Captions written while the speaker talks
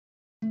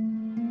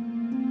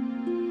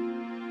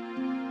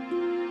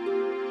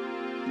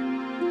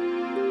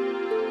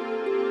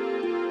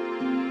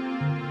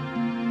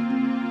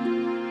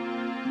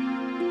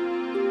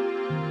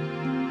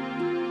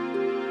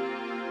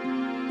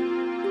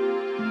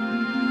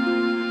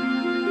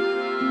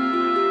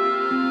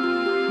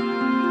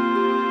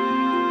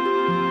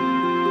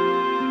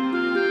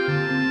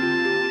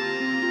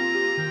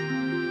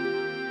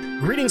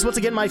Greetings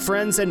once again, my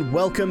friends, and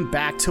welcome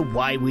back to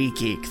Why We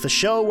Geek, the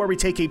show where we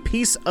take a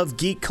piece of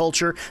geek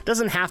culture,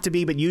 doesn't have to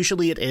be, but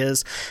usually it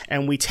is,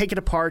 and we take it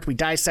apart, we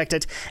dissect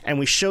it, and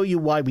we show you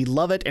why we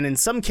love it, and in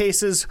some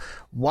cases,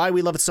 why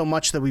we love it so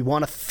much that we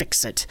want to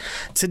fix it.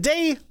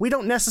 Today, we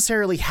don't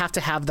necessarily have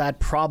to have that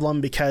problem,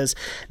 because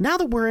now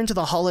that we're into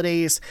the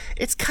holidays,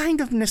 it's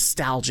kind of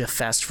nostalgia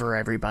fest for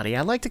everybody.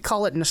 I like to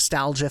call it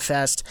nostalgia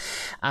fest,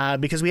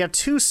 because we have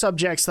two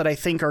subjects that I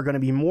think are going to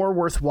be more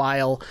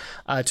worthwhile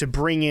to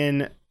bring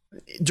in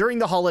during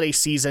the holiday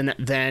season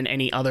than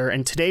any other,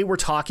 and today we're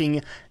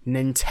talking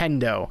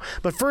Nintendo.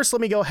 But first,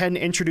 let me go ahead and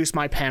introduce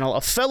my panel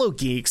of fellow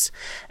geeks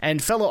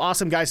and fellow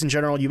awesome guys in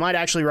general. You might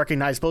actually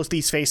recognize both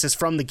these faces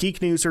from the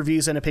Geek News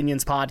Reviews and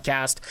Opinions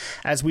podcast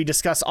as we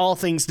discuss all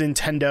things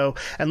Nintendo.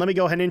 And let me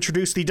go ahead and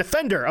introduce the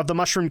defender of the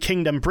Mushroom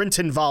Kingdom,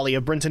 Brenton Volley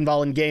of Brenton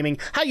Volley Gaming.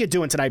 How you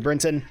doing tonight,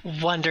 Brenton?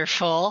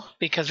 Wonderful,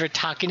 because we're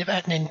talking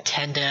about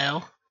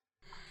Nintendo.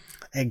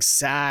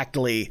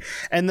 Exactly.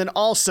 And then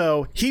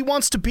also, he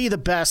wants to be the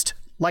best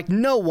like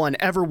no one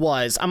ever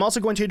was. I'm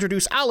also going to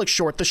introduce Alex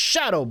Short, the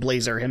Shadow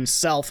Blazer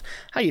himself.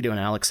 How you doing,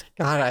 Alex?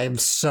 God, I am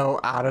so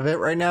out of it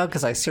right now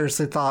because I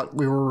seriously thought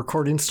we were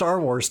recording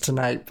Star Wars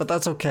tonight, but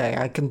that's okay.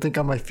 I can think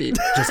on my feet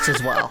just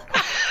as well.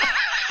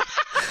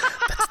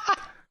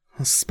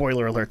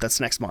 Spoiler alert, that's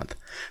next month.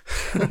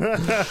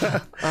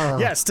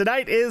 Yes,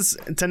 tonight is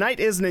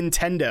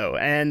Nintendo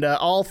and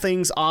all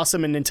things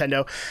awesome in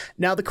Nintendo.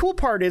 Now, the cool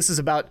part is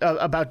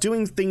about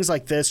doing things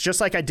like this,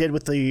 just like I did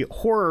with the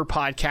horror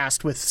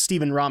podcast with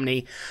Stephen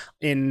Romney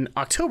in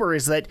October,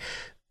 is that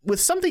with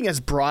something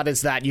as broad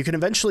as that, you can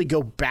eventually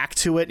go back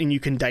to it and you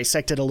can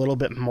dissect it a little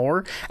bit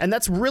more. And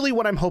that's really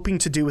what I'm hoping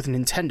to do with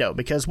Nintendo,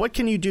 because what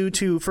can you do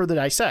to further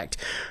dissect?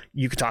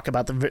 You can talk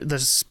about the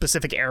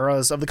specific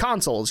eras of the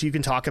consoles. You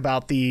can talk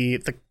about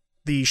the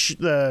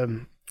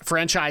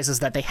franchises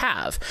that they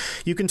have.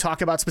 You can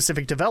talk about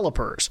specific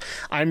developers.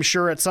 I'm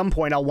sure at some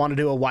point I'll want to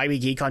do a Why We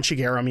Geek on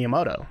Shigeru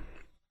Miyamoto.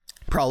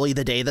 Probably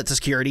the day that the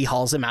security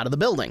hauls him out of the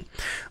building.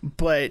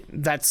 But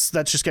that's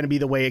just going to be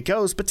the way it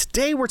goes. But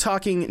today we're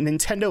talking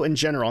Nintendo in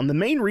general. And the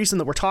main reason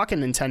that we're talking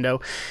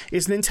Nintendo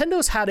is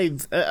Nintendo's had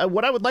a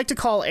what I would like to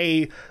call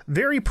a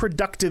very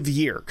productive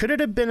year. Could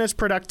it have been as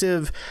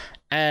productive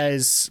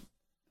as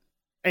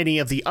any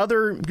of the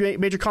other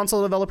major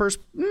console developers?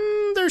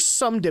 There's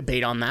some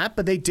debate on that,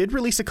 but they did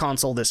release a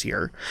console this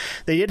year.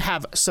 They did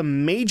have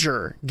some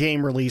major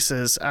game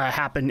releases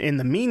happen in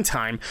the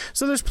meantime,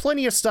 so there's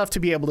plenty of stuff to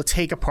be able to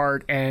take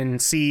apart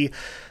and see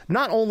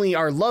not only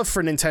our love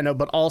for Nintendo,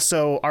 but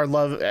also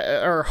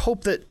our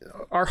hope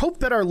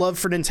that our love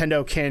for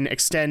Nintendo can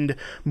extend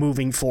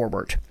moving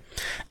forward.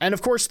 And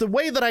of course, the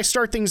way that I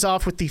start things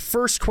off with the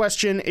first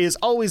question is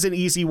always an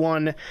easy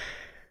one.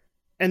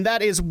 And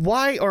that is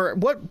why, or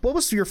what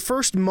was your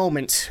first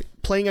moment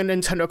playing a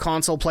Nintendo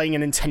console, playing a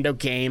Nintendo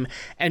game,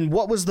 and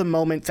what was the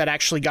moment that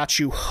actually got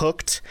you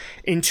hooked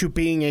into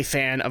being a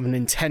fan of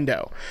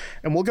Nintendo?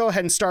 And we'll go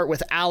ahead and start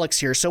with Alex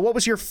here. So what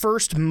was your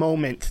first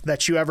moment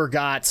that you ever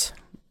got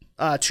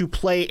to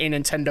play a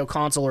Nintendo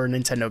console or a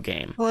Nintendo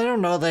game? Well, I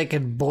don't know that I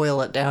could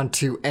boil it down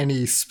to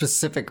any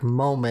specific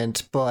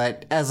moment,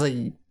 but as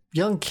a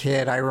young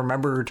kid, I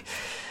remembered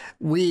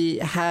we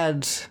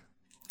had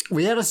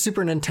a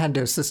Super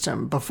Nintendo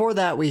system. Before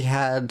that, we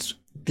had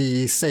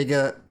the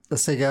Sega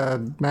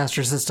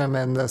Master System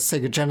and the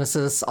Sega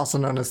Genesis, also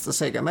known as the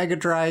Sega Mega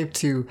Drive,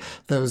 to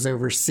those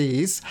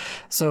overseas.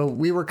 So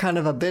we were kind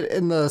of a bit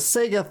in the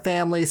Sega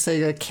family,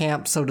 Sega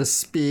camp, so to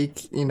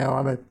speak. You know,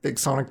 I'm a big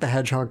Sonic the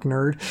Hedgehog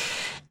nerd.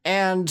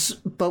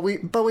 But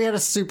we had a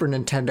Super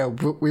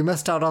Nintendo. We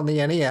missed out on the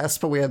NES,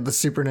 but we had the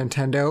Super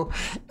Nintendo.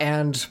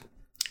 And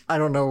I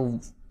don't know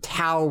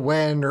how,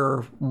 when,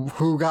 or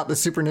who got the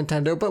Super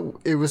Nintendo, but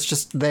it was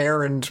just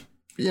there, and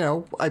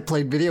I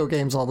played video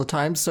games all the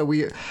time, so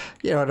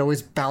I'd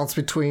always bounce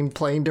between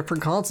playing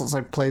different consoles.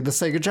 I played the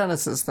Sega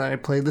Genesis, then I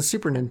played the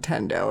Super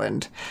Nintendo,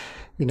 and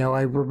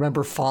I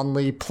remember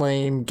fondly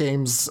playing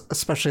games,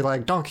 especially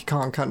like Donkey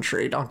Kong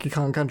Country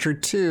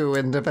 2,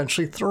 and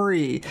eventually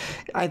 3.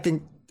 I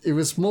think it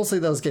was mostly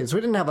those games.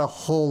 We didn't have a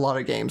whole lot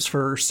of games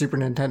for Super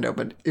Nintendo,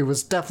 but it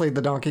was definitely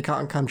the Donkey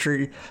Kong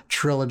Country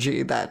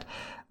trilogy that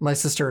my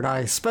sister and I,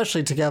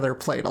 especially together,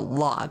 played a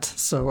lot.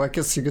 So I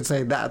guess you could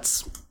say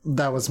that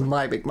was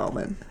my big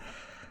moment.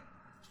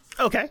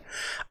 Okay.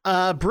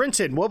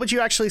 Brenton, what would you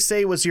actually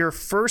say was your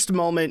first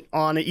moment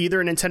on either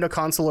a Nintendo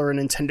console or a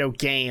Nintendo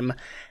game?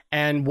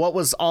 And what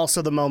was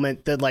also the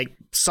moment that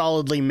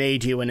solidly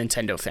made you a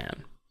Nintendo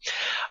fan?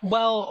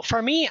 Well,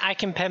 for me, I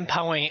can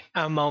pinpoint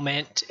a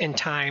moment in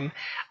time.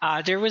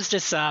 There was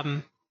this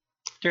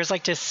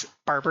this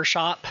barber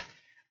shop,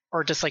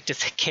 or just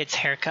this kid's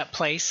haircut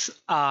place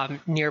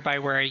nearby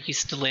where I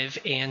used to live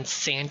in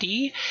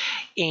Sandy.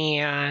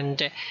 And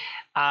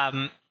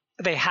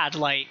they had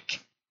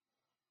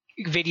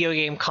video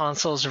game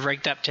consoles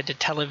rigged up to the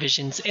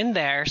televisions in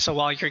there. So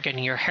while you're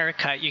getting your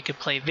haircut, you could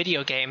play a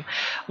video game.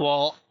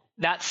 Well,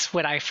 that's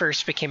when I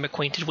first became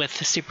acquainted with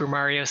the Super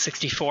Mario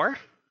 64.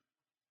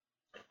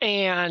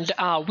 And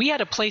we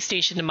had a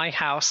PlayStation in my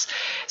house,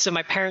 so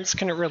my parents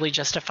couldn't really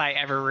justify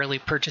ever really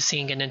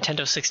purchasing a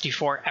Nintendo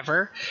 64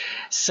 ever.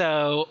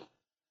 So,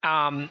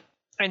 and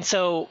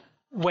so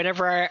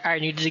whenever I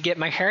needed to get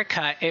my hair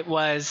cut, it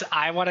was,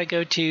 I want to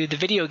go to the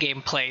video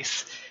game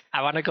place.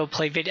 I want to go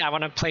play I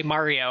want to play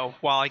Mario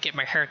while I get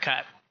my hair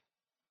cut.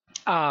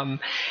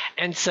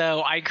 And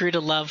so I grew to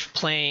love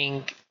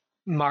playing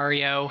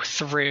Mario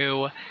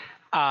through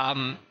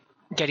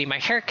getting my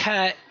hair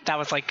cut. That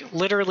was like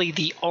literally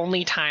the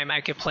only time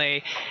I could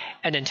play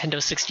a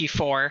Nintendo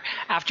 64.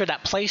 After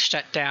that place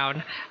shut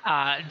down,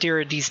 there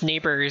were these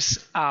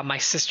neighbors. My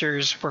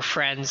sisters were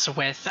friends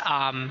with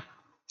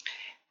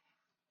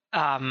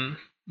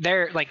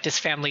they're like this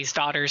family's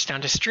daughters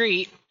down the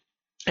street,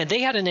 and they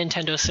had a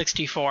Nintendo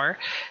 64.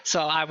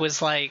 So I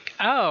was like,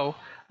 oh,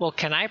 well,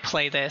 can I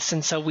play this?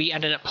 And so we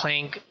ended up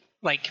playing,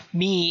 like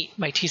me,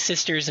 my two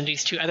sisters, and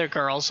these two other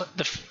girls,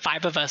 the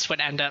five of us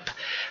would end up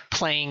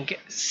playing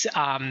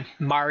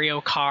Mario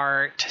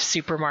Kart,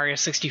 Super Mario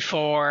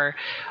 64.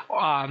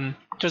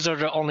 Those are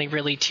the only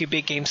really two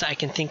big games I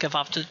can think of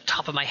off the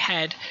top of my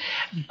head.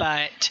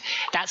 But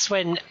that's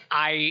when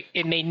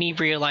it made me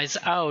realize,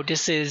 oh,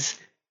 this is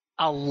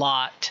a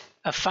lot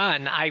of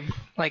fun. I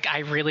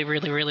really,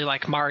 really, really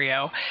like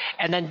Mario.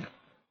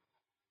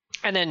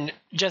 And then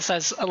just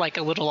as like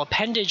a little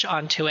appendage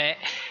onto it,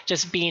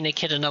 just being a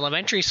kid in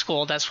elementary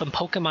school, that's when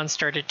Pokemon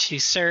started to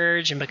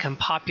surge and become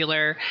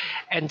popular.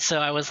 And so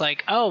I was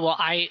like, oh, well,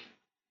 I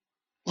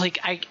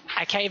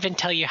can't even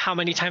tell you how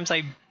many times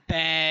I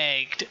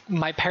begged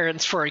my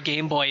parents for a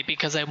Game Boy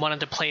because I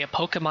wanted to play a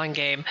Pokemon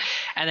game.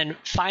 And then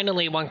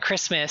finally one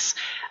Christmas,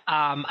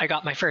 I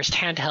got my first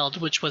handheld,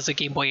 which was a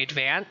Game Boy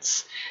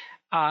Advance.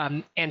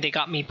 And they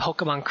got me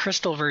Pokemon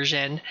Crystal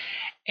version,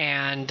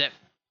 and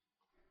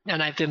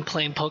I've been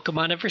playing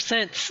Pokemon ever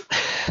since.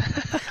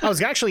 I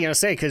was actually going to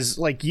say, because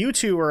like you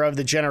two are of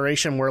the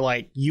generation where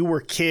like you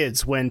were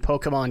kids when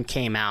Pokemon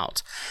came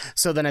out.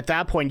 So then at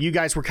that point, you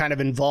guys were kind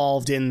of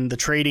involved in the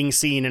trading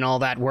scene and all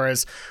that.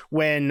 Whereas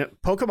when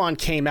Pokemon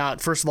came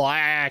out, first of all, I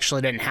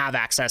actually didn't have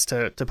access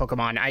to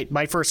Pokemon.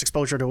 My first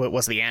exposure to it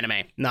was the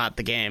anime, not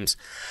the games.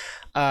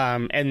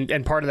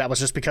 And part of that was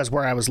just because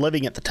where I was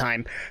living at the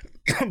time.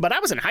 But I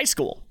was in high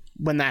school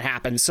when that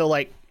happened. So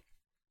like,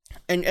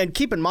 And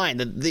keep in mind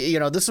that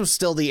this was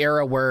still the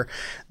era where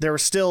there were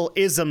still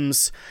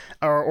isms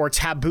or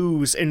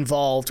taboos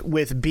involved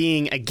with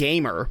being a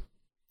gamer,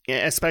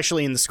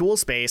 especially in the school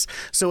space.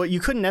 So you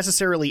couldn't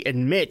necessarily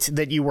admit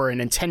that you were a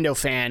Nintendo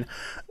fan,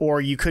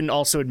 or you couldn't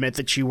also admit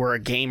that you were a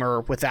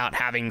gamer without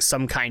having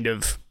some kind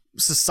of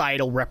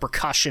societal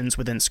repercussions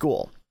within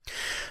school.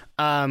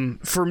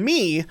 For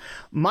me,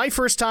 my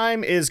first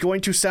time is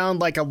going to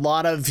sound like a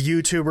lot of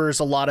YouTubers,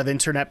 a lot of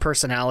internet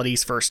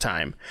personalities' first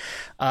time.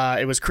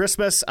 It was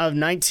Christmas of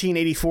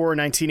 1984,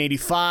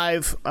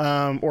 1985,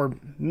 or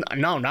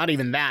no, not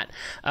even that,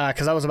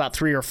 because I was about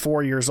 3 or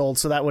 4 years old,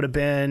 so that would have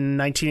been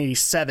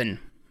 1987.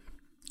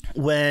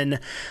 When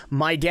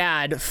my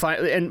dad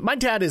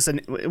was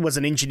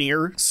an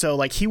engineer, so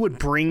like he would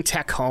bring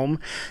tech home.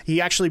 He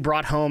actually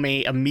brought home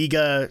a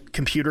Amiga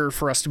computer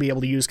for us to be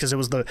able to use, because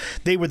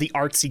they were the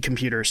artsy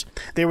computers.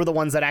 They were the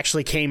ones that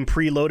actually came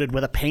preloaded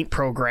with a paint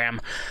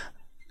program.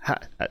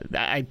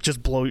 I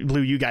just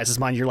blew you guys'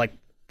 mind. You're like,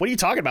 what are you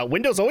talking about?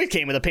 Windows always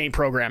came with a paint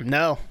program.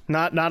 No,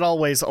 not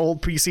always.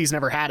 Old PCs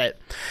never had it.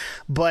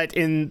 But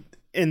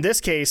in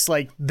this case,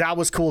 like, that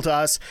was cool to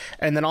us.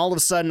 And then all of a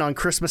sudden on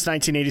Christmas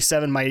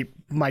 1987,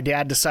 my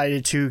dad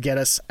decided to get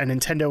us a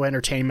Nintendo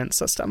Entertainment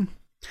System.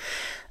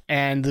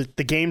 And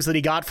the games that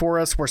he got for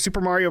us were Super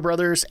Mario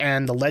Brothers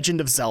and The Legend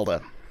of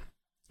Zelda.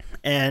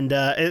 And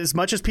as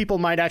much as people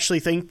might actually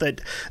think that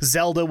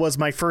Zelda was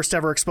my first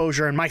ever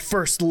exposure and my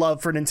first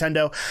love for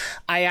Nintendo,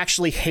 I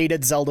actually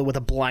hated Zelda with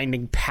a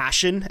blinding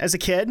passion as a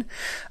kid.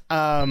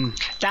 I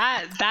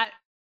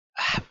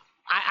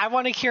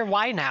want to hear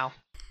why now.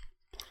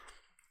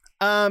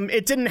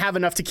 It didn't have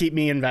enough to keep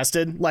me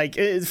invested. Like,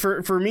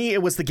 for me,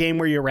 it was the game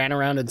where you ran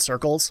around in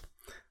circles.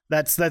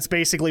 That's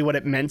basically what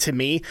it meant to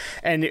me.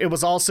 And it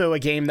was also a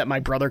game that my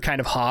brother kind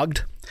of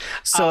hogged.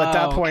 So at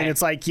that point,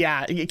 It's like,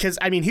 yeah, because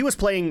I mean, he was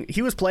playing,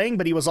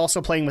 but he was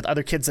also playing with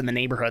other kids in the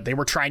neighborhood. They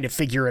were trying to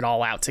figure it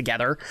all out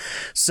together.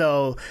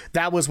 So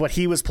that was what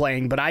he was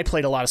playing. But I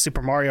played a lot of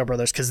Super Mario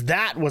Brothers because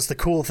that was the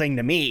cool thing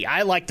to me.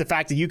 I liked the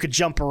fact that you could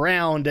jump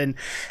around and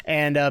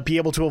be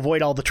able to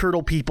avoid all the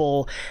turtle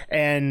people,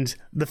 and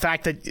the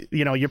fact that,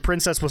 your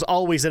princess was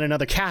always in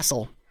another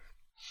castle.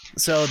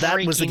 So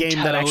that was the game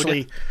that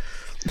actually.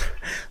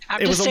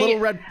 It was a little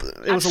red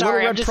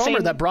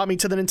Promer that brought me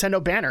to the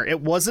Nintendo banner.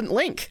 It wasn't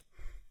Link.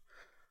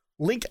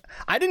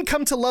 I didn't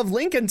come to love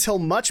Link until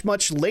much,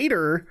 much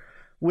later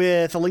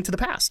with A Link to the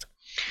Past.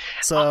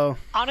 So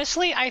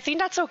honestly, I think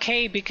that's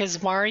okay,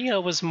 because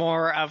Mario was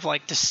more of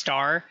like the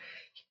star,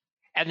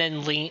 and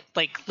then Link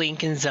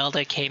and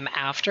Zelda came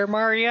after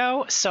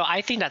Mario. So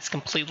I think that's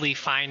completely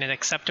fine and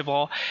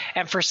acceptable.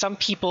 And for some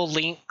people,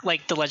 Link,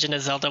 like The Legend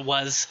of Zelda,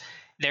 was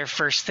their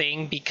first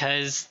thing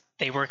because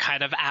they were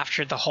kind of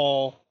after the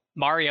whole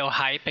Mario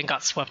hype and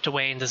got swept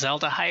away into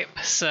Zelda hype.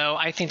 So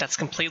I think that's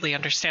completely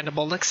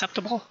understandable and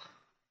acceptable.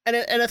 And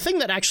a thing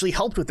that actually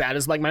helped with that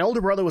is, like, my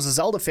older brother was a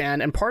Zelda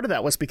fan, and part of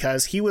that was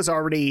because he was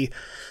already,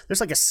 there's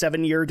like a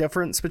 7-year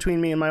difference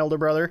between me and my older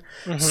brother.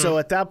 Mm-hmm. So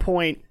at that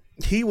point,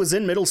 he was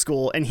in middle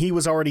school and he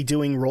was already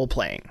doing role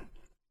playing.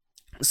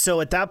 So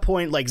at that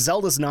point, like,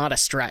 Zelda's not a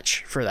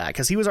stretch for that,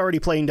 because he was already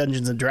playing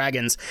Dungeons and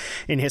Dragons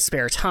in his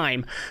spare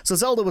time. So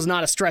Zelda was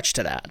not a stretch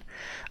to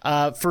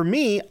that. For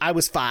me, I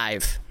was 4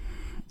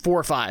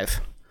 or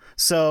 5.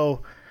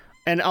 So,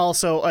 and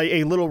also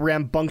a little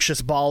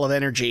rambunctious ball of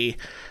energy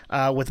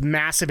with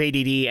massive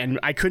ADD, and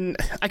I couldn't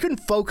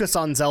focus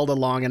on Zelda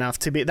long enough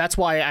to be. That's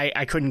why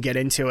I couldn't get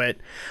into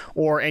it,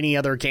 or any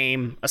other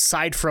game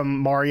aside from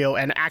Mario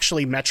and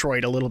actually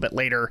Metroid a little bit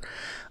later.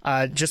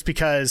 Just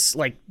because,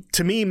 like,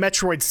 to me,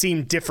 Metroid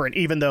seemed different,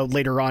 even though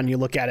later on you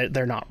look at it,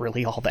 they're not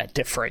really all that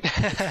different.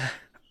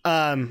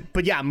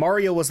 But yeah,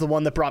 Mario was the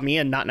one that brought me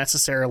in, not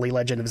necessarily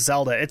Legend of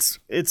Zelda.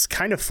 It's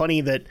kind of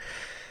funny that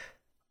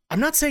I'm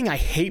not saying I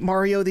hate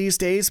Mario these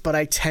days, but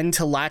I tend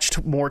to latch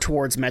more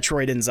towards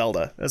Metroid and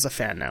Zelda as a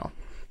fan now.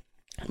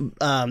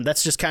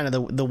 That's just kind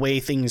of the way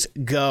things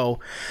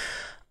go.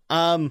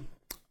 The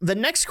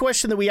next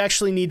question that we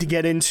actually need to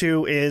get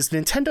into is,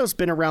 Nintendo's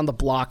been around the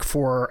block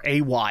for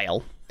a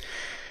while.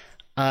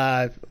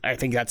 I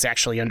think that's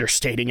actually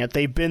understating it.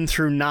 They've been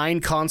through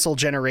 9 console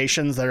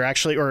generations. They're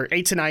actually, or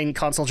 8 to 9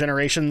 console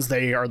generations.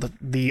 They are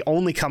the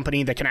only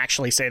company that can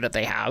actually say that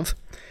they have.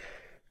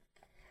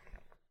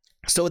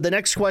 So the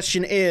next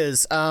question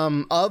is,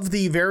 of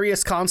the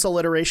various console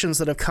iterations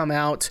that have come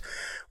out,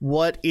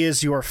 what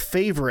is your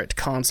favorite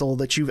console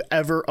that you've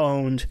ever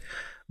owned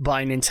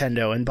by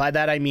Nintendo? And by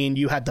that, I mean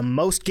you had the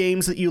most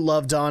games that you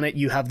loved on it,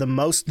 you have the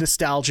most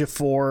nostalgia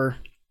for.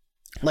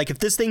 Like, if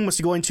this thing was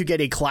going to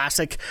get a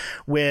classic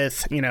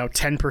with,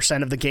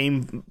 10% of the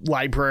game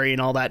library and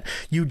all that,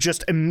 you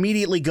just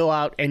immediately go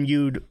out and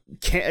you'd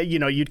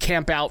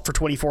camp out for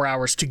 24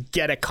 hours to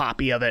get a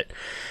copy of it.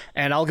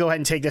 And I'll go ahead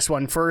and take this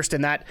one first.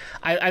 And that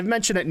I've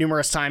mentioned it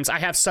numerous times. I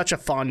have such a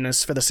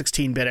fondness for the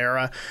 16-bit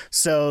era.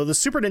 So the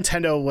Super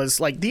Nintendo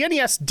was like, the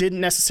NES didn't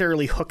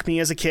necessarily hook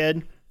me as a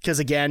kid, because,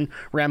 again,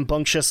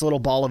 rambunctious little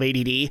ball of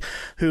ADD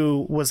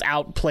who was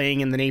out playing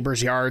in the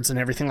neighbors' yards and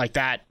everything like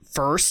that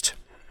first,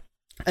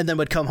 and then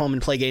would come home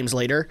and play games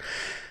later.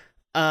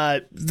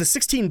 The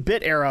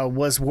 16-bit era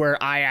was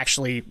where I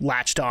actually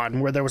latched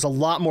on, where there was a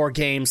lot more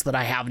games that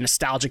I have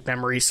nostalgic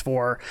memories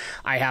for,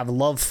 I have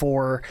love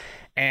for,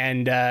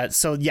 and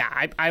so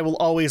yeah, I will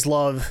always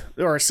love,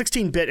 or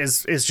 16-bit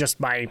is just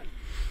my,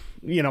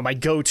 my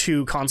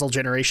go-to console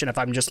generation if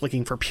I'm just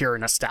looking for pure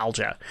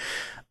nostalgia.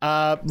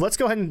 Let's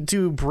go ahead and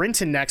do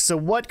Brinton next. So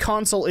what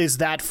console is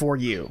that for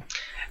you?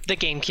 The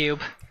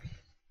GameCube.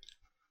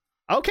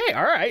 Okay,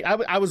 all right.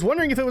 I was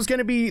wondering if it was going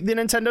to be the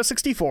Nintendo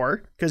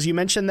 64, because you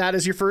mentioned that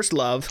as your first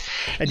love,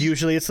 and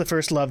usually it's the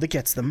first love that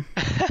gets them.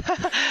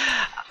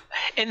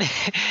 In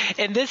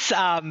this,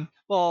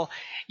 well,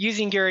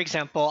 using your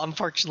example,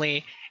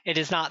 unfortunately, it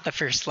is not the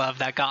first love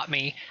that got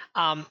me.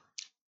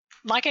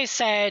 Like I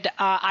said,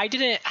 I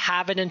didn't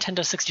have a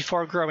Nintendo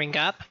 64 growing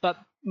up, but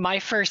my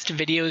first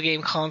video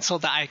game console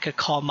that I could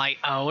call my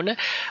own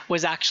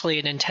was actually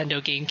a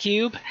Nintendo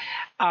GameCube,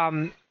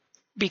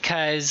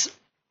 because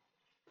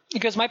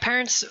my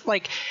parents,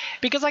 like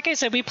I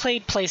said, we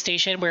played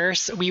PlayStation, where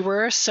we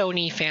were a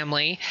Sony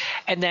family,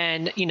 and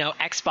then,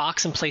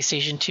 Xbox and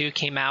PlayStation 2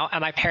 came out,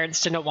 and my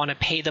parents didn't want to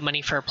pay the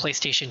money for a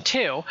PlayStation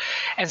 2.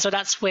 And so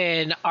that's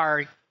when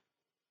our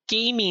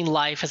gaming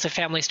life as a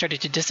family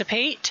started to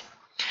dissipate.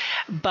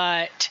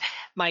 But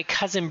my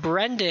cousin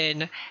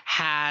Brendan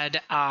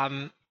had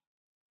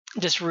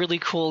this really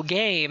cool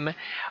game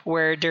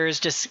where there's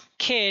this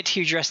kid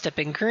who dressed up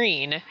in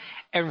green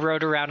and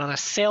rode around on a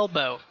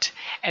sailboat.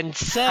 And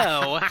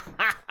so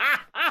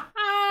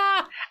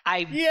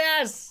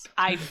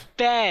I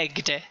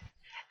begged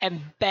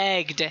and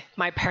begged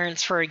my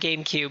parents for a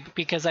GameCube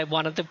because I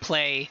wanted to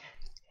play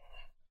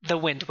The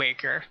Wind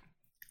Waker.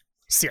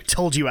 See, I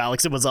told you,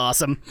 Alex, it was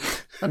awesome.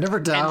 I never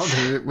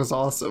doubted it was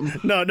awesome.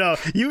 No,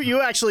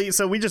 you actually,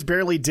 so we just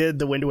barely did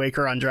The Wind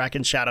Waker on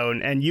Draken Shadow,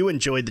 and you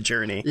enjoyed the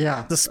journey.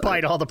 Yeah.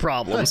 Despite all the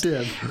problems. I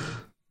did.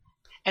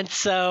 And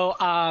so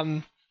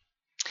I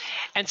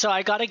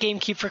got a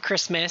GameCube for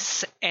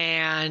Christmas,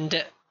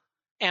 and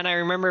I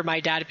remember my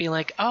dad being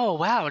like, "Oh,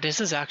 wow,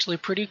 this is actually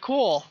pretty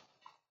cool."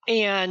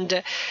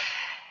 And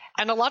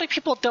a lot of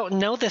people don't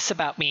know this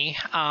about me,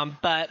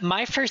 but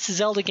my first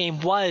Zelda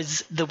game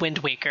was The Wind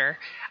Waker.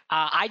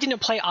 I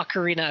didn't play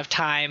Ocarina of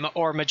Time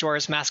or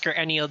Majora's Mask or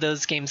any of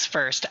those games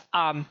first.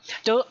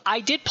 Though I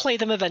did play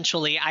them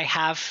eventually. I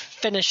have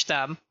finished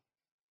them.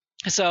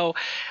 So,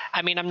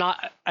 I mean, I'm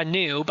not a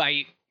noob.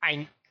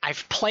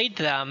 I've played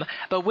them,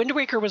 but Wind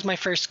Waker was my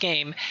first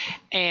game,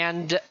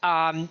 and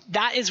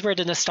that is where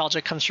the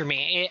nostalgia comes for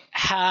me. It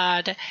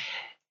had,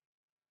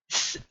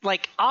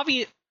 like,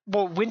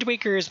 well, Wind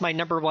Waker is my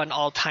number one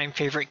all-time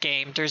favorite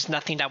game. There's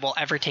nothing that will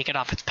ever take it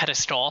off its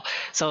pedestal.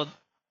 So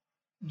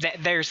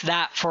there's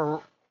that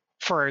for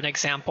an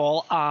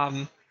example.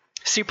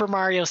 Super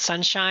Mario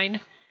Sunshine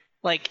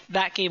Like,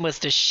 that game was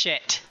the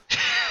shit.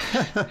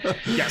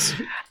 Yes.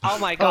 Oh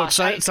my gosh.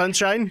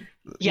 Sunshine?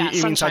 Yeah,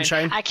 you mean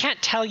Sunshine? I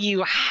can't tell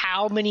you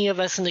how many of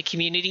us in the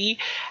community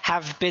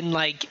have been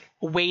like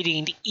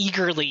waiting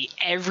eagerly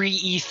every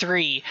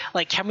E3.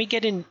 Like, can we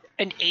get an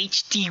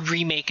HD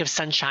remake of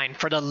Sunshine,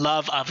 for the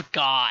love of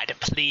God,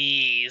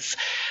 please?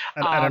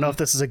 I don't know if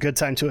this is a good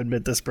time to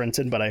admit this,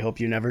 Brenton, but I hope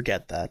you never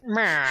get that.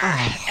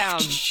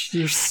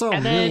 You're so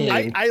and then-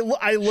 mean.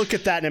 I look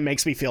at that and it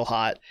makes me feel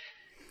hot.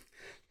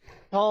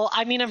 Well,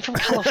 I mean, I'm from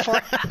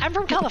California. I'm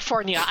from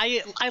California.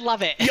 I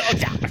love it.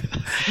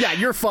 Yeah,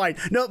 you're fine.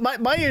 No,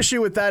 my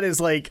issue with that is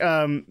like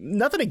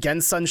nothing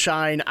against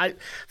Sunshine.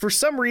 For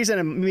some reason,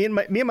 and me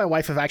and my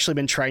wife have actually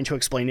been trying to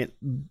explain it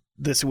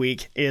this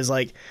week, is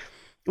like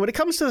when it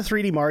comes to the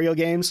 3D Mario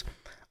games,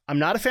 I'm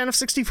not a fan of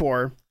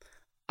 64.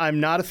 I'm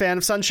not a fan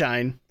of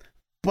Sunshine,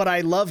 but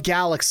I love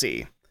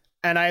Galaxy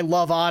and I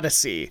love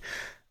Odyssey.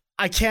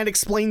 I can't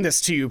explain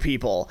this to you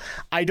people.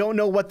 I don't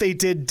know what they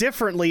did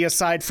differently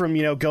aside from,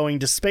 going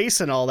to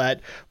space and all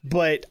that,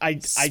 but I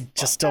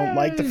just don't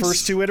like the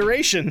first two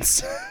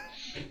iterations.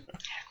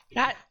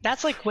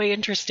 That's like way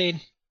interesting.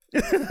 I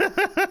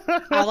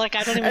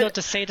don't even know what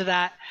to say to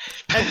that.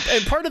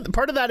 And part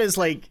of that is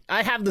like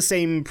I have the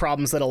same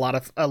problems that a lot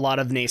of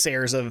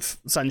naysayers of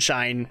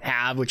Sunshine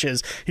have, which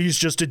is he's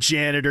just a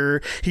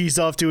janitor, he's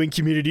off doing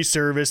community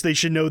service, they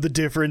should know the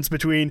difference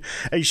between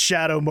a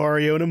Shadow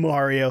Mario and a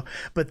Mario.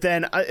 But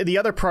then the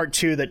other part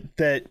too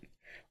that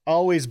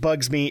always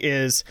bugs me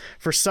is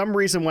for some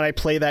reason when I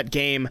play that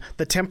game,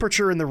 the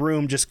temperature in the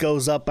room just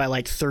goes up by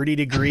like 30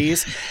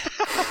 degrees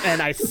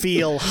and I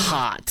feel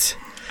hot.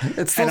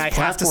 And I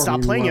have to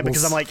stop playing it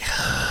because I'm like,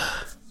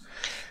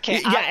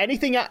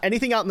 anything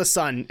out in the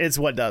sun is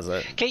what does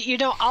it. Okay,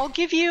 I'll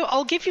give you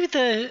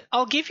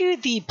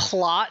the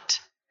plot.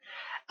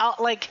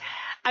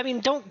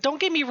 Don't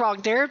get me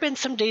wrong. There have been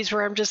some days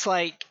where I'm just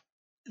like,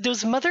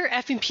 those mother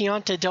effing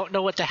Pianta don't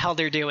know what the hell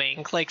they're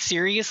doing. Like,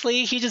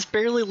 seriously, he just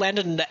barely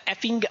landed in the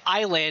effing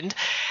island.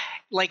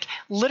 Like,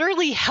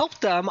 literally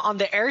helped them on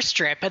the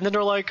airstrip, and then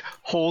they're like,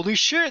 holy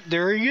shit,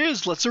 there he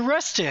is, let's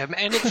arrest him.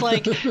 And it's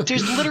like,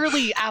 there's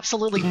literally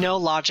absolutely no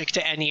logic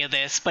to any of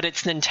this, but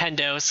it's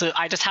Nintendo, so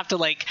I just have to,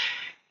 like...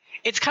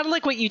 It's kind of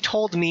like what you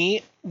told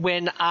me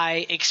when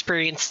I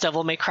experienced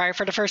Devil May Cry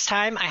for the first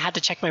time. I had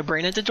to check my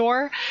brain at the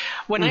door.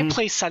 When I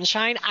play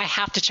Sunshine, I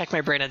have to check my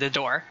brain at the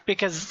door,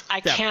 because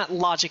I can't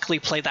logically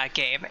play that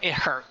game. It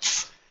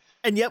hurts.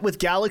 And yet with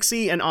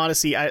Galaxy and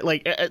Odyssey, I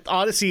like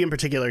Odyssey in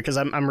particular, because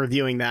I'm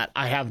reviewing that,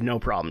 I have no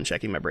problem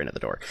checking my brain at the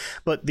door.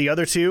 But the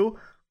other two,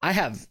 I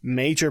have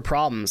major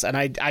problems, and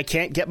I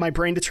can't get my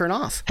brain to turn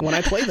off when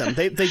I play them.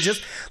 They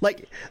just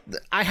like,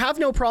 I have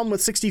no problem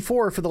with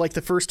 64 for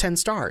the first 10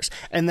 stars,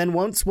 and then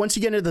once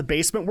you get into the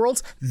basement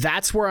worlds,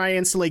 that's where I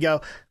instantly go.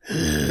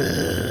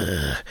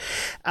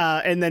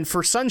 And then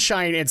for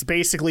Sunshine, it's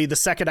basically the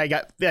second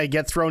I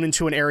get thrown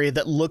into an area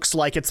that looks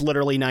like it's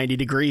literally 90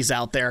 degrees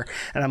out there,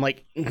 and I'm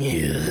like,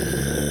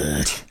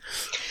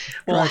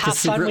 well, have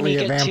fun when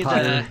you get to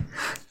the...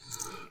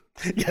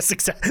 Yes,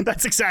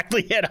 that's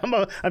exactly it.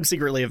 I'm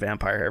secretly a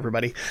vampire,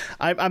 everybody.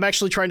 I'm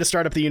actually trying to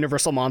start up the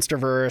Universal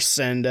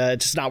Monsterverse, and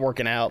just not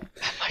working out.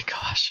 Oh my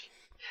gosh.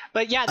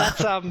 But yeah,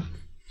 that's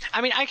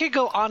I could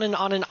go on and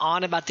on and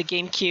on about the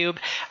GameCube.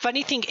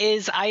 Funny thing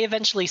is, I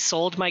eventually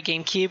sold my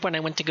GameCube when I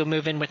went to go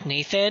move in with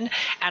Nathan,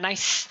 and I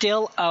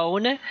still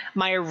own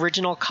my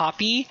original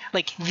copy,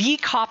 like the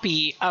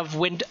copy of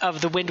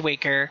the Wind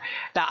Waker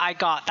that I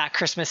got that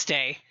Christmas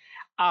Day.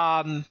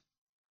 I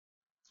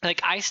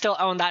still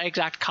own that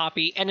exact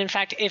copy, and in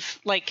fact,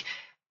 if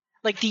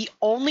the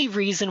only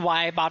reason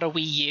why I bought a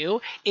Wii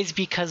U is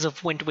because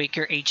of Wind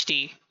Waker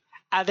HD.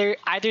 Other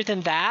than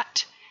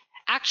that,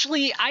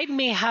 actually, I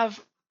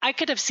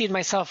could have seen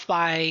myself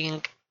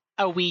buying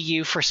a Wii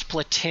U for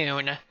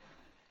Splatoon,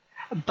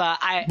 but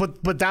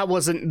that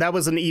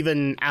wasn't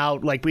even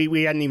out. Like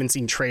we hadn't even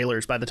seen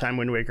trailers by the time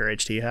Wind Waker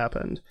HD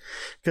happened.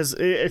 Because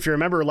if you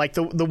remember, like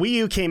the Wii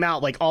U came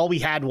out, like all we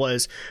had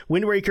was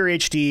Wind Waker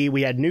HD.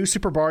 We had new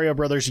Super Mario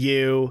Brothers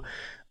U,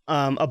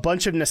 a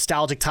bunch of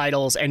nostalgic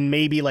titles, and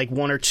maybe like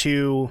one or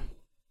two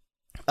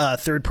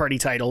third-party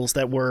titles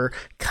that were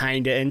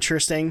kind of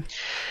interesting.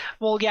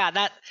 Well,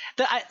 yeah,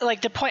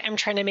 the point I'm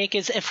trying to make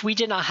is if we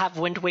did not have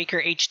Wind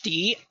Waker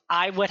HD,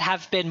 I would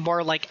have been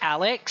more like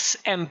Alex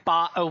and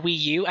bought a Wii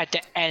U at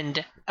the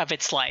end of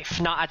its life,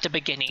 not at the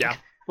beginning,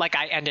 like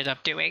I ended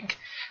up doing.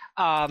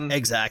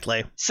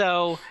 Exactly.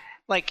 So,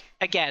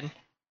 again,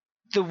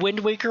 the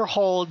Wind Waker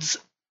holds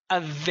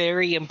a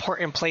very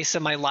important place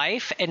in my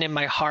life and in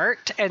my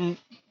heart, and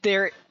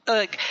there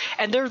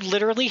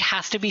literally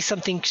has to be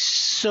something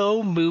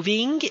so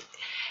moving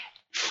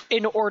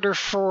in order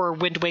for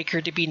Wind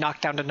Waker to be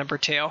knocked down to number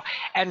 2.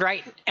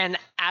 And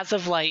as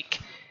of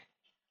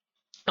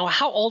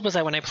how old was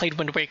I when I played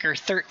Wind Waker?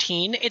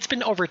 13. It's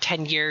been over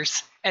 10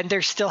 years, and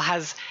there still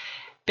has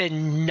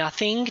been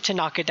nothing to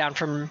knock it down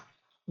from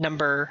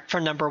number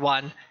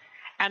 1.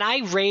 And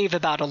I rave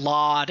about a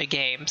lot of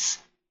games.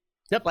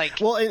 Yep. Like,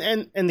 well,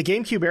 and the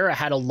GameCube era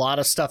had a lot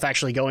of stuff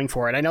actually going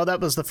for it. I know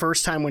that was the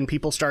first time when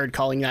people started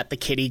calling that the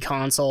kiddie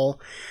console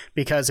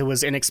because it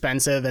was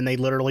inexpensive and they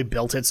literally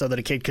built it so that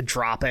a kid could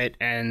drop it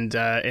and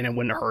it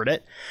wouldn't hurt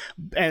it.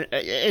 And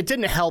it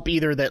didn't help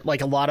either that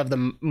like a lot of the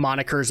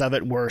monikers of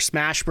it were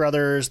Smash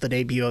Brothers, the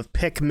debut of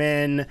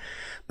Pikmin,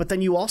 but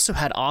then you also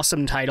had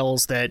awesome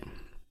titles that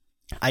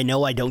I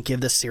know I don't give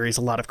this series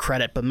a lot of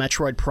credit, but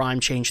Metroid Prime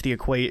changed the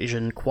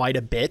equation quite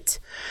a bit,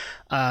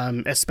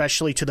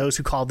 especially to those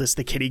who call this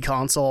the kiddie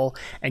console,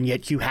 and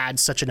yet you had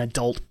such an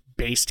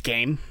adult-based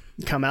game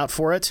come out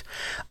for it.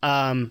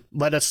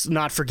 Let us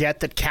not forget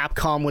that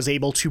Capcom was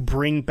able to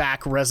bring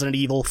back Resident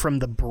Evil from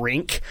the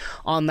brink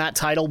on that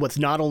title with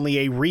not only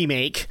a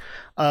remake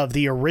of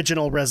the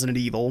original Resident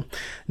Evil,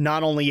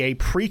 not only a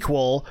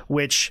prequel,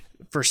 which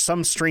for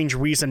some strange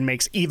reason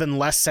makes even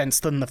less sense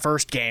than the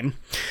first game.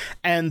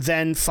 And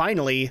then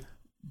finally,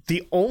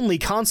 the only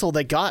console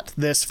that got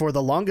this for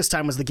the longest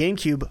time was the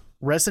GameCube,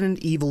 Resident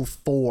Evil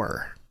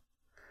 4.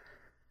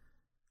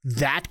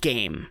 That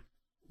game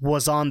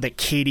was on the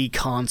kiddie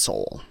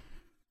console.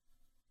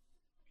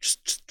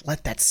 Just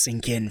let that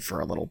sink in for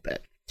a little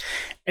bit.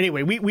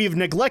 Anyway, we've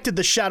neglected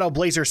the Shadow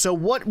Blazer, so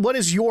what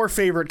is your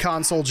favorite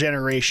console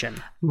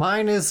generation?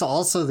 Mine is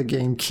also the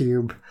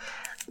GameCube.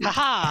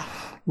 haha.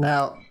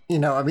 Now, you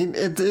know, I mean,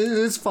 it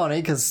is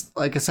funny because,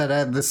 like I said, I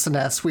had the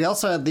SNES. We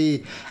also had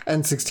the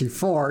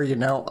N64. You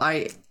know,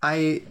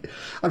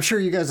 I'm sure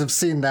you guys have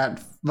seen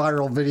that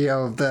viral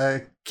video of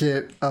the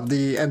kid of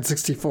the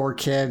N64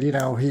 kid. You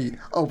know, he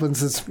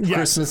opens his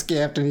Christmas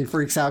gift and he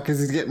freaks out because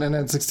he's getting an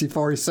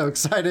N64. He's so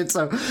excited.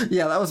 So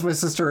yeah, that was my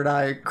sister and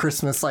I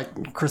Christmas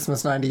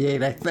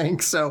 '98, I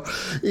think. So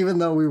even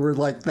though we were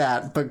like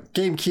that, but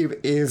GameCube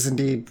is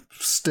indeed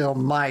still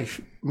my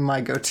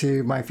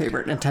go-to, my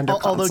favorite Nintendo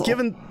console. Although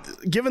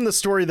given the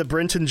story that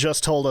Brenton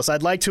just told us,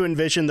 I'd like to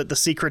envision that the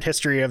secret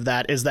history of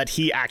that is that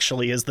he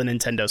actually is the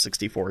Nintendo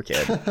 64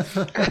 kid.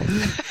 Nintendo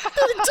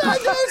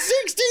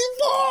 64!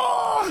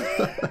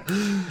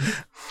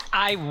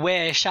 I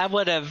wish I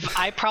would have.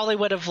 I probably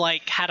would have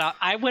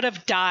I would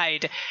have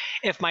died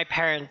if my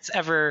parents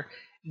ever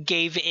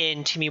gave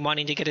in to me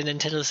wanting to get a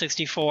Nintendo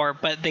 64,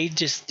 but they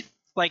just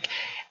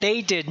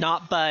they did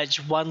not budge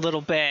one little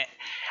bit.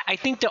 I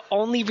think the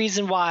only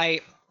reason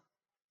why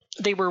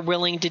they were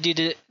willing to do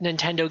the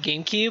Nintendo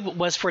GameCube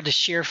was for the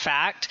sheer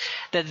fact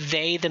that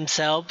they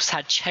themselves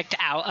had checked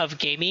out of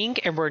gaming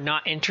and were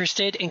not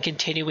interested in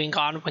continuing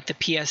on with the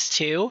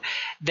PS2.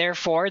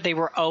 Therefore, they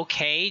were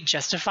okay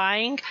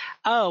justifying,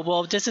 oh,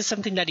 well, if this is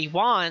something that he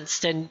wants,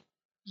 then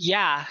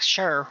yeah,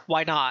 sure,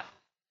 why not?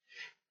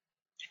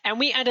 And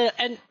we ended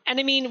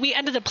we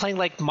ended up playing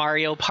like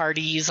Mario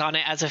parties on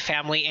it as a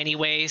family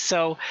anyway.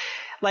 So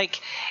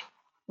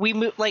we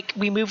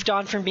moved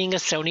on from being a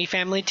Sony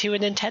family to a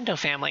Nintendo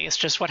family. It's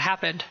just what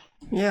happened.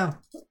 Yeah,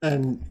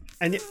 and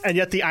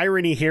yet the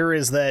irony here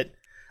is that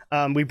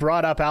we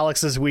brought up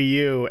Alex's Wii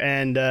U,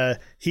 and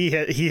he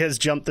has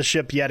jumped the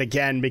ship yet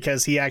again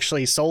because he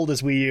actually sold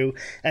his Wii U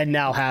and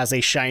now has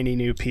a shiny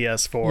new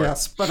PS4.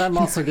 Yes, but I'm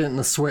also getting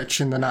the Switch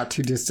in the not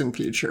too distant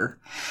future.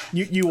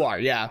 You are,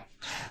 yeah.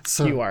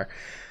 So you are.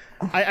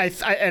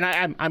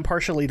 I'm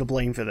partially to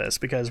blame for this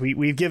because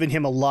we've given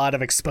him a lot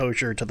of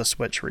exposure to the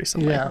Switch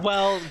recently. Yeah.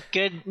 Well,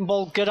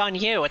 good on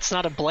you. It's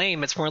not a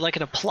blame. It's more like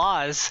an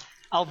applause.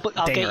 I'll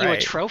get you a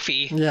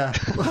trophy. Yeah.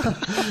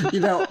 You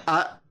know,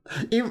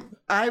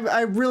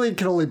 I really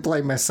can only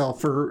blame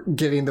myself for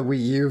getting the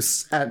Wii U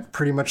at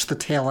pretty much the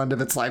tail end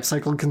of its life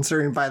cycle,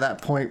 considering by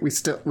that point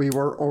we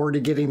were already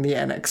getting the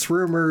NX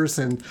rumors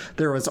and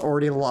there was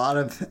already a lot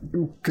of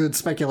good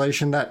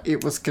speculation that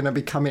it was going to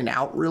be coming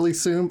out really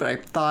soon.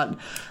 But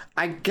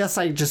I guess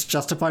I just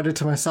justified it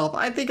to myself.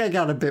 I think I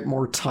got a bit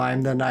more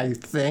time than I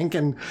think,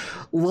 and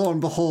lo and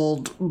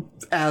behold,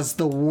 as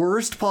the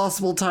worst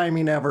possible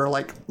timing ever,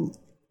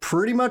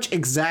 pretty much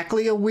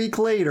exactly a week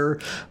later,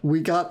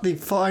 we got the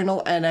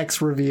final NX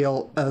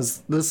reveal as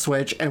the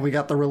Switch, and we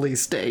got the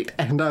release date.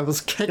 And I was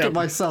kicking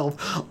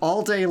myself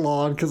all day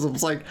long because I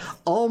was like,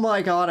 oh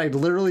my god, I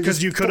literally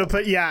because you could have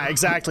put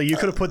exactly. You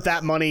could have put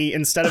that money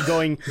instead of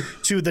going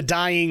to the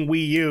dying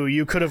Wii U.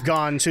 You could have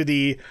gone to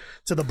the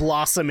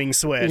blossoming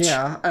Switch.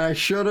 Yeah, I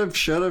should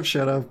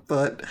have,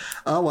 but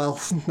oh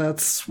well,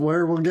 that's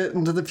where we'll get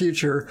into the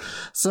future.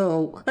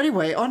 So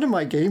anyway, on to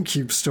my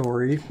GameCube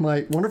story,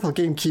 my wonderful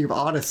GameCube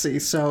Odyssey.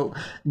 So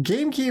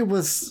GameCube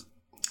was,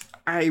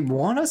 I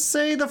want to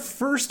say the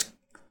first,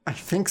 I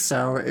think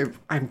so.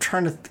 I'm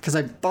trying to, because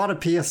I bought a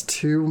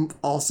PS2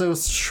 also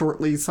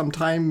shortly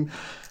sometime.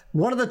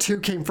 One of the two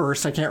came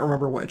first, I can't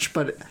remember which,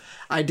 but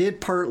I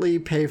did partly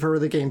pay for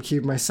the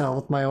GameCube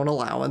myself, my own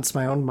allowance,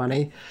 my own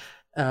money.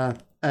 I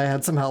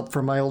had some help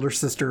from my older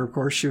sister, of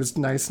course. She was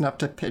nice enough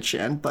to pitch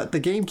in, but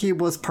the GameCube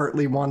was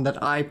partly one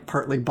that I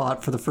partly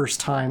bought for the first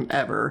time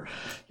ever.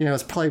 You know,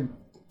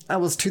 that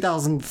was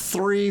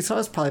 2003, so I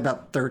was probably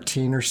about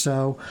 13 or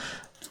so.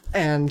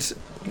 And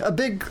a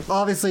big,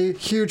 obviously,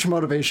 huge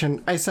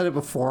motivation. I said it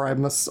before.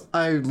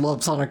 I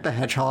love Sonic the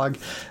Hedgehog.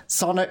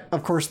 Sonic,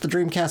 of course, the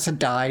Dreamcast had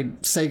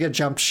died. Sega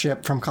jumped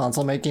ship from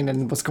console making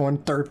and was going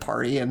third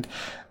party. And,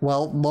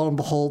 well, lo and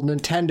behold,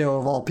 Nintendo,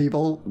 of all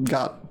people,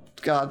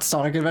 got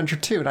Sonic Adventure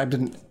 2. And I've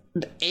been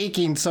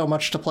aching so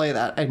much to play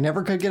that. I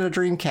never could get a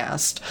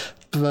Dreamcast,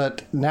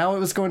 but now it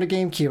was going to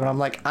GameCube, and I'm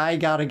like, I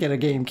gotta get a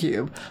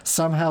GameCube.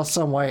 Somehow,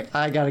 some way,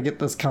 I gotta get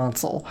this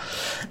console.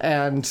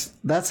 And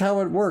that's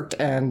how it worked,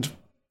 and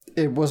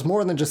it was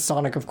more than just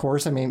Sonic, of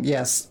course. I mean,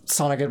 yes,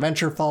 Sonic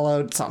Adventure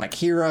followed, Sonic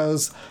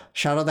Heroes,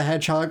 Shadow the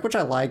Hedgehog, which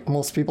I like.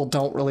 Most people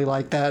don't really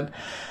like that.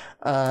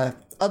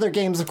 Other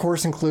games, of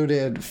course,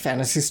 included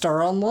Phantasy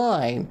Star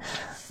Online,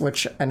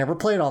 which I never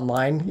played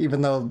online,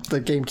 even though the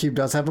GameCube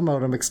does have a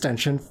modem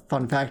extension.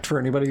 Fun fact for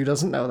anybody who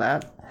doesn't know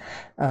that.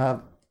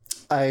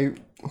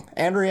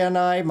 Andrea and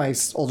I, my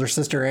older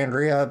sister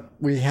Andrea,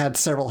 we had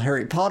several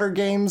Harry Potter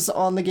games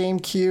on the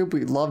GameCube.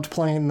 We loved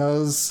playing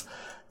those.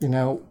 You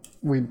know,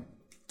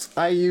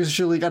 I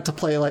usually got to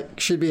play, like,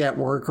 she'd be at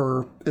work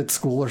or at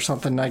school or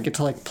something, and I'd get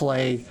to, like,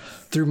 play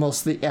through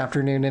most of the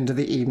afternoon into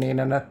the evening,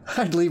 and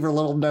I'd leave her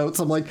little notes.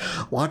 I'm like,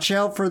 watch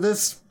out for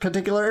this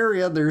particular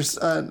area. There's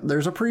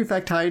a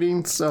prefect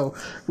hiding. So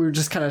we were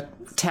just kind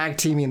of tag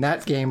teaming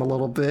that game a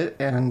little bit,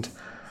 and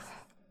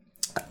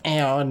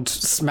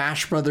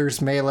Smash Brothers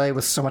Melee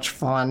was so much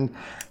fun.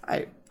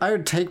 I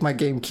would take my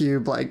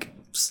GameCube, like,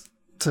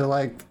 to,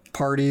 like,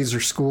 parties or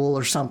school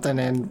or something,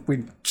 and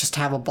we'd just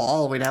have a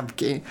ball. We'd have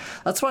game.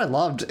 That's what I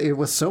loved. It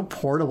was so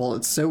portable.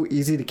 It's so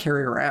easy to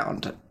carry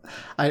around.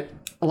 A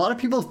lot of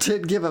people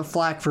did give it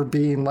flack for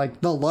being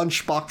like the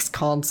lunchbox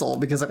console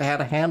because it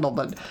had a handle,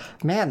 but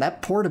man,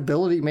 that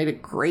portability made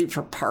it great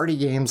for party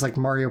games like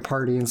Mario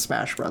Party and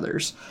Smash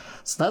Brothers.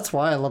 So that's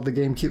why I love the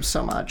GameCube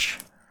so much.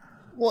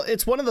 Well,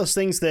 it's one of those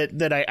things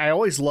that I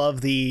always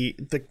love the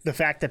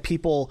fact that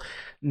people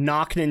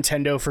knock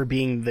Nintendo for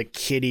being the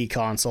kiddie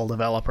console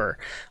developer,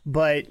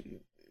 but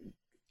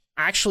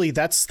actually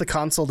that's the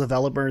console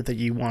developer that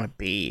you want to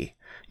be.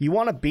 You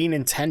want to be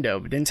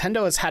Nintendo.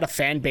 Nintendo has had a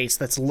fan base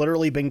that's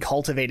literally been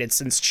cultivated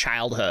since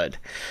childhood.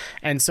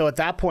 And so at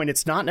that point,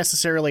 it's not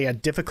necessarily a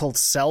difficult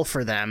sell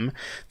for them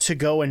to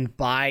go and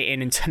buy a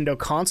Nintendo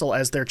console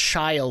as their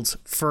child's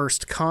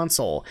first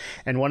console.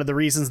 And one of the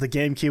reasons the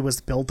GameCube was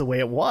built the way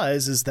it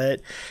was is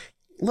that,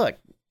 look,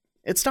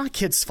 it's not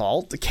kids'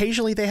 fault.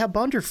 Occasionally they have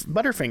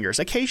butterfingers.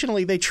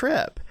 Occasionally they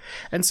trip.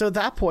 And so at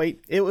that point,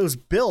 it was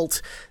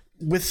built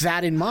with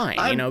that in mind.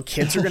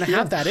 Kids are going to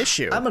have that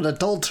issue. I'm an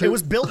adult who... It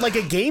was built like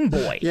a Game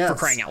Boy, for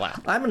crying out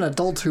loud. I'm an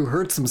adult who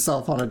hurts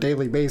himself on a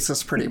daily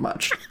basis, pretty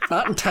much.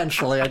 Not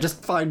intentionally. I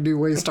just find new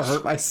ways to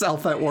hurt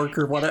myself at work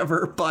or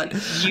whatever, but...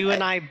 You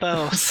and I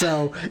both.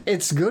 So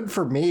it's good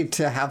for me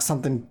to have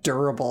something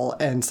durable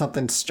and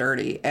something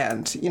sturdy.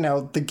 And,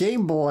 the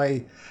Game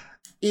Boy...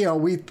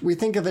 we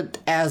think of it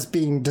as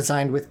being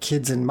designed with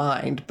kids in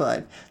mind,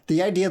 but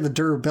the idea of the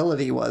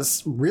durability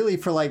was really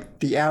for like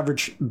the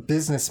average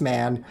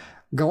businessman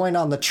going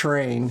on the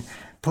train,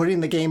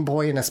 putting the Game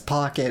Boy in his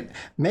pocket,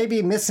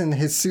 maybe missing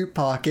his suit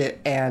pocket,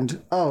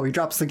 and he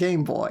drops the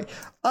Game Boy.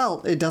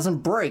 Well, it doesn't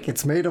break.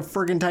 It's made of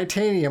friggin'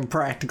 titanium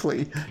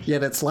practically,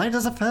 yet it's light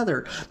as a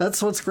feather.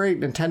 That's what's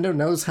great. Nintendo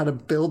knows how to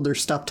build their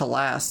stuff to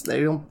last.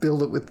 They don't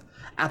build it with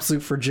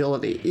absolute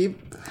fragility.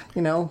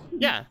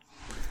 Yeah.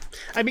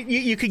 I mean,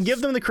 you can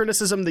give them the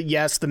criticism that,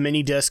 yes, the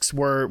mini discs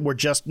were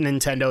just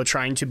Nintendo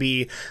trying to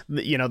be,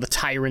 the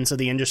tyrants of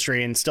the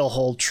industry and still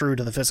hold true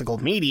to the physical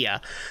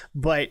media.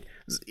 But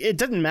it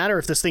didn't matter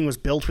if this thing was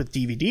built with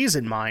DVDs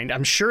in mind.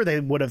 I'm sure they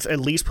would have at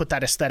least put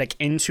that aesthetic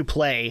into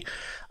play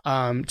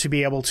to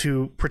be able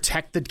to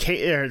protect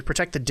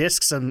the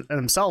discs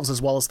themselves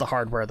as well as the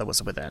hardware that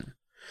was within.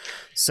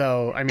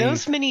 So, I mean...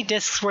 Those mini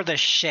discs were the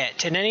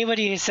shit, and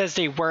anybody who says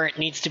they weren't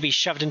needs to be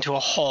shoved into a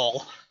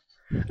hole.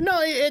 No,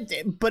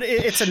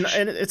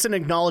 it's an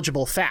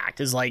acknowledgeable fact.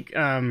 Is like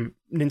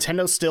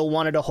Nintendo still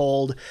wanted to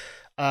hold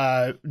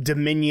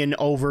dominion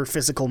over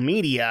physical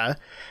media,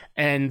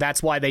 and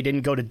that's why they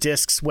didn't go to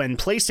discs when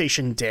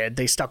PlayStation did.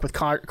 They stuck with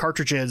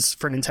cartridges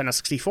for Nintendo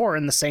 64,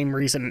 and the same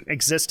reason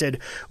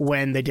existed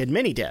when they did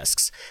mini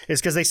discs is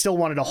because they still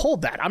wanted to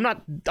hold that. I'm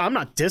not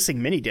dissing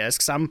mini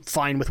discs. I'm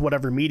fine with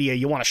whatever media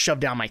you want to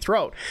shove down my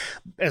throat,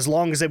 as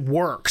long as it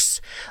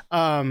works.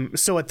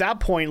 So at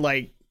that point,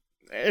 like.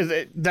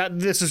 That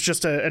this is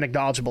just an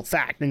acknowledgeable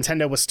fact.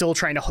 Nintendo was still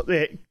trying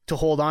to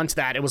hold on to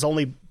that. It was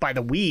only by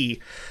the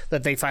Wii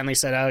that they finally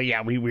said, "Oh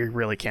yeah, we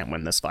really can't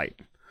win this fight."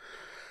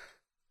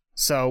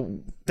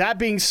 So that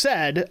being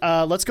said,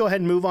 let's go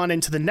ahead and move on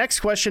into the next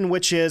question,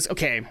 which is,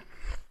 okay,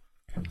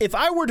 if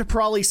I were to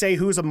probably say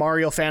who's a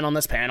Mario fan on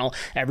this panel,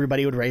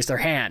 everybody would raise their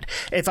hand.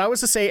 If I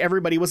was to say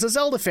everybody was a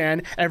Zelda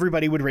fan,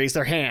 everybody would raise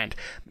their hand.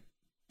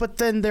 But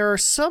then there are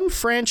some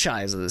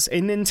franchises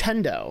in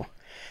Nintendo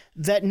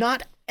that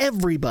not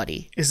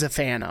everybody is a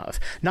fan of.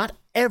 Not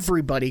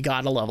everybody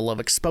got a level of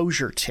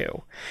exposure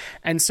to.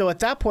 And so at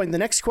that point, the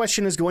next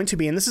question is going to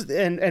be,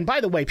 and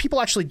by the way,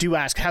 people actually do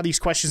ask how these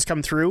questions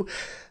come through.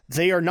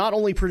 They are not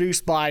only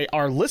produced by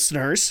our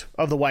listeners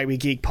of the Why We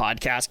Geek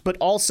podcast, but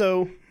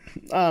also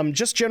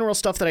just general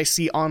stuff that I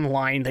see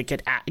online that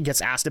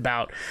gets asked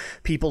about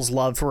people's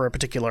love for a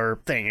particular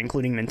thing,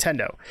 including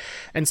Nintendo.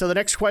 And so the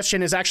next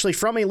question is actually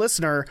from a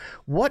listener.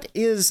 What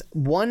is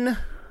one,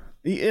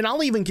 and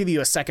I'll even give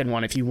you a second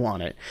one if you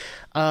want it.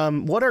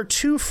 What are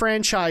two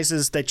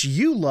franchises that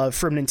you love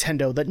from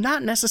Nintendo that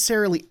not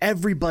necessarily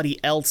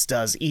everybody else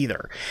does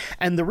either?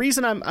 And the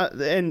reason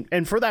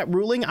and for that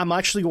ruling, I'm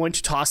actually going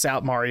to toss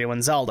out Mario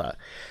and Zelda.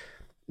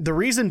 The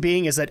reason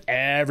being is that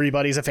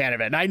everybody's a fan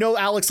of it. And I know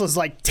Alex was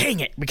like, dang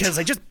it, because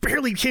I just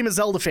barely became a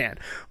Zelda fan.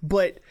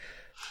 But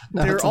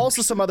there are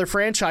also some other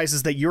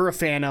franchises that you're a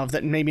fan of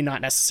that maybe not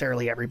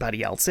necessarily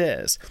everybody else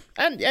is.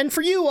 And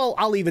for you,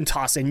 I'll even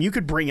toss in, you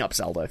could bring up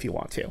Zelda if you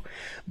want to.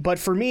 But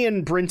for me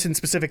and Brinton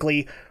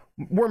specifically,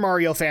 we're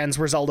Mario fans,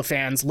 we're Zelda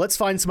fans. Let's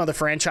find some other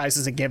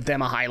franchises and give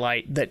them a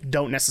highlight that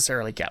don't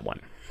necessarily get one.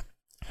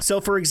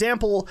 So for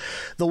example,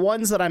 the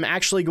ones that I'm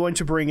actually going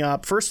to bring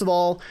up, first of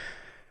all,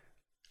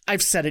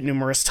 I've said it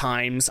numerous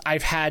times.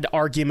 I've had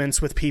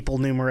arguments with people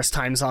numerous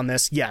times on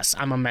this. Yes,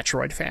 I'm a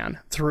Metroid fan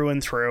through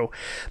and through.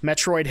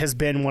 Metroid has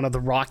been one of the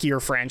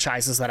rockier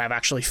franchises that I've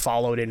actually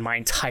followed in my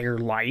entire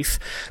life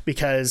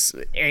because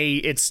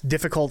it's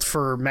difficult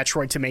for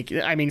Metroid to make.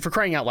 I mean, for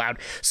crying out loud,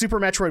 Super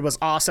Metroid was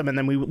awesome, and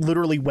then we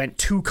literally went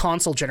 2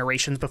 console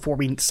generations before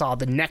we saw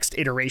the next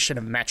iteration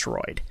of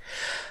Metroid.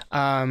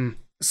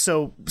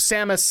 So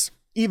Samus,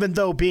 even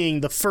though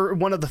being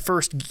one of the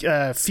first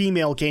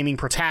female gaming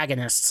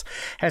protagonists,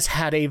 has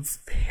had a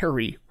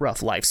very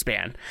rough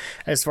lifespan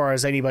as far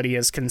as anybody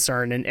is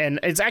concerned. And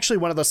it's actually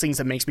one of those things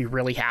that makes me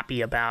really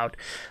happy about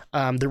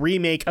the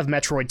remake of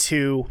Metroid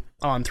 2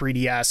 on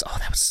 3DS. Oh,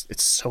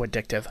 it's so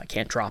addictive. I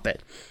can't drop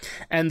it.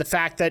 And the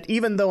fact that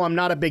even though I'm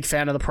not a big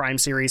fan of the Prime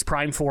series,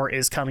 Prime 4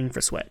 is coming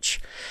for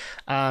Switch.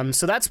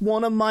 So that's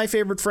one of my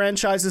favorite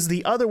franchises.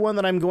 The other one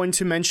that I'm going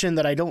to mention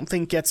that I don't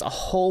think gets a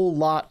whole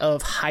lot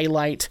of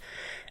highlight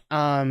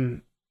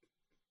to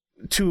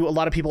a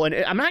lot of people, and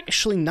I'm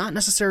actually not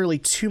necessarily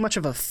too much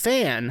of a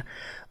fan,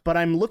 but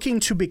I'm looking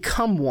to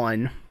become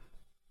one,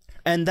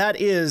 and that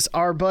is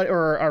our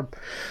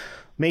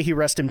may he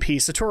rest in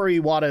peace, Satoru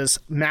Iwata's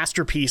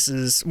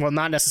masterpieces. Well,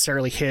 not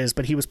necessarily his,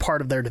 but he was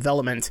part of their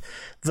development,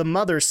 the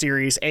Mother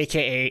series,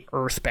 aka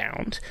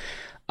Earthbound.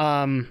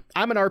 I'm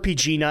an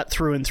RPG nut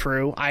through and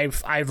through.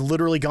 I've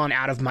literally gone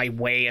out of my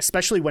way,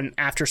 especially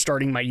after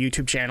starting my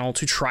YouTube channel,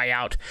 to try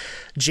out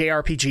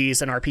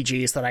JRPGs and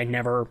RPGs that I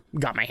never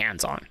got my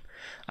hands on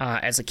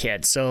as a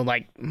kid. So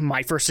like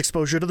my first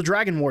exposure to the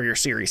Dragon Warrior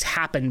series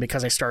happened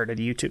because I started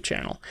a YouTube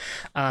channel.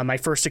 My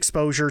first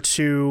exposure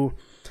to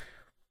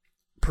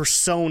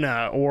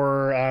Persona,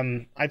 or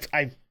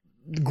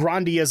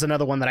Grandia is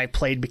another one that I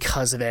played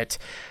because of it.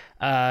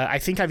 I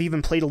think I've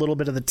even played a little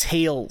bit of the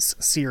Tales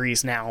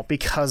series now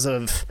because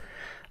of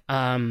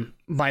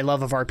my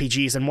love of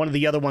RPGs. And one of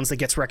the other ones that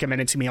gets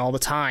recommended to me all the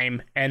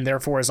time, and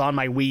therefore is on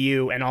my Wii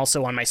U and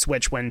also on my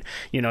Switch when,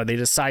 they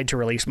decide to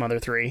release Mother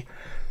 3,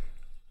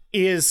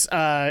 is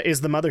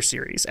the Mother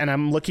series. And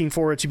I'm looking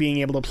forward to being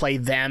able to play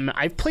them.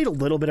 I've played a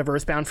little bit of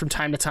Earthbound from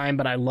time to time,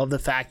 but I love the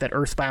fact that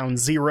Earthbound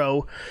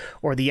 0,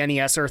 or the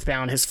NES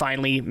Earthbound, has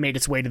finally made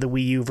its way to the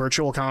Wii U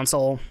Virtual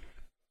Console.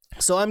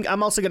 So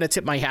I'm also going to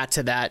tip my hat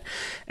to that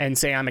and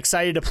say I'm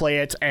excited to play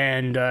it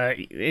and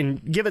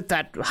give it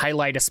that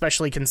highlight,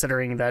 especially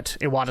considering that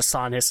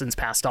Iwata-san has since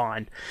passed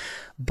on.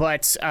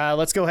 But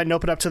let's go ahead and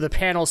open up to the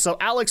panel. So,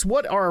 Alex,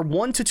 what are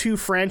 1 to 2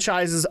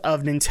 franchises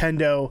of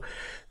Nintendo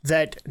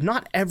that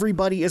not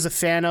everybody is a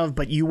fan of,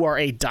 but you are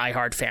a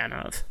diehard fan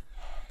of?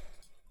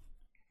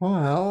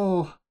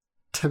 Well,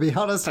 to be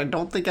honest, I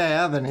don't think I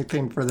have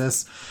anything for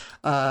this.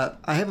 I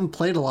haven't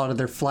played a lot of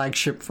their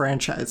flagship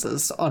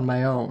franchises on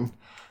my own.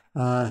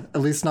 At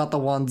least not the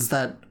ones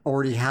that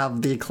already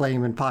have the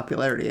acclaim and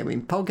popularity. I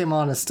mean,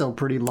 Pokemon is still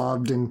pretty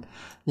loved, and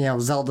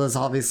Zelda's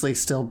obviously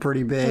still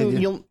pretty big.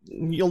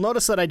 You'll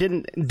notice that I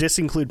didn't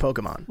disinclude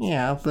Pokemon.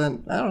 Yeah, but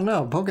I don't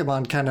know.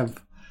 Pokemon kind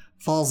of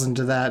falls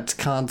into that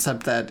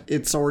concept that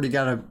it's already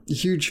got a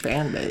huge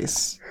fan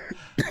base.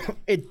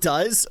 It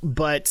does,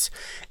 but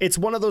it's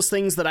one of those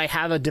things that I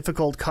have a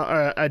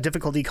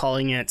difficulty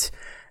calling it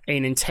a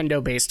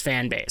Nintendo-based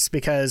fan base,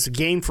 because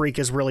Game Freak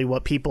is really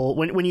what people,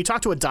 when you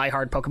talk to a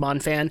diehard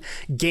Pokemon fan,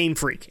 Game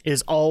Freak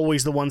is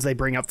always the ones they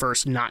bring up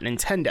first, not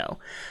Nintendo.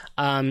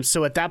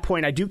 So at that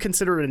point, I do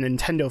consider it a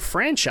Nintendo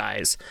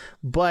franchise,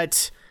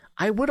 but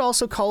I would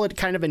also call it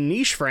kind of a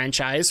niche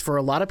franchise for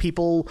a lot of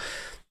people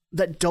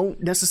that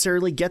don't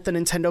necessarily get the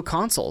Nintendo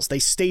consoles. They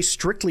stay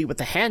strictly with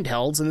the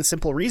handhelds, and the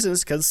simple reason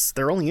is because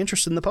they're only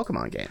interested in the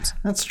Pokemon games.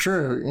 That's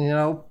true.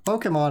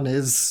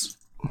 Pokemon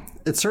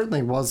it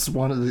certainly was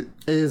one of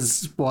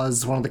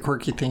the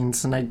quirky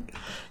things, and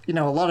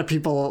a lot of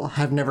people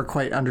have never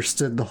quite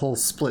understood the whole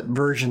split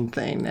version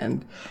thing,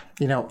 and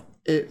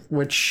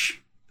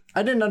which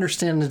I didn't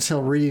understand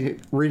until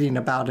reading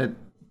about it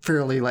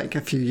fairly like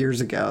a few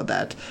years ago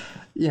that,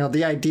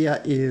 the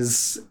idea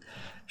is,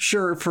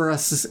 sure, for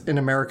us in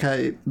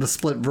America, the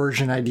split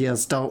version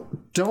ideas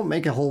don't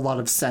make a whole lot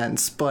of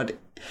sense, but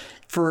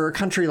for a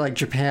country like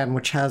Japan,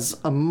 which has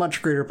a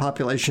much greater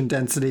population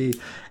density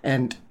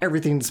and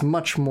everything's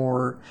much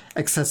more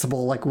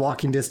accessible, like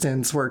walking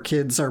distance, where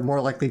kids are more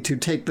likely to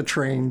take the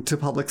train to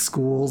public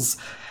schools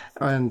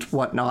and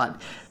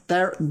whatnot,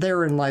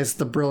 therein lies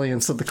the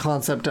brilliance of the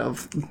concept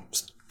of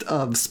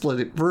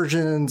split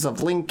versions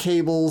of link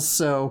cables.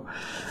 So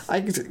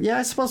I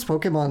suppose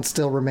Pokemon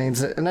still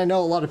remains it, and I know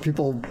a lot of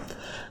people,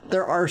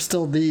 there are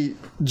still the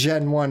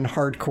Gen 1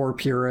 hardcore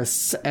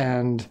purists,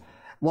 and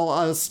while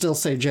I'll still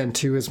say Gen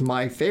 2 is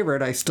my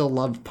favorite, I still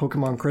love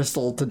Pokemon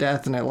Crystal to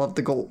death, and I love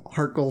the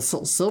Heart Gold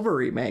Soul Silver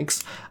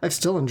remakes. I've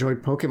still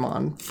enjoyed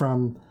Pokemon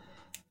from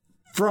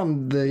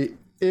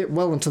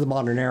well into the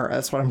modern era,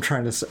 is what I'm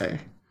trying to say.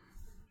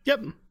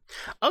 Yep.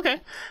 Okay.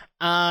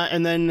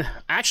 And then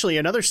actually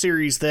another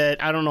series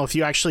that I don't know if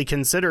you actually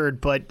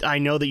considered, but I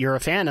know that you're a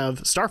fan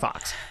of, Star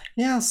Fox.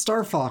 Yeah,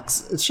 Star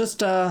Fox. It's just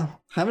the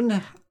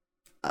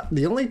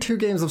only 2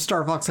 games of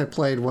Star Fox I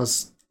played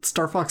was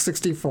Star Fox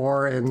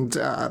 64 and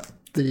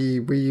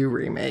the Wii U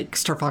remake,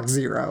 Star Fox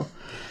Zero.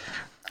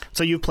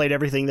 So you've played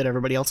everything that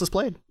everybody else has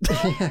played.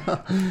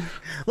 Yeah.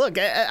 Look,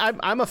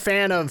 I'm a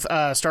fan of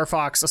Star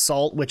Fox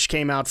Assault, which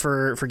came out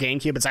for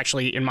GameCube. It's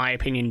actually, in my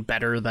opinion,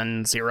 better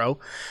than Zero.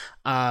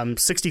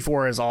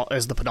 64 is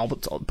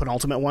the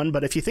penultimate one,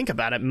 but if you think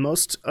about it,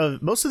 most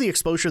of the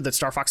exposure that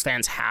Star Fox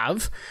fans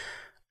have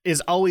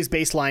is always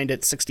baselined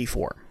at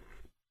 64.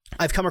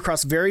 I've come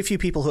across very few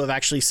people who have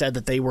actually said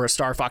that they were a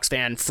Star Fox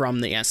fan from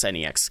the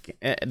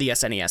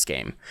SNES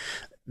game.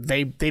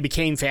 They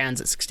became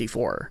fans at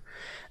 64.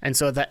 And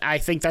so I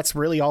think that's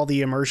really all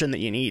the immersion that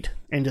you need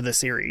into the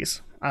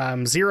series.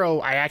 Zero,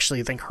 I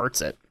actually think hurts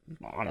it,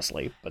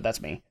 honestly, but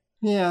that's me.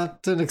 Yeah,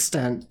 to an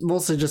extent.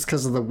 Mostly just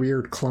because of the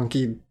weird,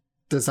 clunky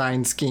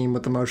design scheme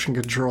with the motion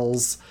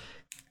controls.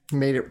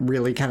 Made it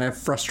really kind of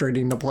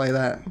frustrating to play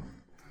that.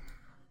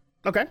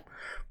 Okay.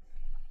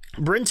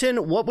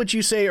 Brinton, what would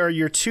you say are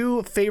your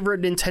 2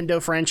 favorite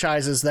Nintendo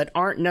franchises that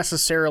aren't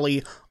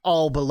necessarily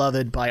all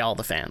beloved by all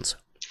the fans?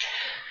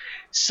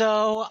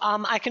 So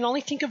I can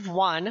only think of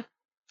one,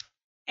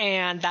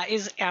 and that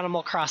is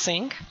Animal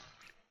Crossing.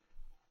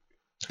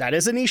 That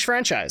is a niche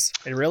franchise.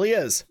 It really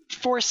is.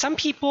 For some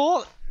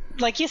people,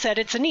 like you said,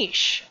 it's a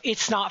niche.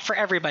 It's not for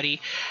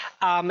everybody.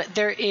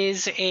 There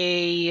is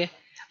a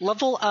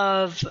level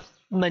of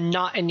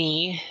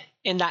monotony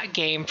in that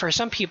game for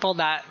some people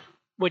that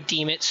would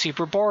deem it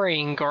super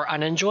boring or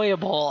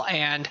unenjoyable,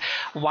 and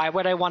why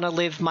would I want to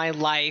live my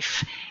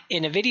life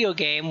in a video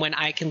game when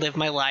I can live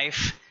my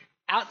life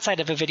outside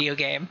of a video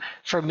game?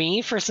 For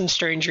me, for some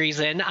strange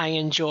reason, I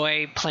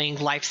enjoy playing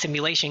life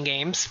simulation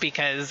games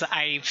because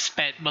I've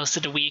spent most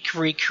of the week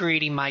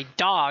recreating my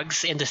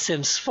dogs in The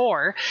Sims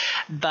 4,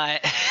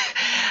 but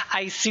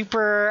I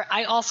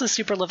also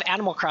super love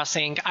Animal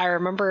Crossing. I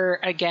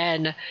remember,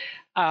 again,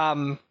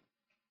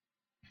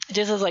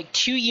 this is like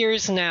 2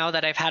 years now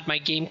that I've had my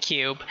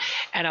GameCube,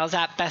 and I was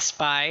at Best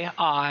Buy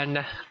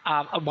on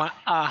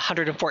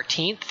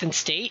 114th and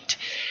State,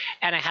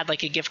 and I had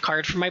like a gift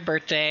card for my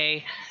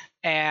birthday,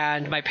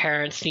 and my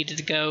parents needed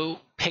to go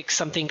pick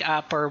something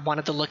up or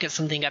wanted to look at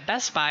something at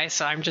Best Buy,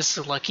 so I'm just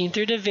looking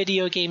through the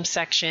video game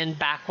section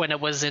back when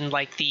it was in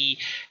like the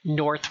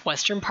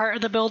northwestern part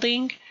of the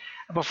building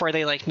before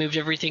they like moved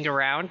everything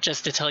around,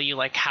 just to tell you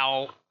like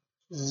how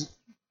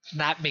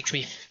that makes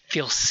me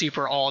feel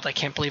super old. I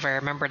can't believe I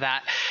remember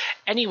that.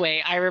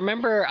 Anyway, I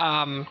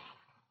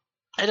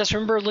just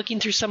remember looking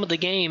through some of the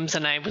games,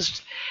 and I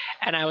was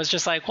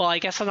just like, well, I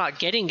guess I'm not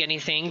getting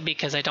anything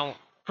because I don't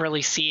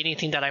really see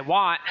anything that I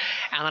want.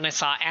 And then I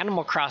saw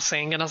Animal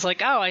Crossing, and I was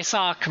like, oh, I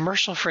saw a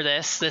commercial for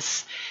this.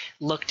 This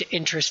looked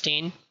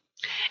interesting,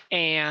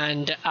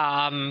 and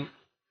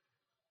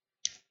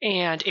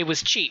it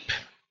was cheap.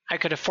 I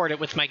could afford it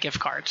with my gift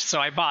card,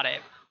 so I bought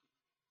it.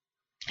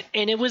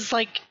 And it was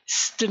like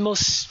it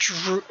was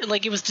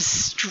the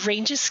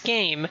strangest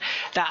game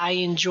that I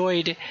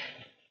enjoyed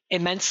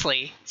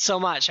immensely so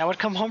much. I would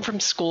come home from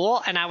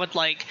school and I would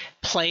like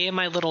play in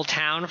my little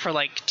town for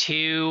like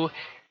 2,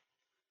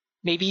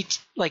 maybe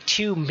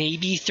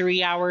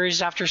 3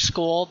 hours after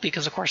school,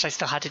 because of course I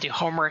still had to do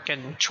homework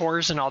and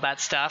chores and all that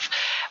stuff.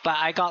 But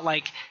I got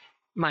like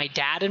my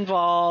dad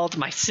involved,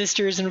 my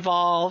sisters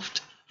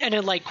involved, and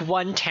in like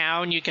one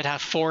town you could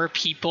have 4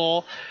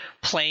 people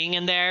playing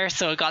in there.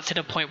 So it got to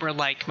the point where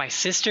like my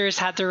sisters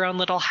had their own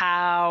little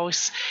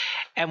house,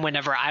 and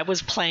whenever I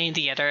was playing,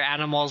 the other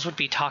animals would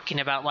be talking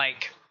about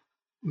like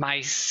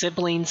my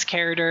siblings'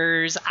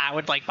 characters. I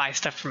would like buy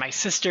stuff for my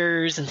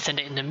sisters and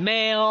send it in the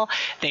mail.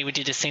 They would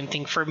do the same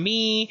thing for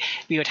me.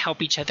 We would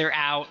help each other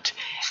out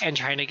and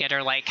trying to get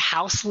our like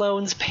house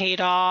loans paid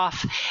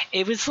off.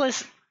 It was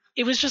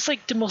just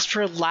like the most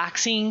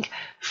relaxing,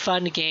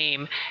 fun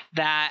game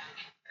that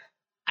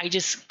I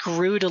just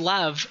grew to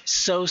love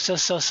so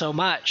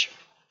much.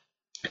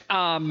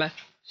 And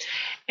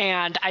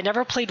And I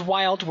never played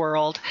Wild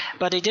World,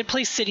 but I did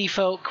play City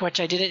Folk, which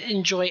I didn't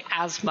enjoy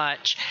as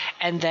much.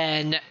 And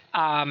then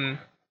I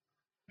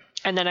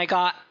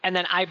bought a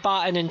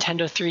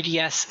Nintendo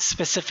 3DS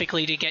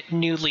specifically to get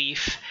New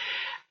Leaf,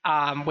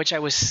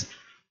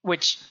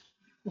 which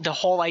the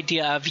whole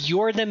idea of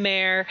you're the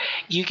mayor,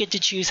 you get to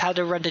choose how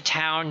to run the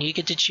town, you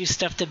get to choose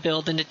stuff to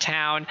build in the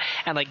town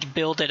and like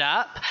build it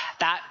up.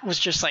 That was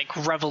just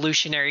like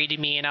revolutionary to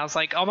me. And I was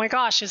like, oh my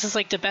gosh, this is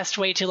like the best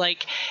way to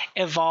like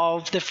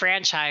evolve the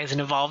franchise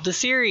and evolve the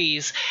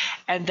series.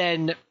 And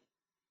then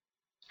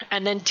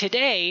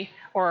today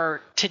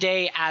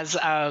as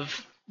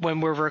of when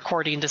we're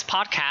recording this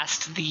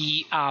podcast,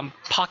 the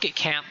Pocket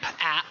Camp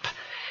app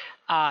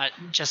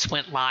just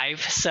went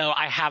live. So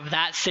I have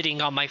that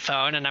sitting on my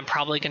phone, and I'm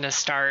probably going to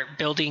start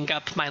building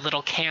up my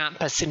little camp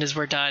as soon as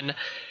we're done,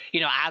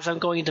 as I'm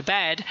going to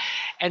bed.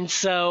 And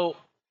so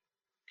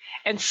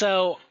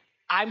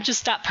I'm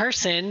just that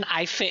person.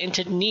 I fit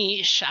into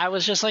niche. I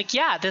was just like,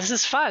 yeah, this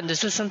is fun.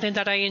 This is something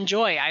that I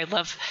enjoy. I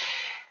love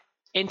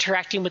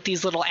interacting with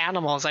these little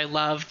animals. I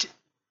loved,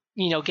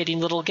 getting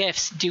little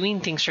gifts,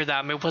 doing things for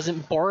them. It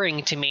wasn't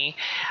boring to me.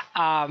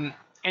 And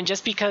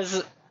just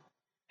because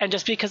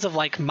of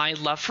like my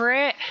love for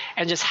it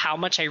and just how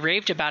much I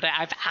raved about it,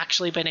 I've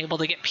actually been able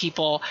to get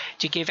people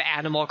to give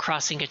Animal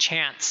Crossing a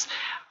chance,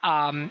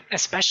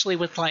 especially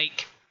with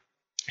like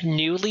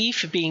New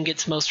Leaf being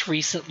its most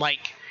recent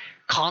like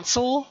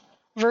console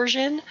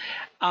version.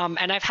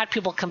 And I've had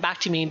people come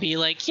back to me and be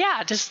like,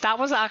 yeah, that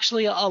was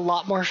actually a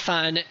lot more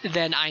fun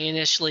than I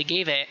initially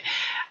gave it.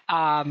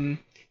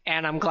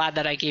 And I'm glad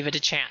that I gave it a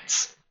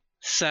chance.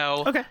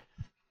 So okay.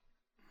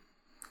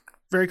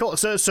 Very cool.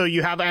 So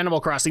you have Animal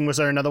Crossing. Was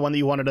there another one that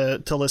you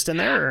wanted to list in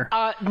there?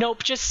 Or?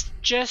 Nope,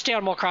 just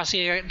Animal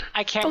Crossing.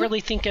 I can't really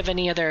think of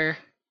any other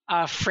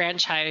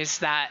franchise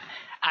that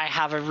I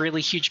have a really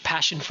huge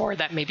passion for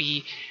that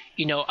maybe,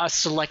 a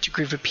select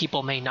group of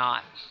people may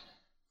not.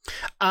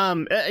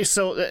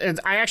 So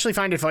I actually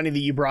find it funny that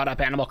you brought up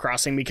Animal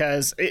Crossing,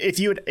 because if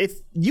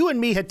you and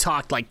me had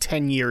talked like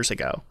 10 years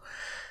ago,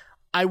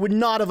 I would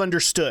not have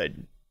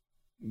understood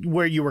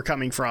where you were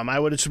coming from. I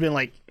would have just been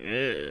like,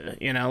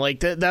 like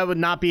that would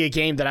not be a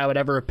game that I would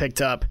ever have picked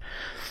up.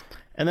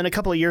 And then a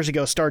couple of years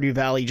ago, Stardew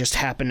Valley just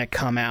happened to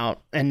come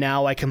out, and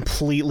now I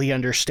completely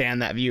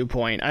understand that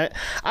viewpoint. I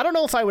don't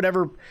know if I would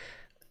ever.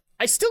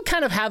 I still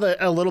kind of have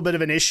a little bit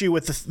of an issue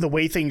with the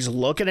way things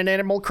look in an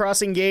Animal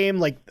Crossing game.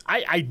 Like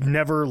I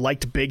never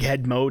liked Big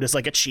Head mode as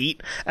like a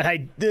cheat,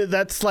 and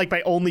that's like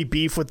my only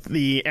beef with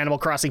the Animal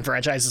Crossing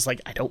franchise is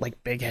like I don't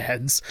like big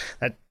heads.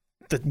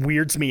 That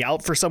weirds me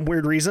out for some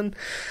weird reason.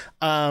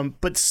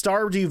 But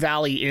Stardew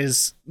Valley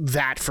is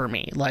that for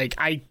me. Like,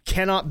 I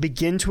cannot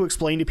begin to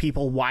explain to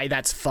people why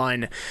that's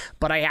fun,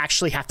 but I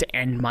actually have to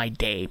end my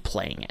day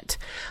playing it.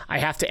 I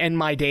have to end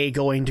my day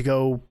going to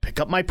go pick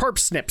up my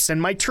parsnips and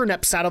my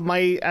turnips out of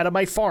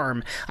my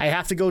farm. I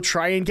have to go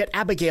try and get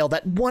Abigail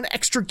that one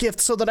extra gift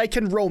so that I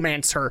can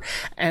romance her.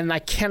 And I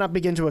cannot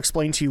begin to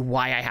explain to you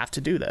why I have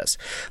to do this.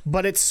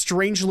 But it's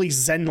strangely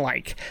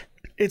zen-like.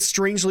 It's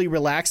strangely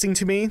relaxing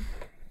to me.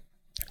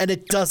 And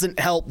it doesn't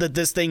help that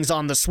this thing's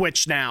on the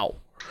Switch now.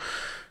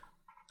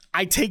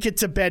 I take it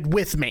to bed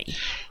with me.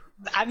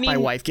 I mean, my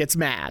wife gets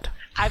mad.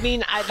 I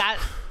mean, that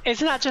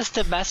isn't that just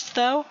the best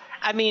though?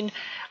 I mean,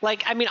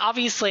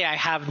 obviously I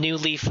have New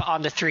Leaf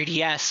on the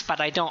 3DS,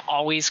 but I don't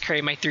always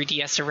carry my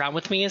 3DS around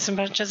with me as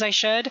much as I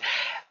should.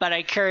 But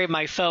I carry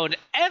my phone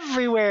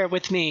everywhere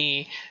with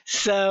me.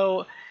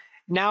 So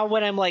now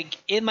when I'm like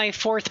in my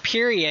fourth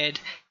period,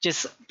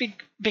 just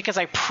because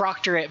I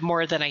proctor it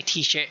more than I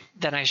teach it,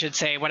 then I should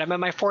say, when I'm in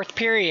my fourth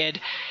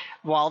period,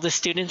 while the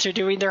students are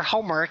doing their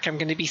homework, I'm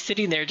going to be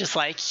sitting there just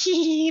like,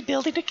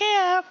 building a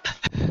camp.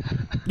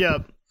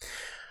 Yep.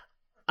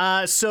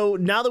 So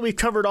now that we've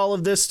covered all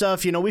of this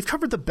stuff, we've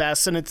covered the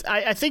best, and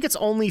I think it's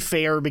only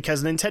fair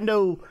because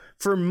Nintendo,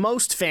 for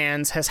most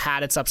fans, has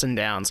had its ups and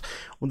downs,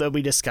 that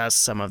we discuss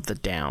some of the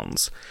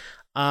downs.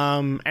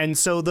 And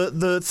so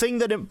the thing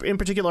that in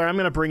particular I'm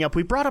going to bring up,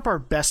 we brought up our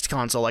best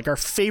console, like our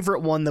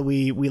favorite one that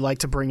we like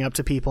to bring up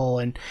to people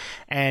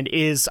and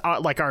is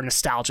like our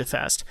nostalgia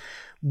fest.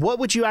 What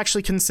would you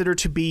actually consider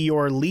to be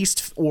your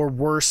least or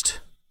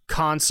worst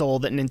console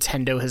that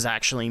Nintendo has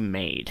actually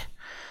made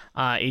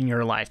in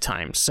your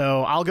lifetime?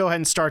 So I'll go ahead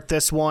and start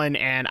this one,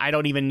 and I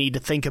don't even need to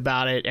think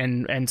about it.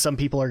 And some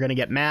people are going to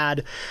get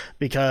mad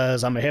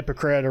because I'm a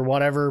hypocrite or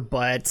whatever,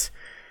 but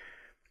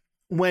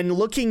when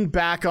looking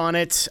back on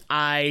it,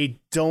 I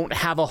don't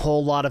have a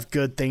whole lot of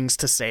good things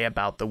to say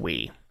about the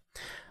Wii.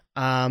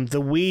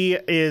 The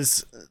Wii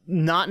is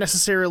not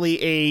necessarily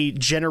a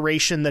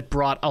generation that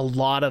brought a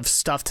lot of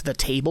stuff to the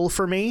table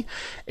for me.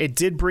 It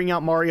did bring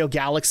out Mario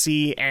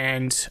Galaxy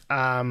and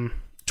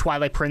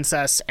Twilight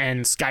Princess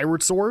and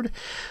Skyward Sword,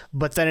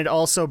 but then it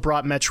also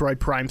brought Metroid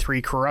Prime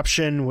 3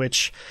 Corruption,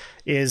 which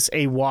is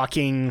a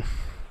walking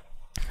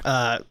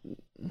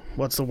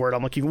what's the word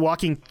I'm looking,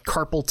 walking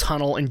carpal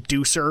tunnel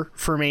inducer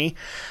for me.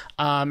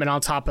 And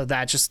on top of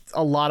that, just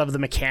a lot of the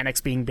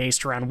mechanics being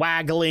based around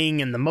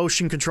waggling and the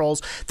motion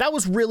controls. That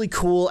was really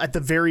cool at the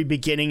very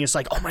beginning. It's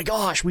like, oh my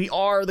gosh, we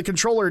are the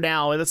controller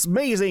now. That's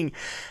amazing.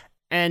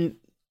 And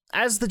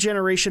as the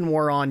generation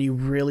wore on, you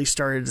really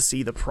started to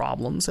see the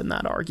problems in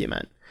that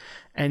argument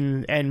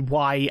and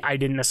why I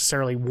didn't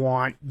necessarily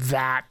want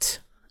that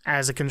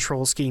as a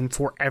control scheme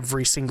for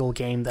every single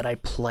game that I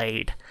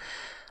played.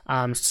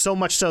 So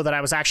much so that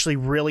I was actually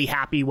really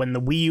happy when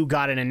the Wii U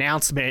got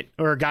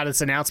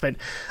its announcement.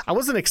 I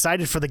wasn't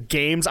excited for the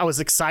games. I was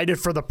excited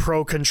for the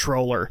Pro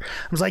Controller.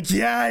 I was like,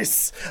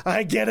 yes,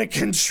 I get a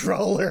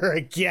controller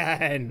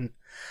again.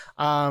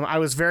 I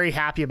was very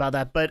happy about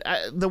that. But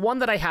the one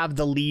that I have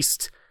the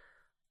least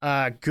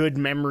good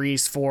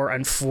memories for,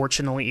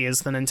 unfortunately,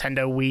 is the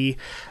Nintendo Wii.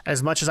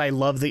 As much as I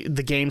love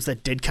the games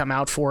that did come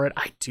out for it,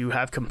 I do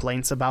have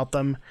complaints about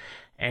them.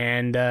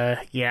 And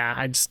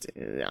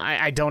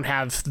I don't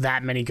have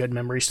that many good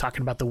memories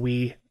talking about the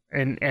Wii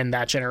and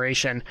that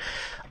generation.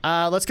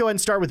 Let's go ahead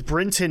and start with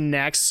Brinton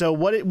next. So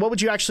what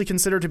would you actually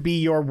consider to be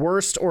your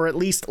worst or at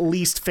least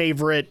least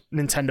favorite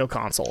Nintendo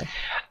console?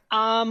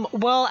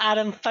 Well,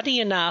 Adam, funny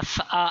enough,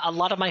 a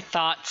lot of my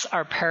thoughts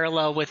are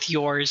parallel with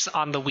yours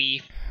on the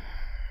Wii.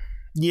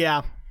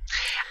 Yeah.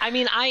 I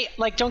mean,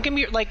 don't get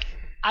me,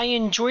 I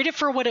enjoyed it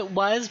for what it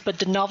was, but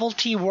the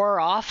novelty wore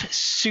off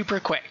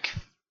super quick.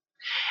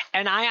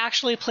 And I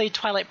actually played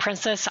Twilight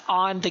Princess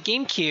on the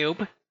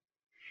GameCube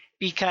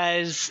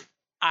because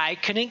I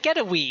couldn't get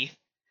a Wii.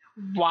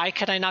 Why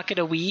could I not get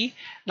a Wii?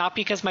 Not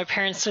because my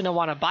parents didn't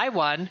want to buy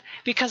one,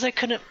 because I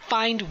couldn't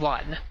find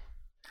one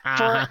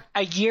for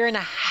a year and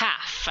a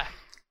half.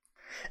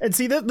 And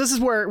see, this is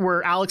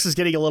where Alex is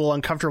getting a little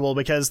uncomfortable,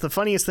 because the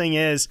funniest thing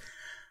is,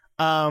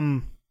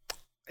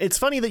 it's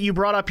funny that you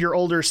brought up your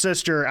older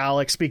sister,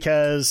 Alex,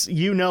 because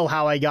you know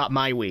how I got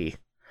my Wii.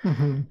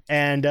 Mm-hmm.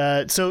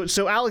 And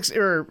so Alex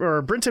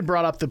or Brinton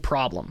brought up the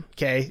problem.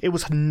 Okay, it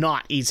was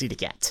not easy to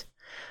get.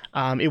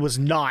 It was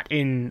not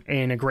in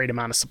a great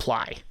amount of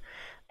supply.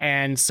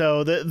 And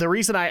so the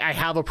reason I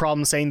have a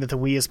problem saying that the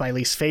Wii is my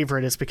least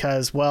favorite is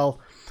because, well,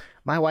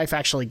 my wife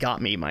actually got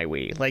me my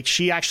Wii. Like,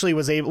 she actually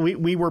was able.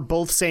 We were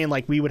both saying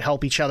like we would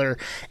help each other,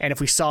 and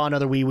if we saw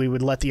another Wii, we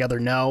would let the other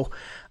know.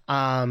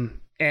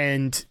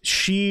 And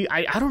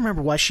I don't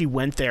remember why she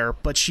went there,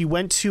 but she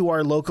went to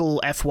our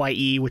local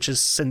FYE, which has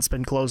since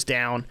been closed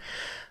down,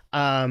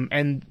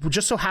 and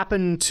just so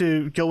happened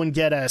to go and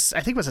get us,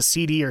 I think it was a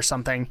CD or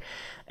something.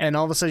 And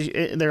all of a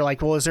sudden, they're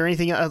like, well, is there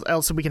anything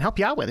else that we can help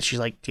you out with? And she's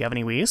like, do you have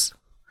any Wiis?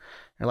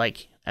 They're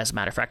like, as a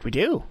matter of fact, we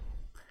do.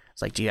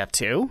 It's like, do you have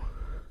two?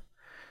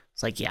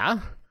 It's like, yeah.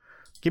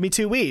 Give me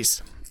 2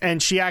 Wiis.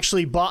 And she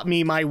actually bought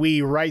me my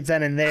Wii right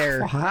then and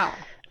there. Wow.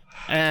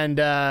 And,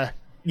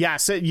 yeah,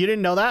 so you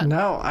didn't know that?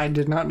 No, I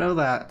did not know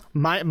that.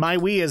 My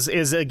Wii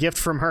is a gift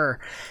from her,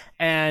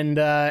 and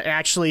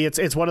actually,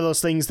 it's one of those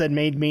things that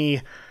made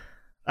me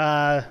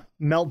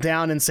melt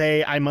down and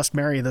say, I must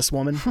marry this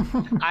woman.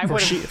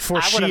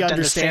 She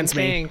understands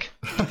me.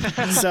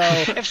 So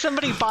if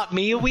somebody bought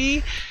me a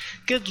Wii,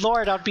 good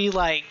Lord, I'd be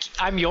like,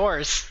 I'm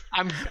yours.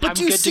 I'm good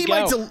to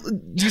go.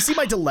 Do you see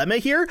my dilemma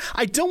here?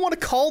 I don't want to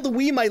call the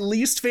Wii my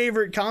least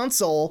favorite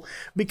console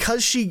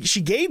because she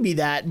gave me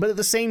that, but at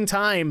the same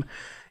time,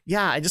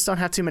 yeah, I just don't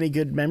have too many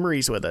good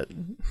memories with it.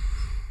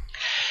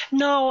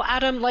 No,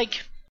 Adam,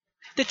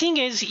 the thing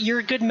is,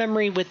 your good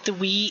memory with the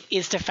Wii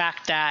is the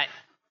fact that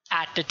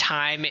at the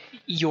time,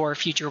 your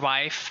future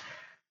wife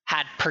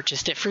had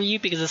purchased it for you,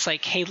 because it's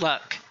like, hey,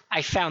 look,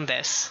 I found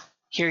this.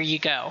 Here you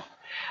go.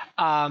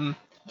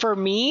 For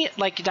me,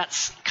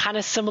 that's kind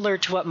of similar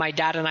to what my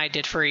dad and I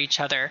did for each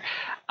other.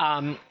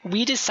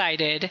 We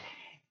decided,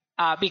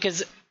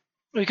 because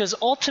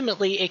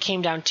ultimately it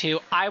came down to,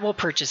 I will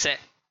purchase it.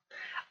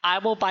 I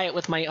will buy it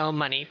with my own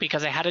money,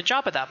 because I had a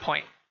job at that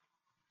point.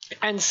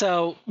 And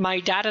so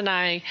my dad and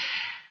I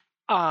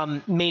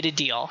made a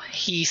deal.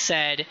 He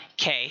said,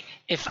 okay,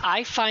 if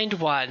I find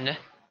one,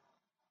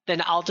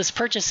 then I'll just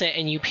purchase it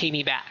and you pay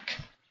me back.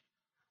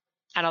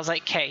 And I was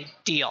like, okay,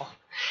 deal.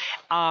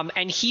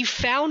 And he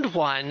found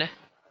one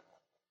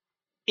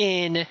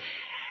and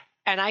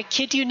I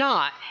kid you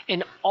not,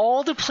 in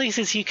all the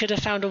places he could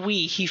have found a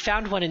Wii, he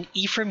found one in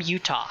Ephraim,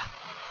 Utah.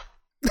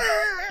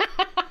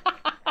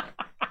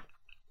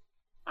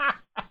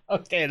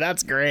 Okay,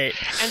 that's great.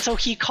 And so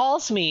he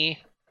calls me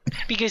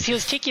because he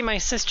was taking my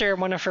sister and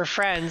one of her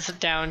friends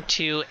down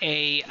to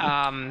a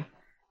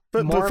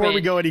But before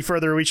we go any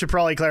further, we should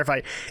probably clarify.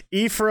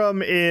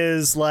 Ephraim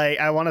is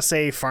I want to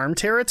say farm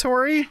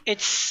territory?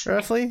 It's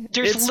roughly?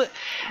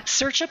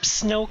 search up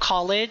Snow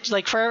College.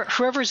 For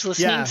whoever's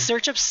listening,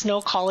 search up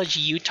Snow College,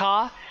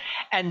 Utah.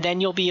 and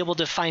then you'll be able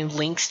to find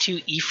links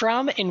to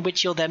Ephraim, in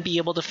which you'll then be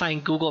able to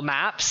find Google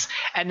Maps,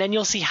 and then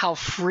you'll see how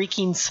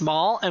freaking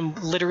small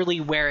and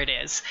literally where it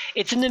is.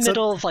 It's in the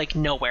middle of like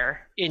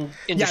nowhere in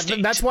the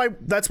state. that's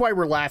why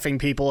we're laughing,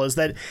 people, is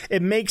that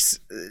it makes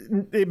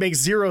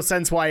zero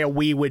sense why a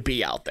Wii would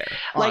be out there,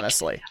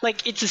 honestly.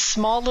 Like it's a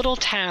small little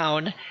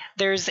town.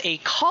 There's a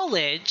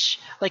college,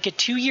 like a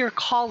 2-year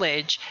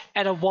college,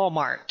 and a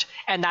Walmart,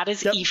 and that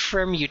is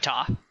Ephraim,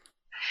 Utah.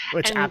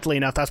 Which, aptly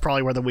enough, that's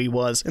probably where the Wii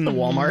was, in the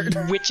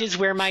Walmart. Which is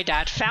where my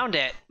dad found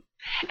it.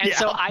 And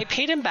so I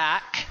paid him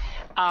back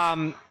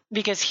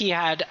because he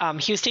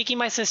was taking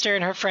my sister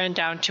and her friend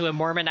down to a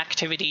Mormon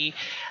activity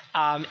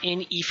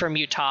in Ephraim,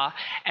 Utah.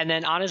 And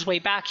then on his way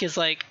back, he was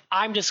like,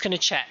 I'm just going to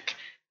check.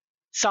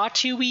 Saw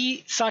two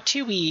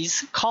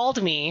Wiis,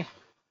 called me,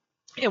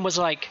 and was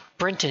like,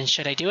 Brenton,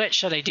 should I do it?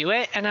 Should I do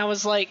it? And I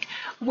was like,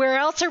 where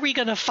else are we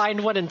going to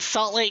find one in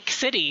Salt Lake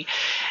City?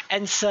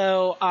 And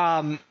so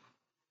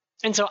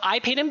I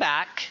paid him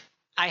back.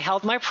 I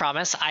held my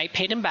promise. I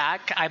paid him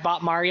back. I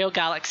bought Mario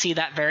Galaxy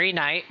that very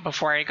night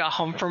before I got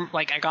home from,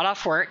 I got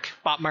off work,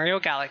 bought Mario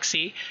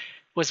Galaxy,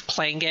 was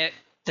playing it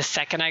the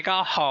second I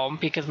got home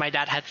because my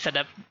dad had set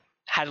up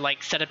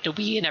the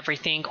Wii and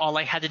everything. All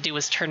I had to do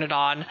was turn it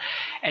on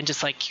and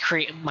just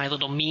create my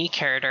little me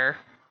character.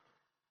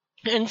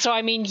 And so,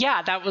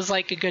 that was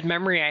a good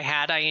memory I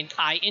had.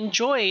 I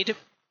enjoyed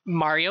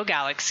Mario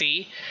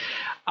Galaxy.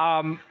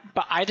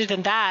 But other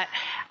than that,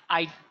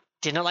 I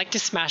didn't like the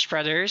Smash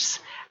Brothers.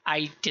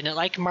 I didn't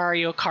like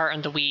Mario Kart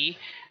on the Wii.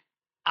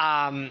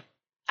 I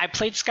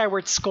played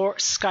Skyward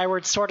Sword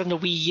on the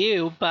Wii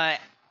U, but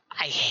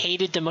I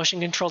hated the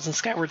motion controls in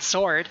Skyward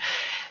Sword.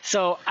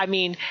 So,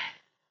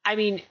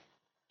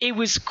 it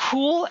was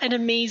cool and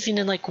amazing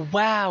and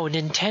wow,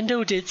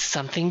 Nintendo did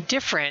something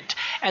different.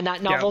 And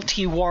that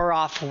novelty wore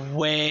off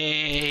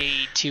way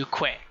too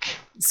quick.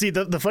 See,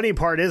 the funny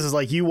part is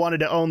you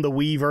wanted to own the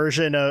Wii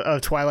version of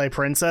Twilight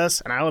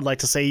Princess, and I would like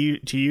to say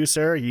to you,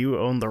 sir, you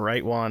own the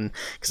right one,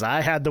 because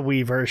I had the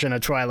Wii version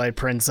of Twilight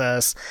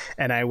Princess,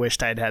 and I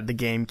wished I'd had the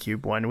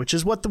GameCube one, which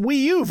is what the Wii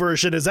U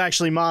version is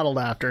actually modeled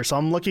after. So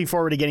I'm looking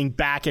forward to getting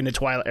back into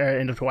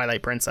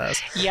Twilight Princess.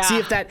 Yeah. See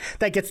if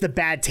that gets the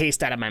bad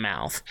taste out of my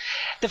mouth.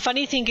 The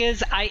funny thing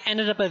is, I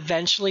ended up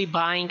eventually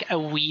buying a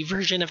Wii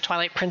version of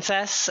Twilight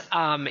Princess,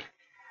 a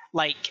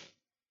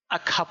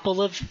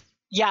couple of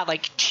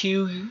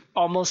 2,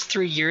 almost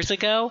 3 years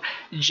ago,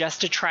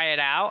 just to try it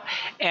out,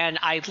 and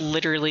I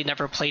literally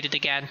never played it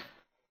again.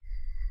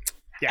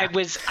 Yeah.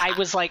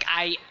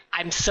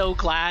 I'm so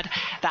glad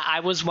that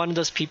I was one of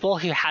those people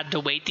who had to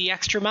wait the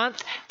extra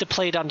month to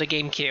play it on the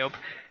GameCube,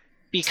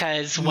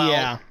 because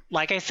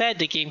like I said,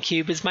 the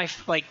GameCube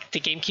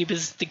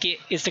is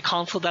is the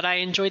console that I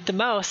enjoyed the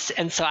most,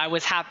 and so I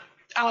was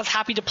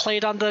happy to play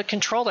it on the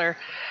controller.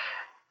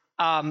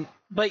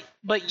 But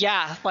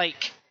yeah,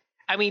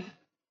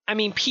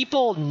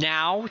 people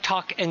now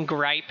talk and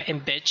gripe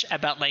and bitch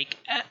about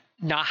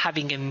not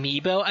having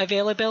amiibo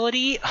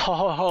availability.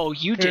 Ho,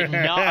 you did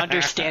not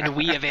understand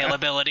Wii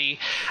availability.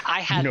 I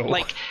had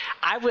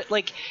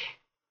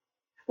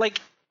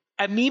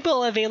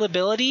amiibo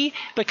availability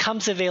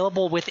becomes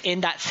available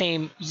within that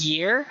same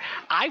year.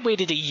 I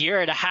waited a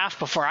year and a half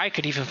before I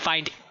could even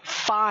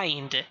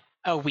find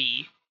a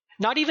Wii.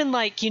 Not even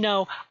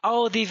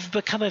they've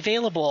become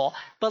available,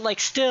 but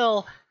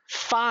still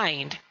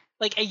find.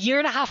 A year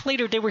and a half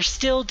later, they were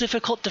still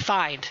difficult to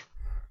find.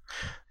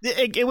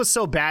 It was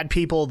so bad,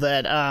 people,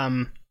 that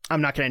I'm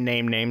not going to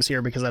name names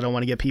here because I don't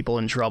want to get people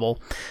in trouble.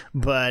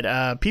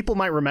 But people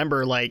might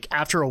remember,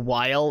 after a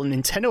while,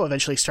 Nintendo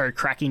eventually started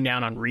cracking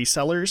down on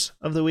resellers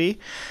of the Wii.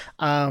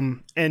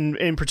 And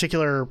in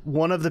particular,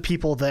 one of the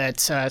people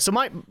that...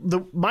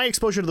 my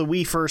exposure to the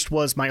Wii first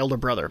was my older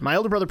brother. My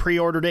older brother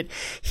pre-ordered it.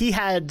 He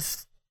had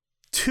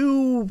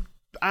 2...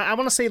 I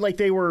want to say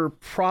they were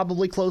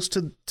probably close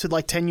to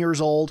 10 years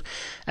old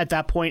at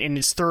that point, and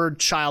his third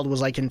child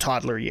was in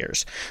toddler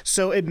years.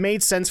 So it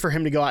made sense for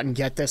him to go out and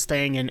get this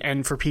thing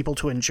and for people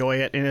to enjoy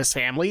it in his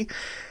family.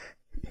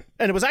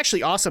 And it was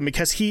actually awesome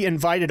because he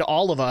invited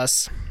all of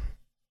us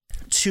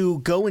to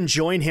go and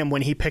join him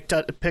when he picked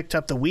up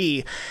the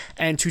Wii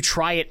and to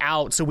try it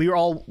out. So we were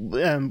all...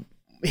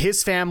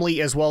 his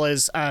family, as well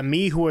as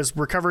me, who was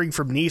recovering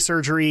from knee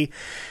surgery,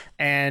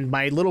 and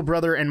my little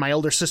brother and my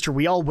older sister,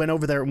 we all went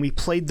over there and we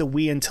played the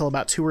Wii until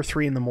about 2 or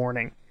 3 in the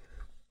morning.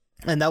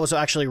 And that was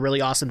actually a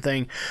really awesome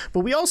thing. But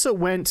we also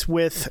went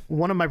with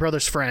one of my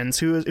brother's friends,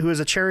 who is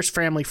a cherished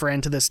family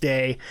friend to this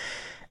day.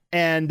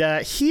 And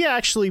he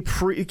actually,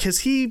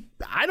 because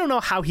I don't know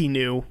how he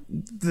knew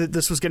that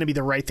this was going to be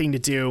the right thing to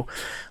do,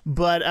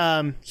 but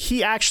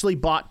he actually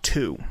bought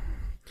 2.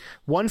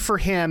 One for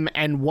him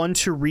and one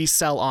to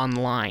resell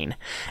online.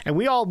 And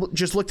we all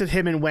just looked at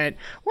him and went,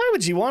 why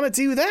would you want to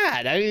do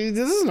that? I mean,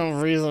 this is no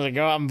reason to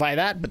go out and buy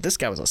that. But this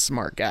guy was a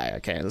smart guy,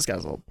 okay? This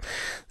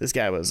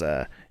guy was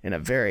in a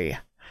very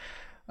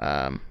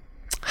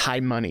high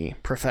money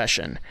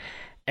profession.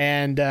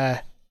 And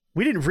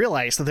we didn't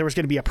realize that there was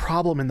going to be a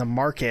problem in the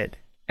market.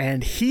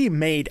 And he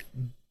made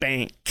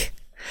bank.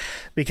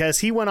 because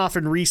he went off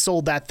and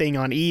resold that thing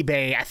on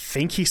eBay. I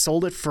think he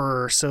sold it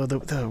for, so the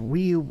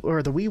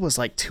Wii was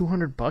like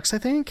 $200, I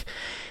think.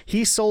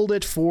 He sold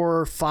it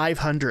for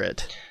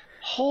 $500.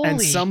 Holy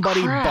and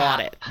somebody crap. bought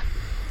it.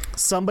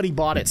 Somebody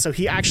bought it, so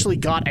he actually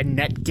got a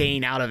net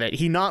gain out of it.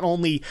 He not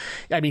only,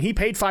 I mean, he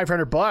paid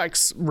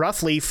 $500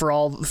 roughly for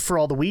all the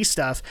Wii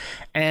stuff,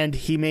 and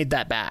he made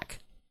that back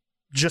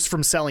just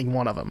from selling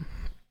one of them.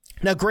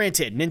 Now,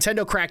 granted,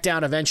 Nintendo cracked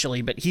down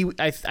eventually, but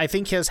I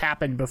think his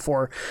happened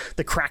before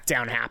the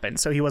crackdown happened,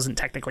 so he wasn't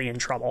technically in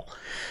trouble.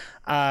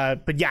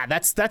 But yeah,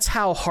 that's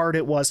how hard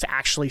it was to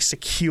actually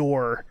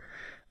secure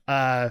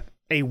a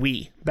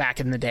Wii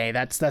back in the day.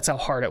 That's how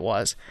hard it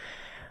was.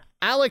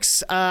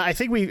 Alex, I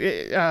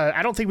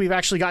don't think we've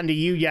actually gotten to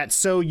you yet.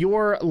 So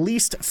your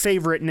least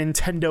favorite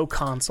Nintendo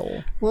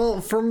console?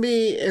 Well, for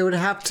me, it would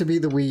have to be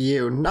the Wii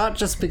U. Not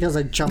just because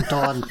I jumped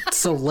on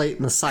so late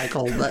in the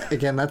cycle.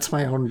 Again, that's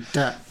my own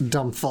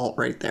dumb fault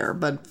right there.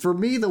 But for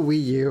me, the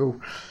Wii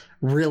U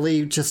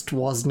really just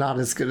was not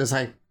as good as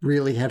I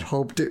really had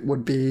hoped it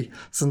would be,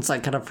 since I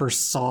kind of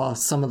first saw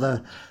some of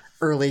the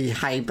early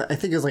hype. I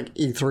think it was like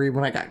E3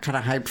 when I got kind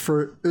of hyped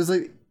for it. It was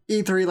like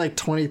E3 like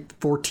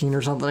 2014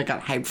 or something. I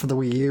got hyped for the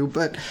Wii U,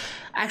 but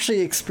actually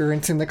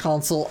experiencing the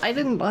console, I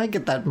didn't like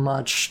it that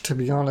much, to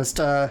be honest.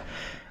 The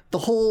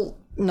whole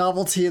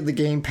novelty of the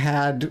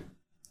gamepad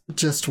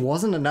just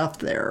wasn't enough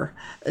there,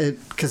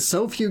 because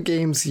so few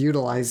games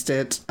utilized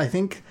it. I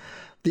think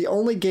the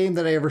only game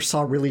that I ever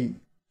saw really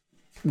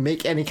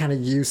make any kind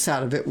of use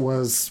out of it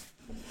was,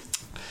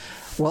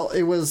 well,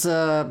 it was,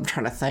 I'm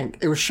trying to think.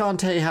 It was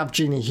Shantae Half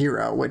Genie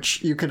Hero,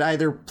 which you could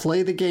either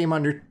play the game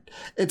on your...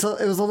 It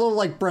was a little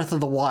like Breath of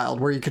the Wild,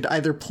 where you could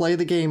either play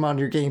the game on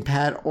your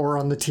gamepad or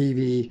on the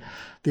TV.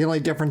 The only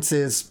difference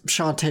is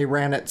Shantae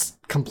ran it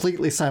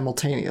completely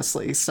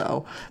simultaneously,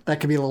 so that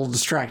could be a little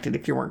distracted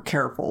if you weren't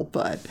careful.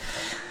 But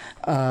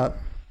I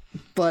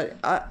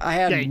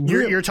had...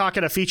 Yeah, you're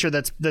talking a feature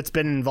that's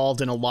been involved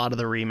in a lot of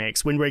the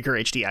remakes. Wind Waker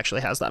HD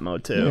actually has that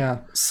mode too. Yeah,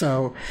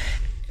 so...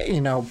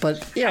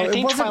 but I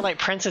think Twilight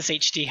Princess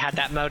HD had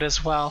that mode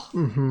as well.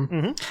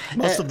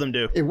 Most of them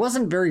do. It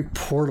wasn't very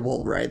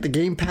portable, right? The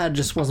gamepad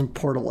just wasn't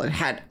portable. It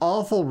had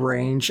awful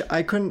range.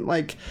 I couldn't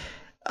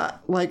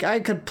I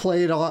could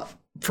play it off.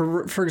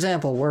 For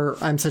example, where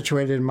I'm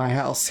situated in my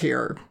house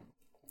here.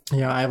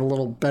 I have a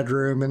little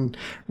bedroom, and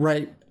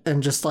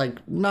just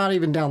like not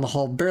even down the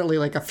hall, barely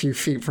like a few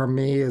feet from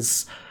me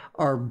is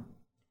our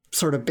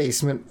sort of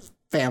basement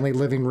family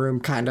living room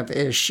kind of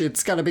ish.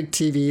 It's got a big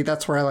TV.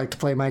 That's where I like to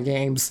play my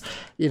games.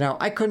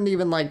 I couldn't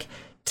even like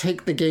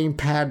take the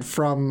gamepad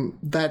from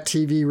that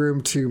TV room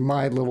to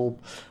my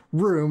little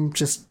room,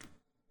 just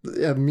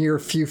a mere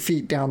few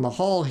feet down the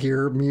hall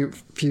here,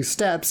 few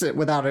steps,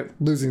 without it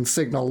losing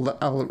signal,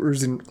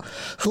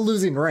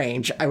 losing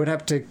range. I would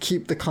have to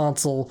keep the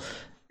console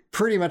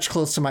pretty much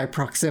close to my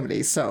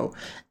proximity. So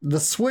the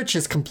Switch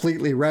has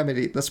completely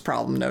remedied this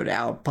problem, no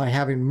doubt, by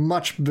having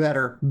much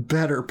better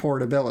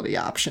portability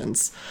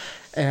options.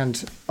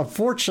 And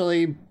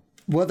unfortunately,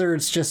 whether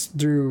it's just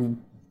through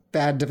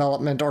bad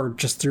development or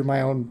just through my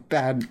own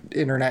bad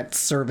internet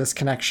service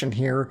connection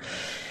here,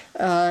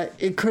 my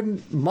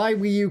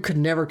Wii U could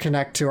never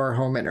connect to our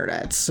home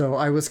internet. So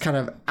I was kind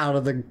of out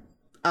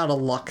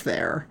of luck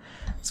there.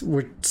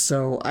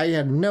 So I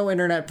had no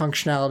internet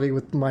functionality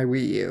with my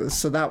Wii U,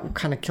 so that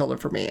kind of killed it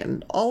for me.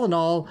 And all in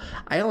all,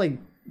 I only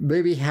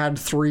maybe had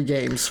 3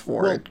 games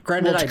for it.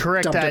 Granted, to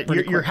correct that,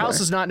 your house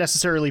is not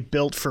necessarily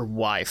built for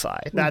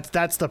Wi-Fi.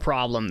 That's the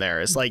problem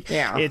there. Is like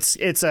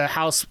it's a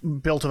house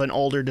built of an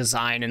older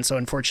design, and so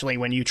unfortunately,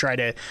 when you try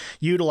to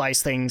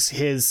utilize things,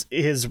 his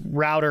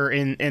router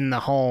in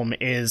the home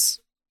is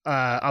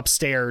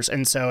upstairs,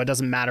 and so it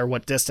doesn't matter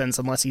what distance,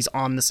 unless he's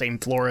on the same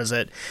floor as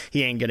it,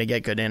 he ain't gonna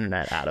get good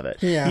internet out of it.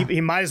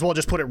 He might as well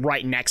just put it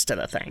right next to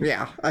the thing.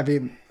 I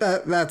mean,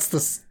 that's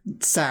the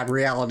sad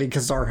reality,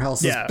 because our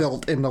house is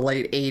built in the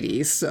late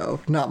 80s, so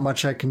not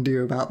much I can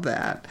do about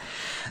that.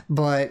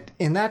 But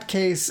in that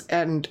case,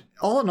 and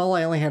all in all,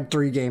 I only had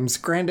 3 games.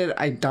 Granted,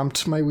 I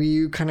dumped my Wii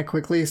U kind of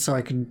quickly so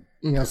I could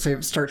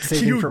start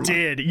saving.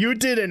 You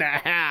did in a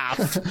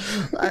half.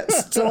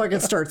 So I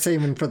could start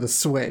saving for the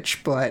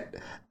Switch, but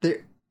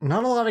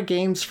not a lot of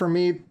games for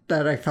me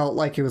that I felt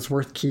like it was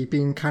worth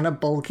keeping. Kind of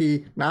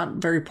bulky, not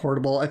very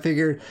portable. I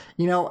figured,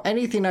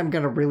 anything I'm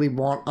going to really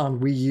want on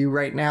Wii U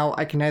right now,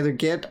 I can either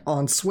get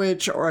on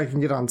Switch, or I can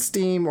get on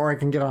Steam, or I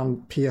can get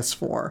on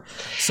PS4.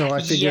 So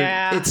I figured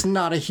it's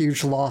not a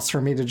huge loss for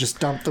me to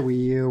just dump the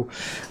Wii U.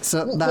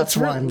 So that's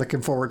why I'm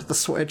looking forward to the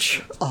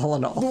Switch, all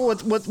in all. Well,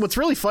 what's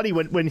really funny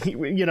when he,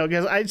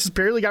 because I just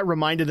barely got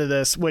reminded of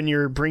this when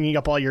you're bringing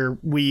up all your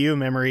Wii U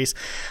memories.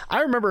 I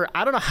remember,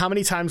 I don't know how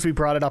many times we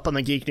brought it up on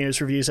the Geek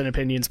News Reviews and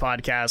Opinions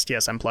podcast.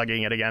 Yes, I'm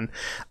plugging it again.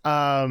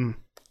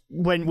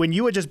 When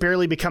you had just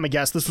barely become a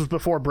guest, this was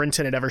before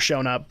Brinton had ever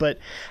shown up, but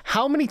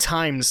how many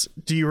times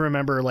do you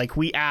remember, like,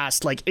 we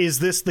asked, like, is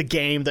this the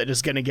game that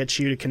is going to get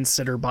you to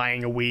consider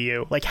buying a Wii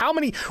U? Like, how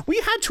many? We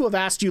had to have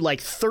asked you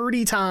like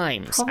 30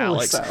 times, probably,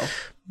 Alex. So.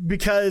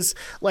 Because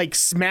like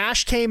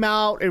Smash came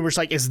out, and we're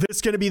like, is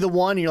this going to be the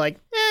one? And you're like,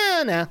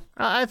 no.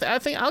 I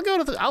think I'll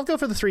go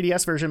for the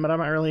 3DS version, but I'm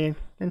not really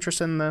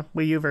interested in the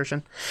Wii U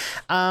version.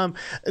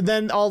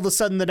 Then all of a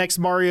sudden, the next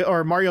Mario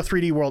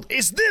 3D World,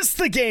 is this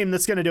the game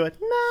that's going to do it?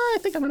 No, I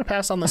think I'm going to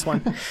pass on this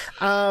one.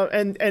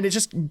 And it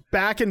just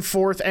back and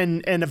forth,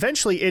 and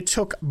eventually it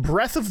took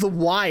Breath of the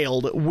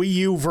Wild Wii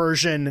U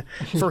version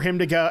for him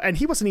to go. And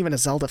he wasn't even a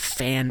Zelda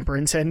fan,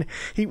 Brinton.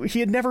 He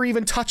had never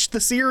even touched the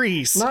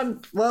series.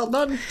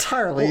 Not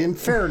entirely. In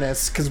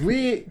fairness, because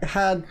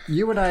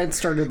you and I had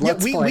started.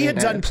 We had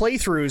done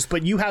playthroughs,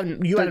 but you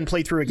hadn't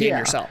played through a game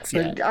yourself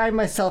yet. I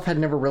myself had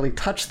never really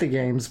touched the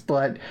games,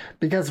 but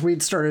because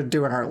we'd started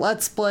doing our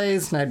Let's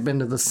Plays and I'd been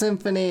to the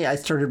Symphony, I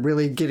started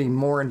really getting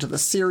more into the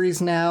series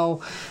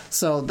now.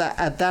 So that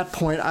at that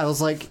point, I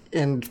was like,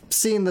 and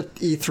seeing the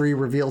E3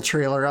 reveal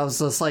trailer, I was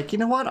just like, you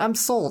know what, I'm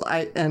sold.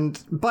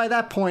 And by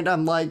that point,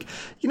 I'm like,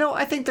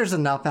 I think there's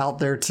enough out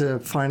there to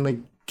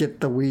finally get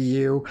the Wii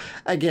U.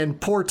 Again,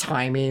 poor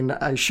timing.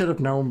 I should have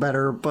known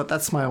better, but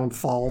that's my own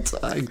fault.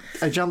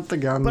 I jumped the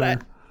gun.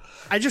 But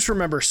I just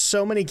remember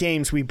so many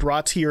games we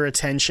brought to your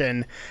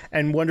attention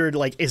and wondered,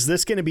 like, is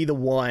this going to be the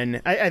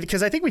one?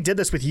 Because I think we did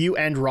this with you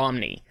and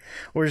Romney.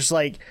 We're just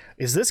like,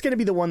 is this going to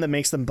be the one that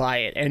makes them buy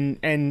it?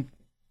 And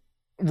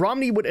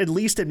Romney would at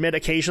least admit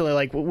occasionally,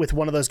 like with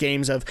one of those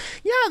games of,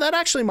 yeah, that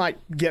actually might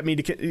get me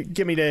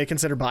to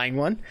consider buying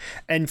one.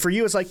 And for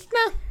you, it's like,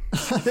 nah.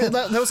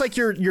 that was like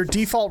your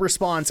default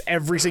response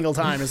every single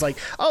time. Is like,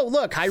 oh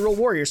look, Hyrule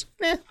Warriors.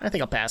 I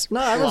think I'll pass. No,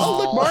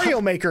 look,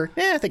 Mario Maker.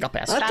 I think I'll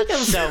pass.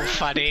 That's so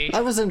funny.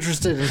 I was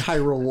interested in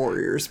Hyrule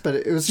Warriors, but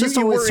it was just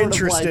you always were sort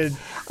interested.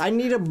 Of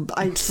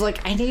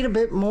like, I need a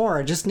bit more.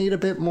 I just need a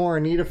bit more.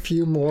 I need a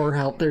few more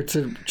out there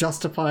to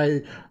justify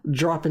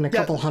dropping a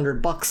couple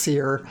 $100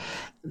 here.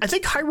 I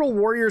think Hyrule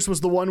Warriors was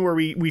the one where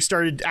we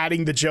started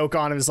adding the joke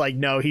on. It was like,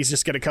 no, he's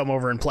just going to come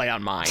over and play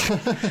on mine.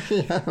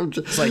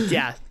 It's like,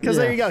 because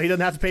there you go. He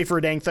doesn't have to pay for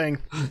a dang thing.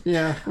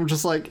 Yeah, I'm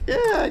just like,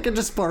 I can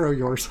just borrow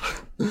yours.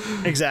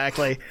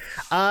 Exactly.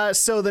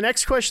 So the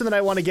next question that I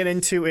want to get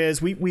into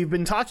is we've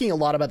been talking a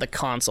lot about the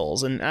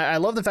consoles, and I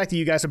love the fact that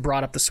you guys have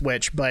brought up the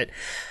Switch, but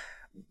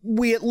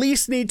we at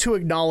least need to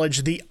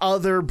acknowledge the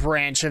other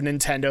branch of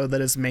Nintendo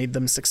that has made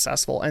them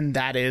successful, and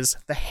that is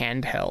the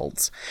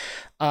handhelds.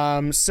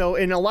 So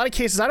in a lot of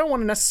cases, I don't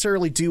want to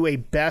necessarily do a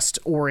best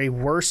or a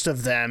worst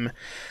of them.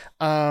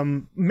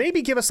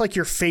 Maybe give us like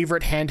your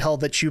favorite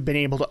handheld that you've been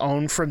able to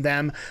own from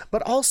them,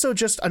 but also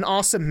just an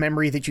awesome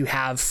memory that you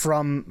have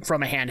from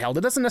a handheld.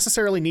 It doesn't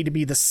necessarily need to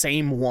be the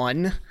same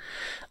one.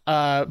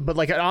 But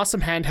like an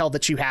awesome handheld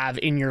that you have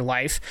in your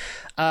life.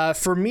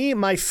 For me,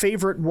 my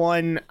favorite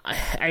one,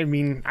 I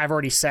mean, I've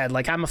already said,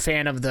 like, I'm a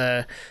fan of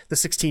the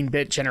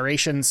 16-bit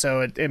generation,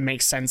 so it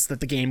makes sense that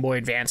the Game Boy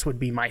Advance would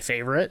be my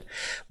favorite.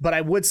 But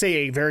I would say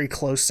a very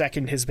close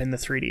second has been the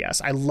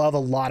 3DS. I love a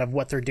lot of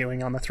what they're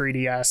doing on the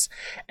 3DS,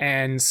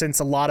 and since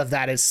a lot of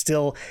that is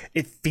still,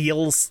 it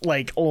feels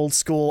like old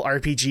school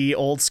RPG,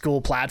 old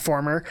school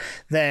platformer,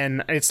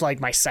 then it's like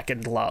my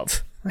second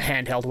love,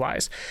 handheld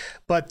wise.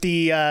 But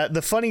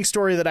the funny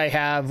story that I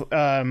have,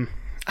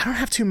 I don't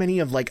have too many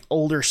of like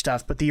older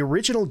stuff, but the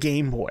original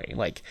Game Boy,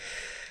 like,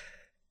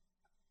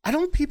 I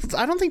don't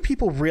think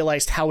people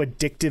realized how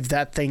addictive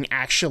that thing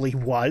actually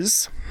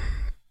was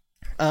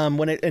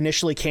when it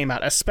initially came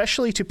out,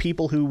 especially to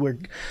people who were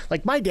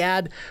like, my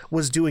dad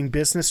was doing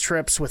business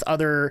trips with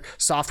other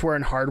software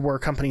and hardware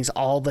companies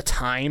all the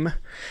time,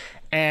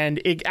 and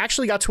it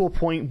actually got to a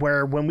point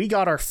where when we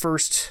got our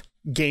first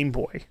Game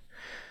Boy,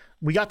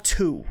 we got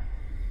two.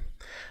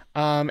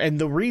 And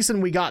the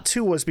reason we got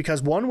two was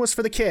because one was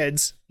for the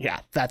kids.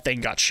 Yeah, that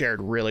thing got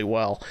shared really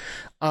well.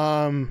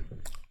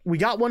 We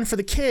got one for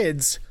the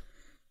kids,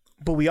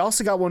 but we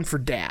also got one for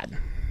Dad.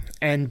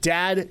 And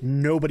Dad,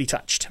 nobody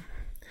touched.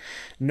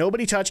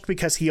 Nobody touched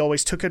because he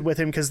always took it with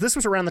him, because this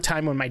was around the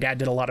time when my dad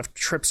did a lot of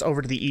trips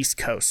over to the East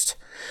Coast.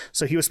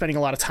 So he was spending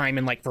a lot of time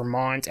in like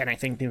Vermont and I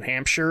think New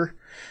Hampshire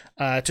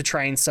to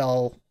try and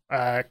sell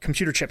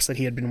computer chips that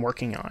he had been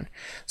working on.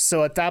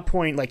 So at that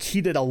point, like,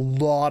 he did a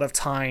lot of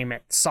time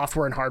at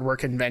software and hardware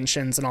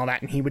conventions and all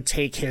that, and he would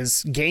take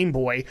his Game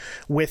Boy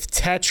with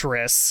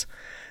Tetris.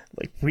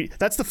 Like,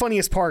 that's the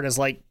funniest part, is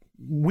like,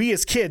 we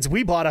as kids,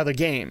 we bought other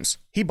games.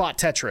 He bought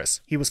Tetris.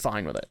 He was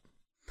fine with it.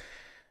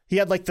 He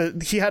had like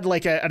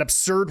an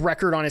absurd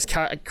record on his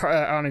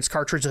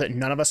cartridge that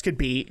none of us could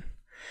beat.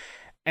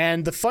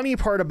 And the funny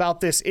part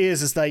about this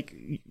is like,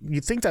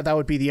 you'd think that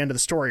would be the end of the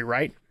story,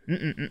 right?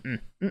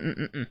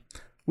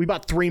 We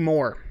bought 3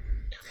 more.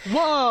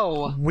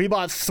 Whoa! We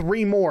bought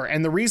 3 more.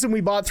 And the reason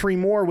we bought 3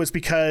 more was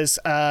because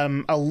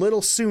a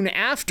little soon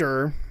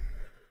after,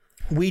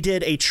 we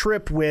did a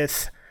trip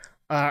with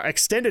our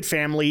extended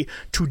family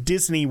to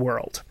Disney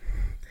World.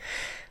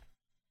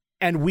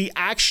 And we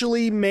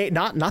actually made,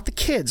 not the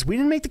kids. We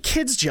didn't make the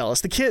kids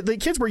jealous. The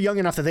kids were young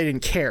enough that they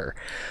didn't care.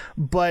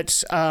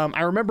 But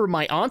I remember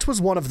my aunt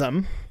was one of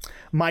them.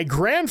 My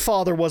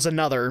grandfather was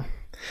another.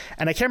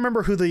 And I can't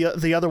remember who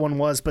the other one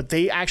was, but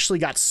they actually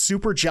got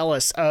super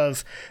jealous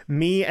of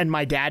me and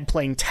my dad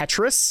playing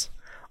Tetris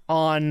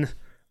on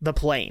the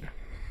plane.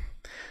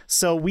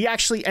 So we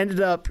actually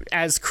ended up,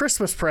 as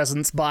Christmas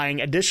presents,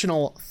 buying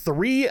additional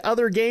 3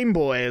 other Game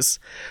Boys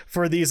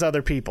for these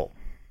other people.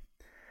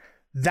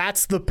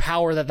 That's the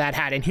power that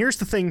had. And here's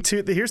the thing,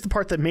 too. Here's the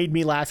part that made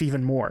me laugh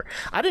even more.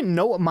 I didn't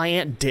know what my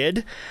aunt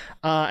did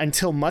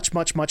until much,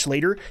 much, much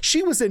later.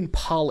 She was in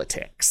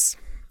politics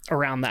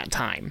around that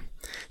time.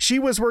 She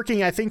was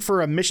working, I think,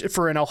 for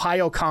an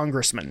Ohio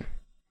congressman.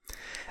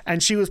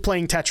 And she was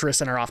playing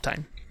Tetris in her off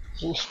time.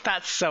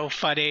 That's so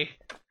funny.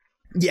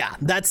 Yeah,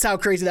 that's how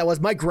crazy that was.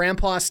 My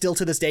grandpa, still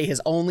to this day,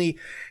 his only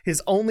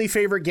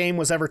favorite game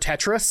was ever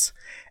Tetris.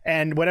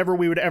 And whenever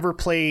we would ever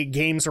play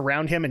games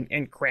around him,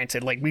 and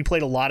granted, like, we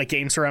played a lot of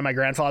games around my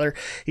grandfather,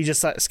 he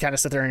just kind of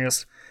sit there and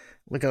just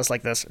look at us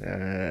like this.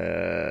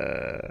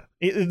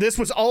 This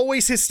was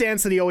always his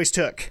stance that he always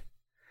took.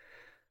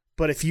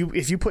 But if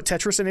you put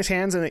Tetris in his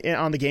hands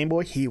on the Game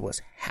Boy, he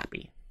was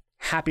happy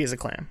as a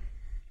clam.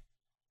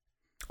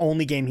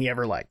 Only game he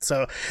ever liked.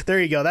 So there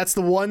you go. That's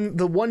the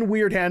one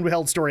weird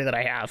handheld story that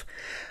I have.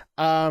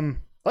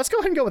 Let's go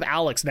ahead and go with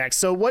Alex next.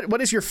 So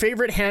what is your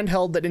favorite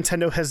handheld that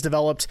Nintendo has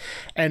developed,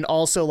 and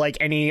also like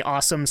any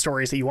awesome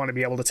stories that you want to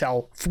be able to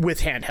tell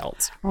with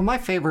handhelds? Well, my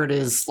favorite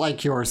is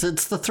like yours.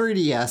 It's the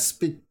 3DS.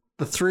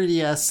 The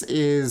 3DS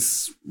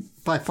is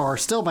by far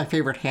still my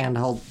favorite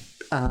handheld.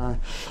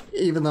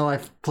 Even though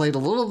I've played a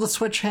little of the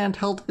Switch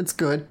handheld, it's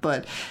good,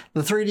 but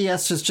the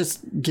 3DS has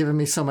just given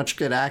me so much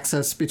good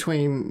access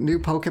between new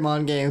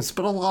Pokemon games,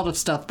 but a lot of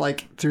stuff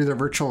like through the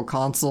Virtual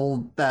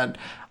Console that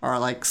are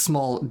like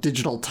small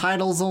digital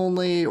titles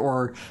only,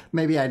 or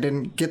maybe I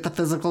didn't get the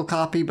physical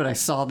copy, but I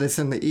saw this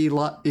in the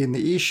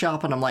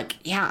eShop, and I'm like,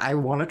 yeah, I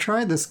want to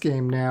try this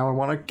game now. I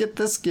want to get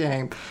this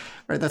game.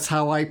 Right, that's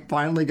how I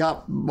finally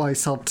got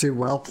myself to,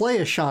 play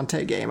a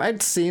Shantae game.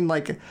 I'd seen,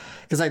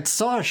 because I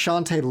saw a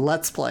Shantae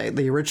Let's Play,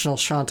 the original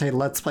Shantae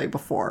Let's Play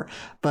before,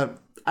 but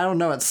I don't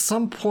know, at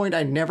some point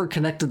I never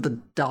connected the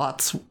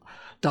dots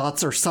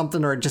or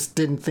something, or I just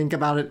didn't think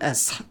about it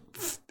as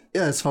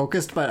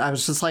focused, but I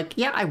was just like,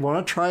 yeah, I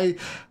want to try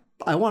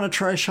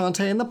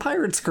Shantae and the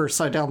Pirate's Curse.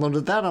 So I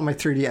downloaded that on my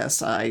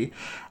 3DS. I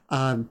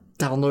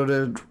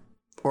downloaded...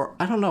 Or,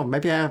 I don't know,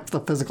 maybe I have the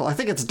physical. I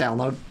think it's a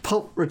download.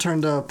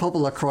 Return to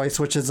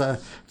Popolacroix, which is a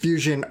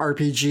fusion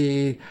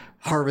RPG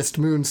Harvest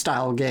Moon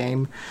style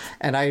game.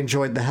 And I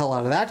enjoyed the hell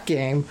out of that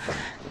game.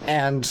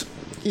 And,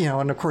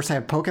 and of course I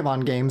have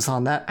Pokemon games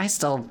on that. I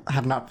still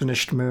have not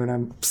finished Moon,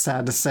 I'm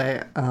sad to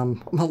say.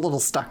 I'm a little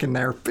stuck in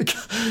there.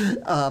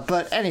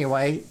 But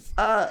anyway...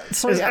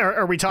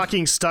 Are we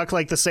talking stuck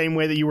like the same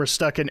way that you were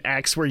stuck in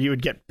X, where you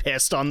would get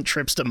pissed on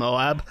trips to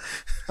Moab?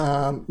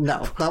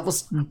 No, I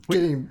was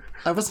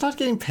not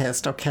getting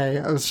pissed, okay?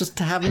 I was just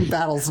having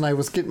battles and I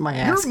was getting my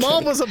ass kicked. Your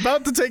mom was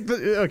about to take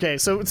the... Okay,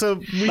 so we took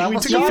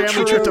a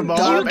family trip to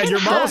Moab, and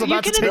your mom was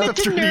about to take the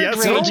 3DS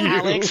with you.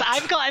 Alex,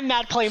 I've gotten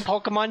mad playing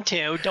Pokemon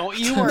too. Don't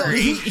you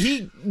worry.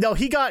 He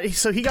got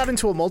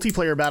into a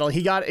multiplayer battle.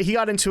 He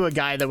got into a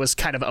guy that was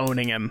kind of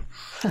owning him,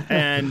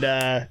 and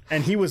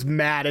he was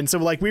mad. And so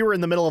we were in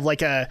the middle of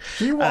like a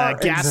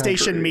gas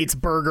station meets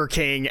Burger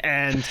King,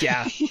 and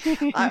yeah.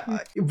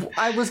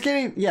 I was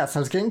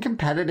getting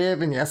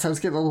competitive, and yes, I was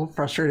getting a little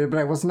frustrated, but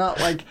I was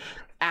not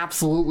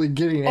absolutely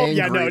getting angry.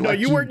 Yeah, no,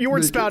 you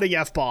weren't spouting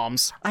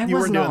F-bombs. You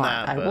weren't doing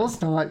that. I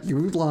was not. You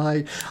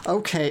lie.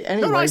 Okay,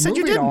 anyway,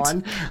 moving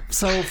on.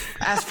 So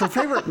as for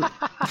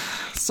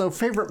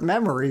favorite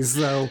memories,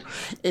 though,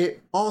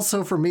 it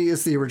also for me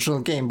is the original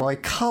Game Boy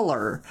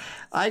Color.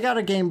 I got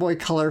a Game Boy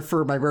Color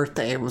for my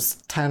birthday. It was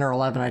 10 or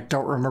 11. I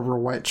don't remember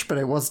which, but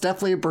it was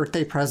definitely a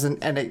birthday present,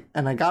 and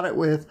I got it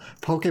with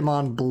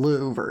Pokemon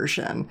Blue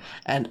version,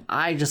 and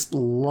I just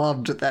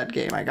loved that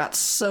game. I got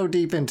so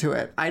deep into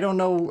it. I don't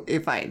know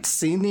if I had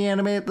seen the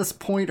anime at this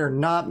point or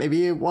not.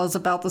 Maybe it was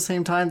about the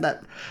same time.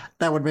 That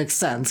would make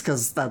sense,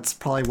 because that's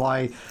probably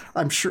why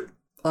I'm sure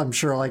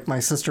like my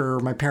sister or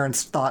my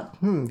parents thought,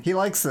 he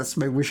likes this.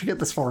 Maybe we should get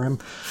this for him.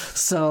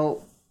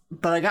 So...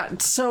 But I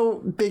got so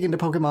big into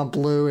Pokemon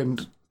Blue,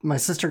 and my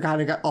sister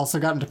also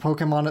got into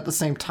Pokemon at the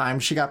same time.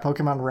 She got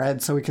Pokemon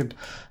Red, so we could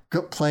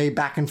play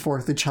back and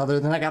forth each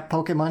other. Then I got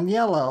Pokemon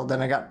Yellow. Then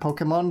I got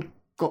Pokemon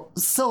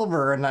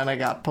Silver, and then I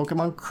got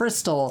Pokemon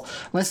Crystal.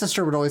 My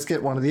sister would always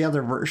get one of the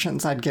other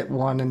versions. I'd get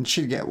one, and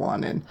she'd get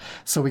one, and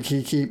so we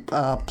could keep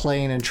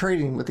playing and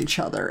trading with each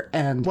other.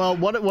 And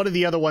what are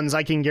the other ones?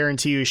 I can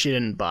guarantee you she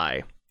didn't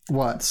buy.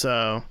 What?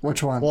 So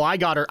which one? Well, I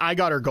got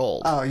her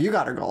gold. Oh, you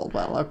got her gold.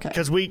 Well, okay.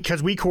 Because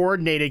we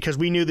coordinated, because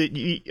we knew that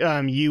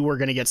you were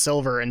going to get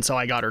silver, and so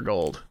I got her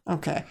gold.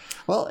 Okay.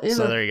 Well,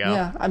 so there you go.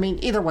 Yeah, I mean,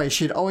 either way,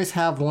 she'd always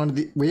have one of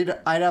the.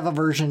 I'd have a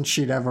version,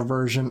 she'd have a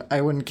version.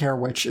 I wouldn't care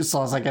which, as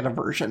long as I get a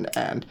version.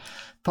 And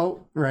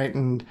right,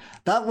 and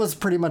that was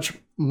pretty much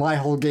my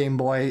whole Game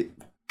Boy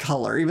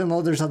Color. Even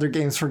though there's other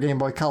games for Game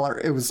Boy Color,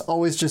 it was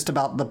always just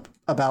about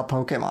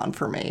Pokemon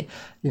for me.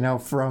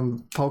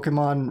 From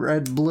Pokemon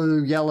Red,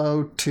 Blue,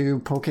 Yellow to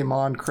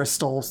Pokemon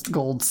Crystal,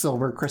 Gold,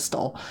 Silver,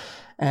 Crystal.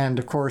 And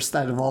of course,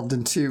 that evolved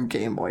into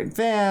Game Boy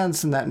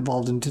Advance, and that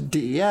evolved into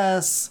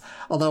DS.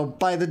 Although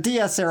by the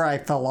DS era, I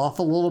fell off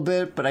a little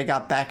bit, but I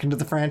got back into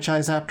the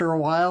franchise after a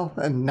while,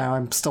 and now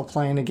I'm still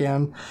playing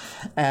again.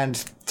 And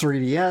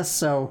 3DS,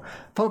 so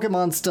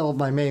Pokemon's still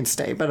my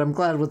mainstay, but I'm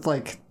glad with,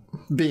 like,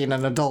 being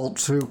an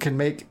adult who can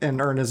make and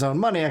earn his own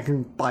money, I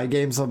can buy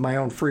games of my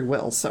own free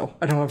will, so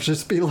I don't have to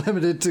just be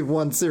limited to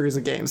one series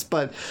of games.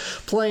 But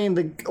playing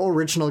the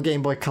original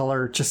Game Boy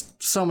Color,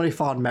 just so many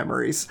fond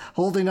memories.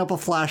 Holding up a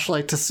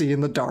flashlight to see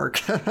in the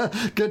dark.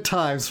 Good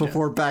times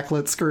before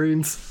backlit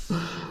screens.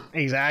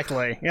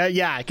 Exactly.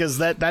 Yeah, because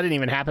that didn't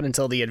even happen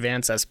until the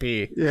Advance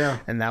SP. Yeah.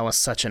 And that was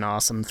such an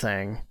awesome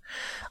thing.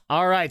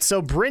 All right,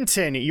 so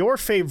Brinton, your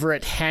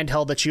favorite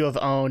handheld that you have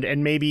owned,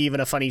 and maybe even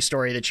a funny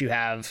story that you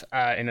have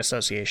in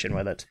association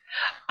with it.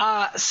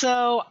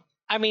 So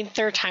I mean,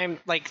 third time's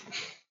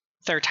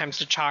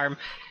the charm.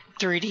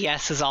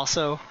 3DS is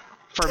also,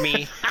 for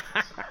me,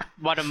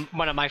 one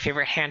of my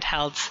favorite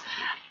handhelds.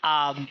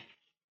 I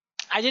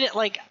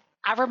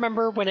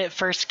remember when it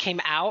first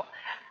came out.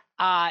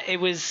 It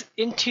was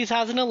in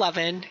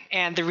 2011,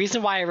 and the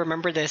reason why I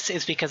remember this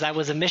is because I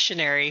was a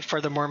missionary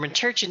for the Mormon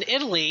Church in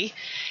Italy,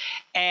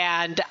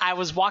 and I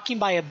was walking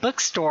by a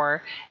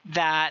bookstore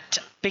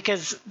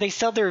because they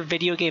sell their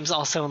video games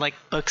also in like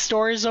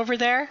bookstores over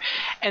there,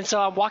 and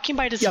so I'm walking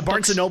by this. Yeah,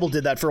 Barnes & Noble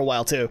did that for a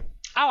while too.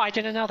 Oh, I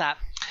didn't know that.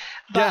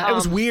 But, yeah, it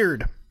was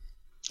weird.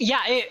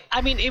 Yeah,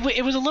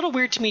 it was a little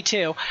weird to me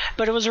too,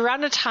 but it was around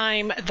the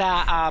time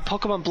that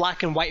Pokemon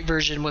Black and White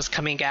version was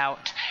coming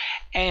out,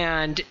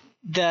 and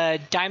the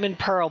Diamond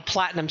Pearl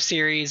Platinum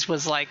series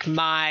was like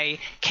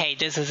okay,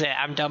 this is it.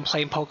 I'm done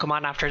playing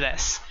Pokemon after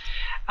this,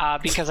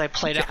 because I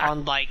played it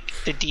on like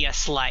the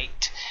DS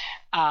Lite.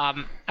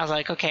 I was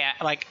like, okay,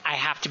 I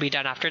have to be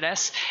done after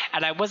this,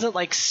 and I wasn't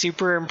like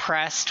super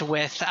impressed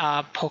with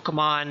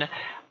Pokemon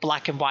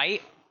Black and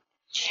White.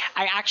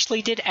 I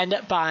actually did end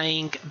up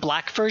buying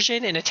Black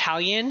version in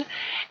Italian,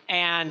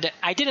 and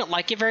I didn't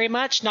like it very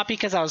much, not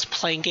because I was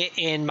playing it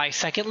in my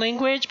second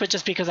language, but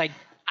just because I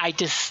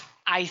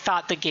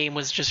thought the game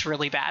was just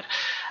really bad.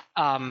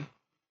 And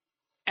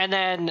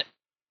then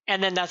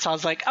that's how I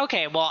was like,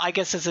 okay, well, I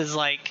guess this is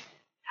like,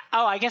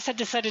 I guess I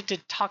decided to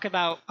talk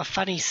about a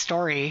funny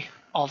story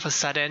all of a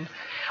sudden.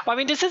 Well, I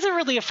mean, this isn't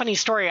really a funny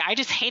story. I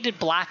just hated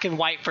Black and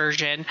White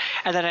version,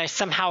 and then I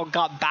somehow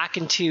got back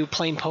into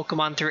playing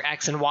Pokemon through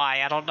X and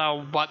Y. I don't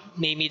know what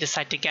made me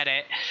decide to get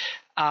it.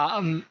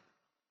 And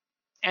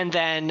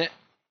then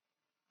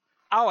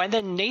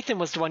Nathan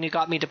was the one who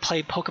got me to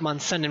play Pokemon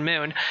Sun and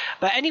Moon.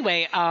 But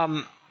anyway,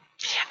 I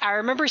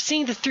remember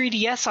seeing the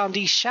 3DS on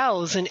these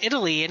shelves in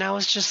Italy, and I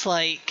was just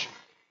like,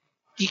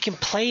 you can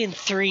play in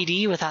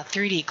 3D without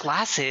 3D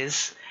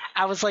glasses.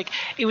 I was like,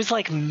 it was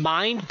like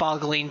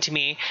mind-boggling to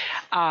me.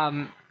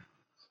 And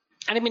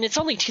I mean, it's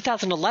only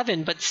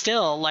 2011, but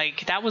still,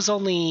 like, that was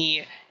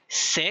only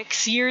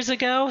 6 years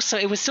ago, so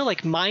it was still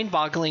like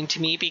mind-boggling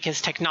to me because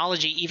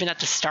technology, even at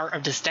the start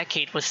of this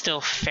decade, was still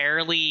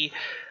fairly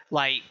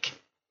like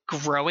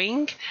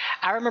growing.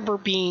 I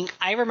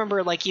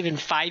remember like even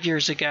 5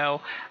 years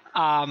ago,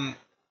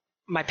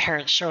 my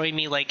parents showing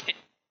me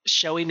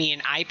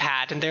an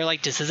iPad, and they're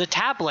like, this is a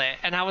tablet,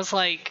 and I was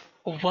like,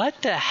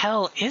 what the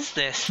hell is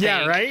this thing?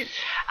 Yeah, right?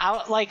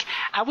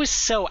 I was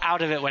so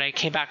out of it when I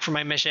came back from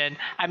my mission.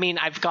 I mean,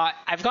 I've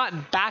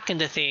gotten back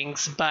into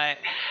things, but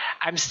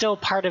I'm still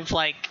part of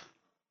like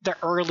the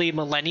early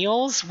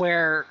millennials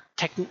where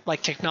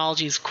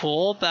technology is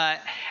cool,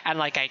 and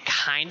like I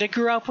kind of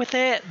grew up with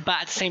it,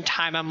 but at the same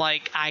time I'm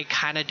like, I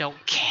kind of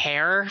don't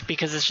care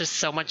because it's just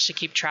so much to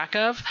keep track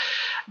of.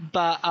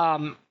 But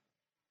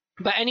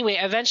anyway,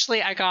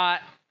 eventually I got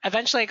a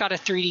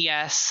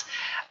 3DS.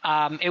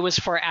 It was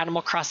for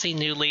Animal Crossing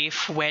New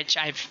Leaf, which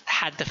I've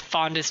had the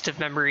fondest of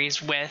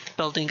memories with,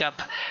 building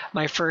up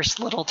my first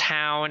little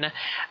town.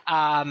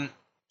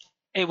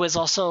 It was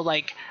also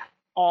like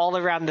all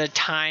around the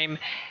time,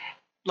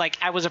 like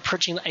I was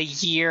approaching a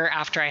year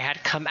after I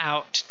had come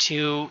out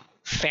to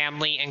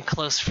family and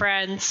close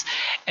friends,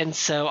 and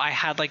so I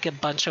had like a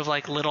bunch of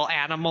like little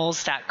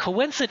animals that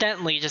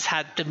coincidentally just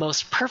had the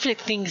most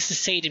perfect things to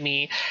say to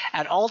me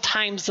at all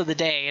times of the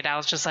day, and I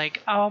was just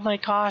like, oh my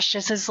gosh,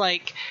 this is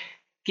like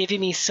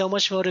giving me so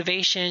much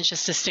motivation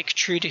just to stick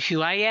true to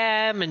who I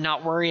am and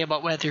not worry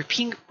about what other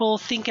people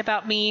think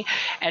about me.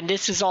 And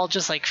this is all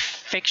just like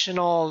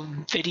fictional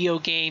video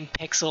game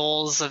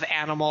pixels of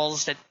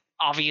animals that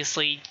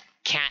obviously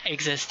can't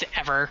exist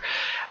ever.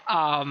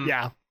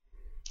 Yeah.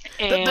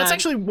 That's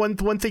actually one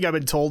thing I've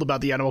been told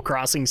about the Animal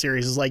Crossing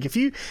series is like if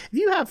you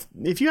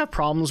have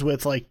problems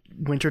with like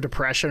winter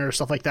depression or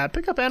stuff like that,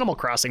 pick up Animal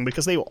Crossing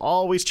because they will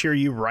always cheer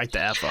you right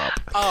the F up.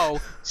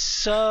 Oh,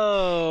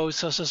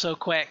 so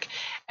quick.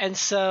 And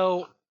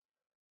so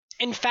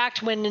in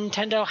fact, when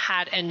Nintendo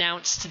had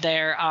announced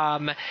their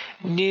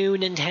new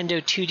Nintendo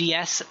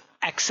 2DS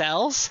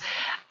XLs,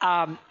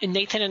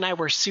 Nathan and I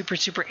were super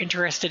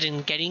interested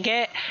in getting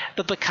it,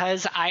 but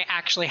because I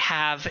actually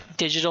have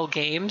digital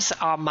games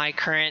on my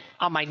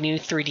new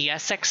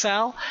 3DS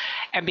XL,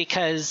 and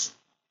because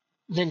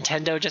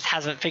Nintendo just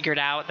hasn't figured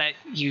out that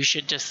you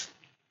should just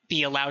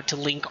be allowed to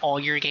link all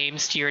your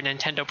games to your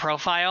Nintendo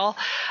profile.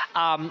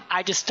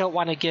 I just don't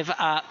want to give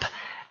up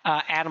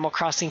Animal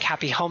Crossing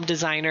Happy Home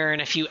Designer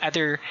and a few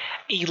other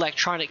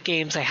electronic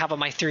games I have on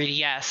my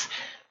 3DS.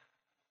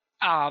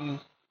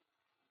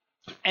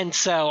 And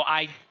so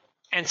I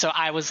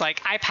was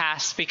like, I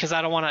passed because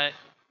I don't want to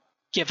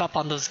give up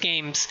on those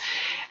games.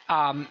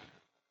 And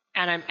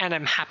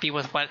I'm happy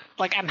with what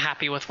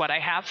I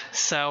have.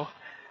 So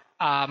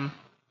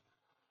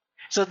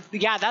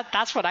yeah,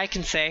 that's what I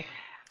can say.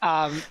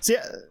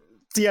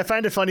 See, I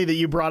find it funny that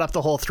you brought up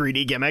the whole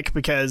 3D gimmick,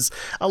 because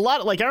I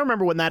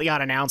remember when that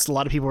got announced, a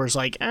lot of people were just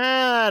like,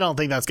 I don't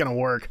think that's going to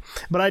work.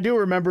 But I do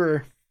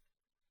remember,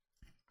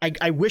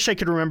 I wish I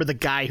could remember the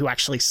guy who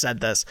actually said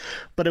this,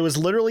 but it was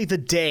literally the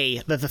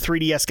day that the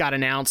 3DS got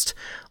announced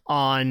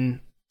on,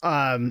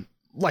 on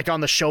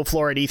the show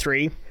floor at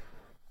E3.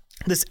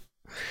 This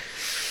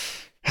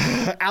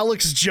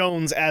Alex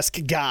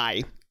Jones-esque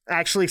guy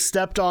actually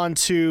stepped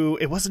onto,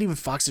 it wasn't even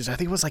Fox News, I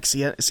think it was like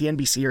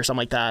CNBC or something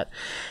like that,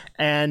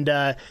 and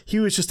he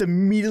was just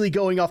immediately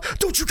going off,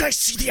 don't you guys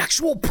see the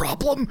actual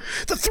problem?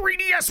 The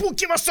 3DS will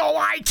give us all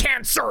eye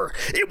cancer.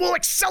 It will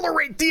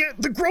accelerate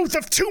the growth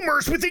of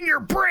tumors within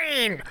your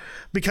brain.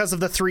 Because of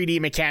the 3D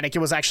mechanic, it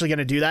was actually going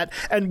to do that.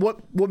 And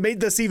what made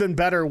this even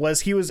better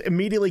was he was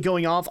immediately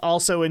going off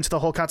also into the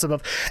whole concept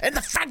of, and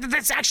the fact that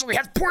this actually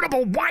has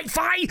portable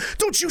Wi-Fi,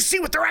 don't you see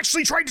what they're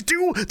actually trying to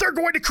do? They're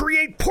going to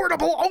create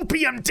portable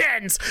opium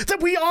dens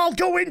that we all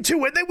go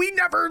into and that we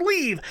never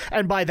leave.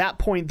 And by that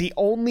point, the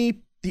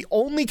only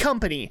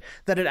company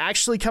that had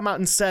actually come out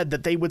and said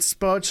that they would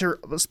sponsor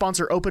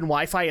open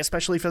Wi-Fi,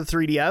 especially for the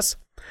 3DS,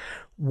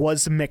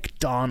 was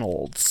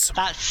McDonald's.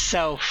 That's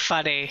so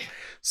funny.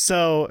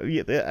 So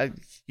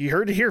you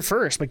heard it here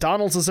first.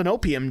 McDonald's is an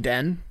opium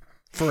den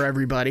for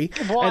everybody.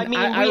 Well, and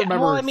I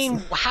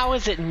remember. How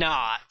is it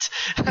not?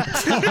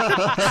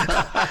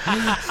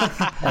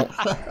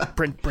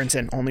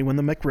 Brinton, only when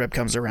the McRib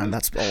comes around.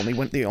 That's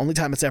the only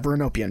time it's ever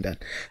an opium den.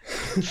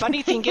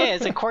 Funny thing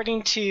is,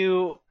 according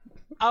to,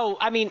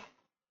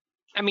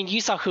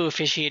 you saw who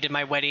officiated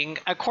my wedding.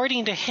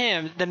 According to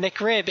him, the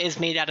McRib is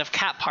made out of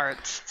cat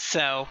parts.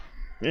 So.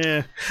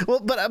 Yeah, well,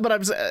 but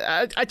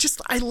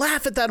I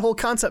laugh at that whole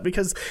concept,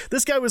 because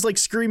this guy was like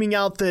screaming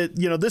out that,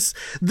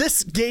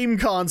 this game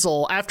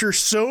console, after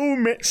so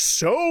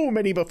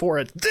many before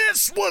it,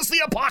 this was the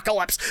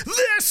apocalypse,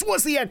 this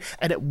was the end,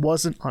 and it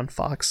wasn't on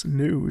Fox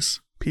News,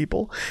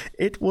 people.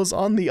 It was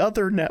on the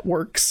other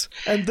networks,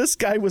 and this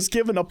guy was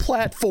given a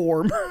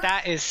platform.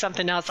 That is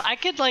something else. I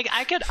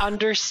could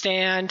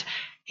understand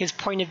his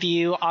point of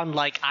view on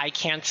like eye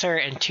cancer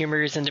and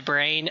tumors in the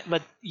brain,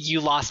 but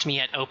you lost me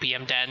at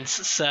opium dens.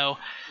 So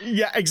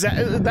yeah,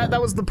 exactly. That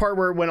was the part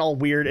where it went all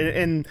weird.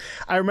 And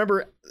I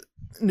remember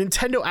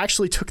Nintendo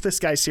actually took this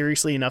guy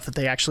seriously enough that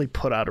they actually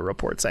put out a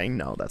report saying,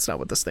 no, that's not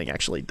what this thing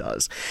actually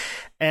does.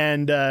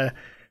 And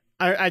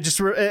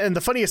and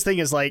the funniest thing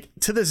is, like,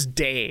 to this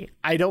day,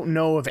 I don't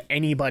know of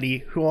anybody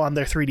who on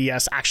their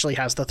 3DS actually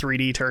has the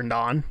 3D turned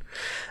on.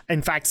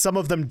 In fact, some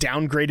of them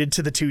downgraded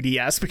to the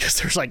 2DS because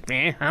there's like,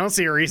 I don't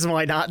see a reason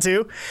why not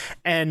to.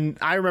 And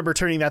I remember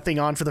turning that thing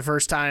on for the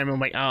first time.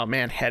 I'm like, oh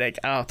man, headache.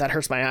 Oh, that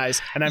hurts my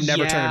eyes. And I've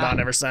never turned it on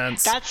ever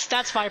since.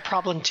 That's my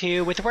problem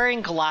too with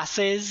wearing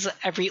glasses.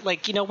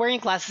 Wearing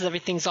glasses,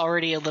 everything's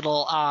already a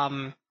little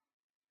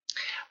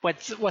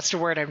what's the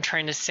word I'm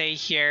trying to say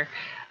here?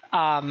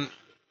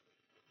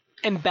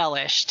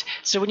 Embellished.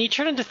 So when you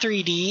turn into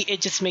 3D, it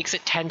just makes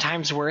it 10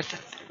 times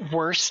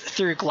worse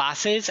through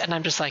glasses, and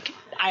I'm just like,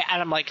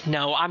 I'm like,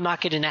 no, I'm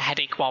not getting a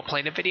headache while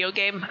playing a video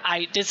game.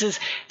 This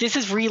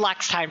is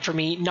relax time for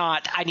me,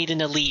 not I need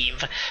to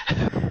leave.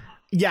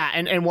 Yeah,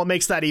 and what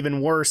makes that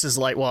even worse is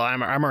like, well,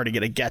 I'm already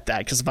gonna get that,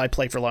 because if I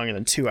play for longer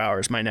than 2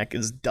 hours, my neck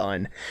is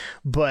done.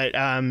 But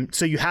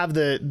so you have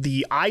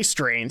the eye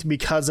strain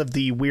because of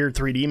the weird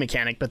 3D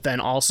mechanic, but then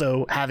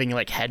also having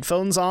like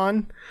headphones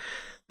on.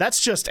 That's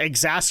just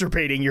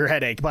exacerbating your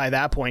headache by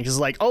that point. Because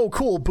like, oh,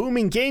 cool,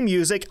 booming game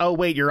music. Oh,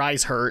 wait, your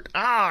eyes hurt.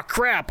 Ah,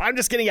 crap. I'm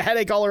just getting a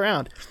headache all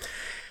around.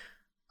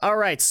 All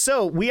right,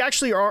 so we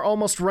actually are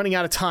almost running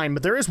out of time,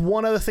 but there is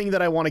one other thing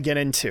that I want to get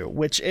into,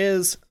 which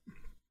is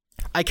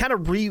I kind of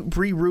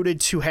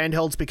rerouted to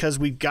handhelds because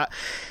we've got...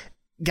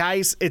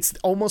 Guys, it's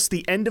almost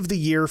the end of the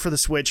year for the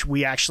Switch.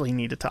 We actually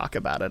need to talk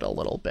about it a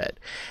little bit.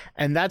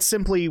 And that's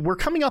simply, we're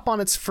coming up on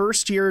its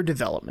first year of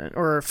development,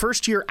 or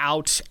first year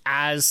out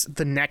as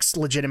the next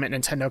legitimate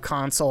Nintendo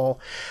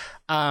console.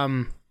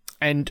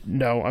 And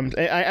no,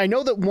 I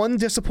know that one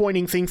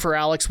disappointing thing for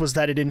Alex was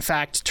that it in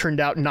fact turned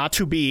out not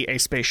to be a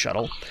space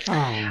shuttle.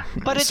 Oh.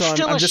 But it's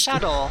still a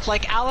shuttle.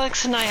 Like,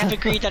 Alex and I have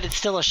agreed that it's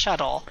still a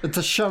shuttle. It's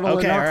a shuttle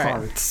in our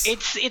hearts.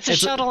 It's a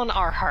shuttle in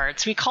our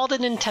hearts. We called it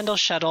a Nintendo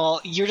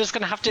shuttle. You're just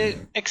going to have to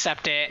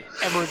accept it,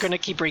 and we're going to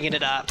keep bringing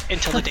it up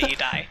until the day you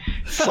die.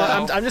 So.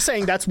 Well, I'm just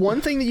saying that's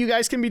one thing that you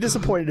guys can be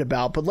disappointed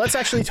about, but let's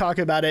actually talk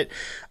about it.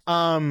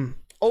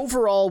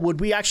 Overall, would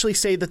we actually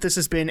say that this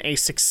has been a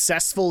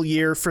successful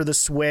year for the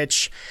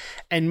Switch?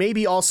 And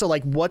maybe also,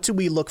 like, what do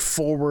we look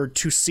forward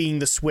to seeing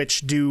the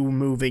Switch do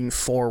moving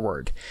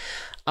forward?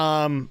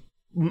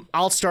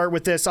 I'll start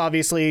with this.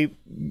 Obviously,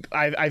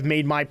 I've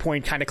made my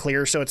point kind of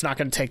clear, so it's not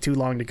going to take too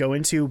long to go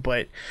into.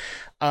 But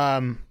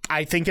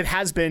I think it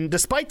has been,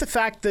 despite the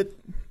fact that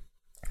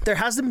there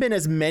hasn't been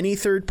as many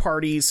third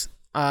parties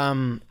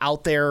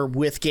out there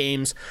with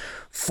games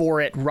for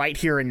it right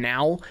here and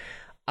now.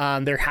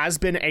 There has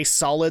been a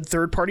solid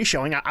third-party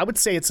showing. I would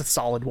say it's a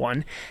solid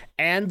one.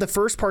 And the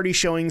first-party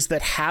showings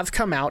that have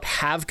come out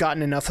have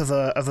gotten enough of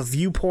a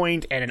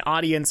viewpoint and an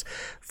audience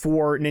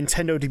for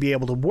Nintendo to be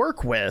able to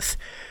work with.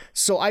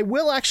 So I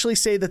will actually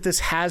say that this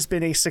has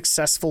been a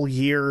successful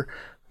year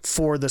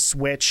for the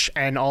Switch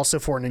and also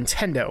for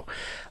Nintendo.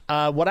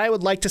 What I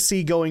would like to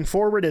see going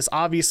forward is,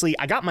 obviously,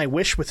 I got my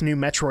wish with new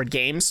Metroid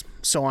games,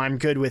 so I'm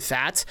good with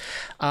that.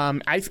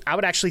 I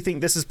would actually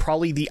think this is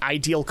probably the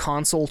ideal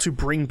console to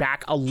bring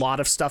back a lot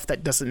of stuff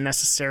that doesn't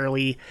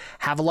necessarily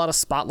have a lot of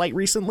spotlight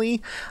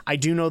recently. I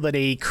do know that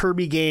a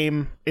Kirby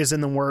game is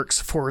in the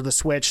works for the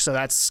Switch, so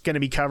that's going to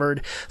be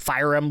covered.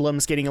 Fire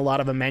Emblem's getting a lot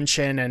of a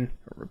mention, and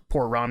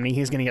poor Romney,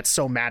 he's going to get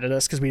so mad at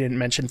us because we didn't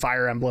mention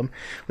Fire Emblem,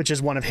 which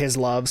is one of his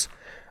loves.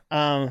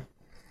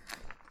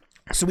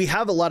 So we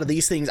have a lot of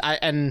these things.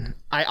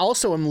 I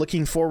also am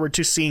looking forward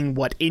to seeing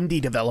what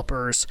indie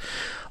developers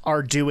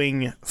are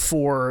doing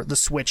for the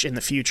Switch in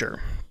the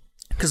future.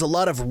 Because a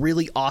lot of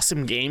really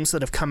awesome games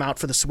that have come out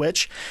for the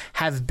Switch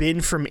have been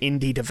from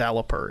indie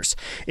developers.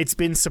 It's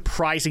been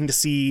surprising to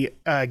see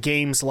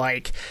games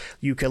like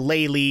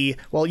Yooka-Laylee.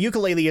 Well,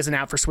 Yooka-Laylee isn't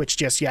out for Switch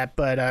just yet,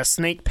 but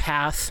Snake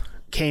Path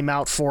came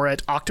out for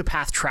it.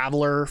 Octopath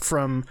Traveler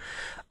from...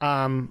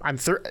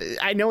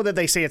 I know that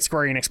they say it's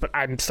Square Enix, but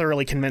I'm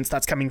thoroughly convinced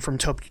that's coming from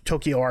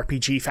Tokyo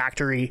RPG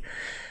Factory.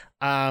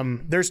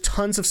 There's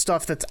tons of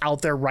stuff that's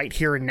out there right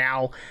here and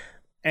now,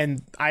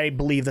 and I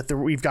believe that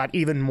we've got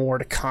even more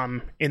to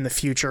come in the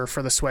future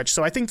for the Switch.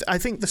 So I think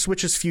the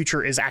Switch's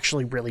future is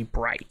actually really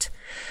bright.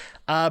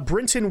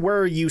 Brinton, where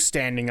are you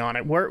standing on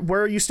it? Where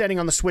are you standing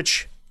on the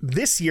Switch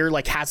this year?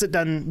 Like, has it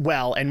done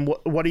well, and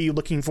what are you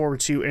looking forward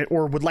to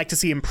or would like to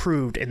see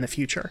improved in the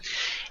future?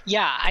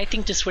 Yeah, I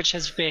think the Switch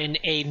has been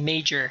a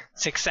major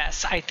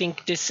success. I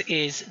think this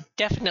is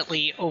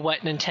definitely what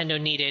Nintendo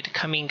needed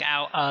coming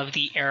out of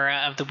the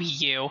era of the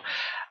Wii U.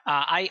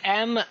 I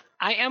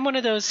am one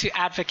of those who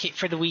advocate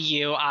for the Wii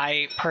U.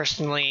 I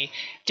personally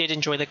did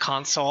enjoy the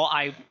console.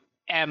 I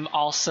am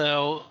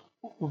also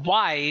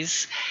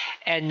wise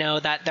and know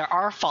that there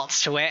are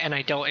faults to it, and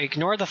I don't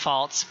ignore the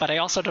faults, but I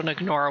also don't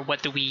ignore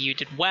what the Wii U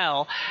did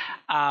well.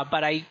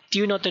 But I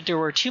do note that there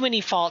were too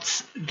many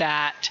faults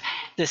that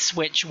the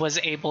Switch was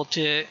able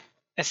to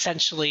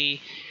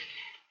essentially,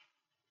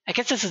 I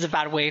guess this is a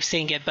bad way of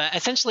saying it, but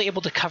essentially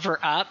able to cover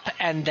up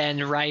and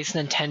then rise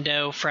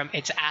Nintendo from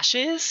its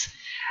ashes.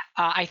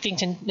 I think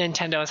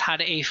Nintendo has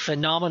had a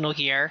phenomenal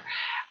year.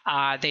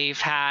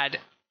 They've had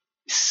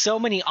so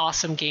many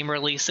awesome game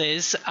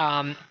releases.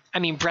 I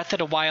mean, Breath of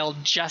the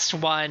Wild just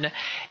won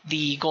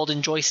the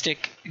Golden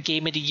Joystick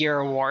Game of the Year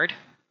award,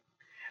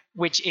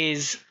 which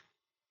is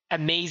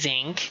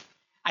amazing.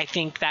 I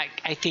think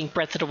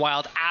Breath of the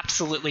Wild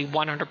absolutely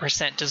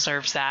 100%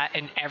 deserves that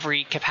in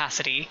every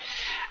capacity.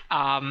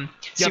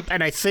 Yep,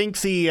 and I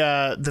think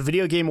the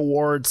Video Game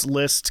Awards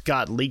list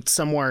got leaked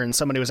somewhere, and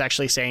somebody was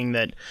actually saying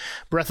that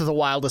Breath of the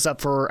Wild is up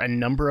for a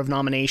number of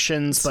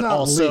nominations, It's but not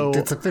also leaked,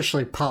 it's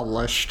officially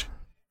published.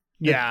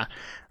 Yeah.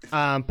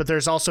 But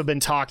there's also been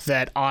talk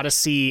that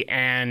Odyssey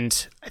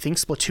and I think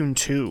Splatoon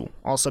 2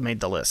 also made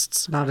the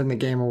lists. Not in the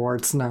Game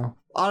Awards, no.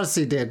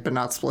 Odyssey did, but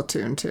not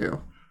Splatoon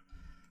 2.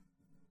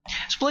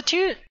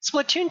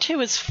 Splatoon 2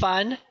 is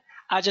fun,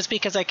 just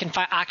because I can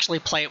actually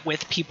play it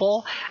with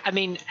people. I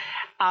mean,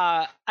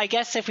 I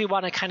guess if we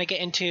want to kind of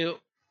get into...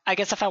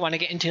 if I want to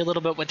get into a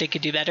little bit what they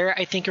could do better,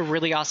 I think a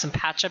really awesome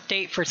patch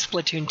update for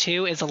Splatoon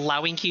 2 is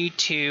allowing you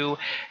to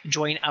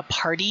join a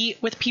party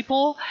with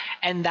people,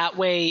 and that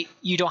way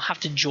you don't have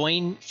to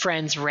join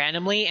friends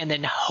randomly and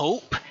then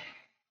hope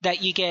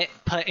that you get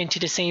put into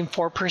the same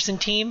 4-person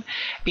team.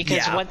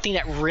 Because one thing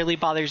that really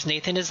bothers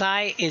Nathan and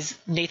I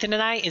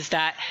is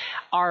that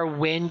our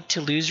win to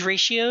lose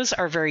ratios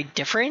are very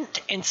different,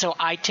 and so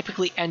I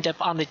typically end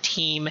up on the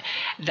team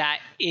that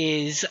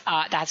is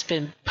that's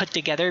been put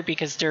together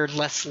because they're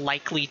less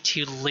likely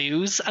to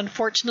lose,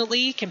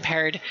 unfortunately,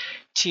 compared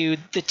to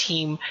the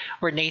team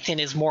where Nathan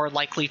is more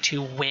likely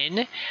to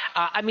win.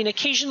 I mean,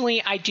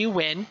 occasionally I do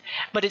win,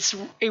 but it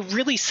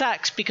really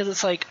sucks because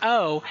it's like,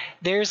 oh,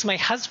 there's my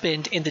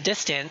husband in the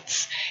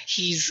distance.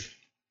 He's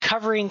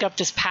covering up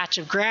this patch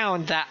of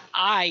ground that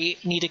I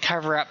need to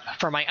cover up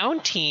for my own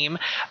team,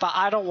 but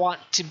I don't want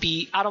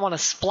to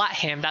splat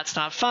him. That's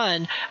not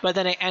fun. But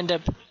then I end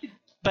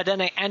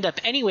up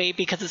anyway,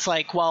 because it's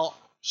like, well,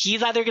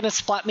 he's either going to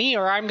splat me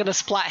or I'm going to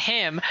splat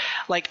him.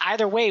 Like,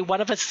 either way,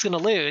 one of us is going to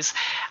lose.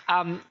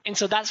 And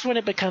so that's when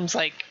it becomes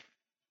like,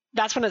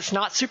 that's when it's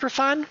not super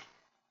fun.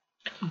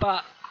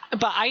 But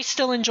I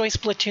still enjoy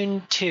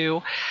Splatoon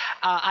 2.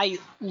 I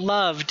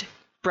loved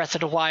Breath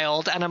of the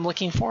Wild, and I'm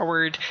looking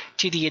forward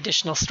to the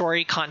additional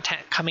story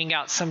content coming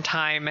out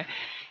sometime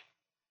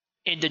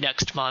in the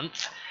next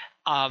month,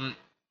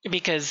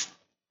 because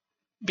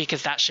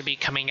because that should be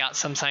coming out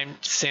sometime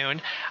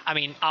soon. I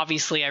mean,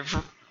 obviously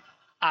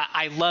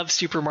I love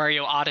Super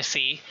Mario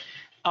Odyssey.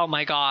 Oh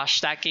my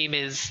gosh, that game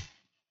is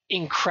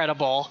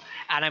incredible,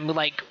 and I'm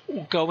like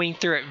going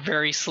through it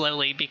very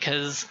slowly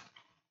because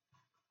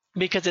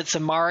it's a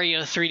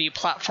Mario 3D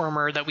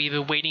platformer that we've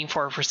been waiting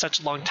for such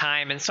a long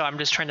time, and so I'm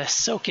just trying to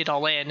soak it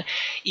all in,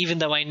 even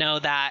though I know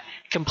that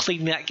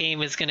completing that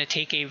game is going to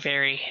take a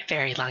very,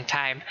 very long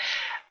time.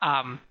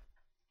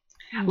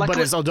 But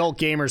as adult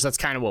gamers, that's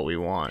kind of what we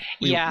want.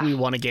 We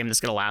want a game that's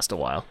going to last a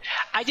while.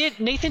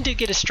 Nathan did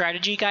get a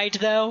strategy guide,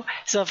 though,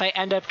 so if I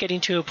end up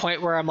getting to a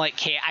point where I'm like,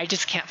 hey, I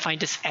just can't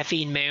find this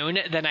effing moon,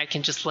 then I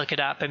can just look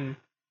it up and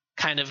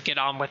kind of get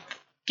on with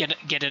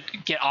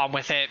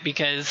it,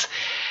 because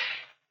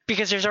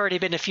there's already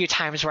been a few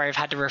times where I've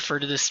had to refer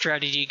to the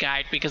strategy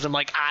guide because I'm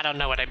like, I don't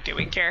know what I'm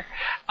doing here.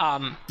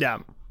 Yeah.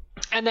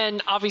 And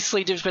then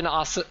obviously there's been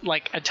also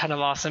like a ton of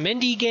awesome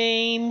indie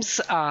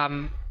games.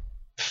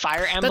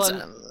 Fire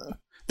Emblem.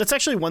 That's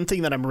actually one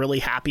thing that I'm really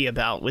happy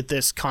about with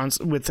this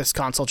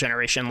console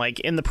generation. Like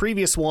in the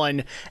previous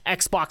one,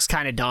 Xbox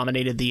kind of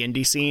dominated the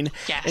indie scene.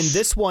 Yes. And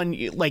this one,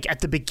 like at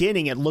the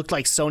beginning, it looked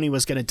like Sony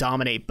was going to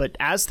dominate. But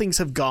as things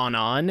have gone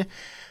on,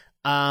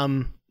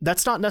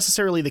 that's not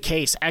necessarily the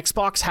case.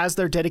 Xbox has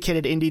their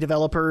dedicated indie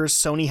developers,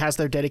 Sony has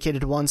their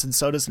dedicated ones, and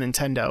so does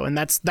Nintendo. And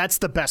that's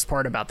the best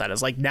part about that,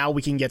 is like now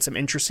we can get some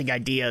interesting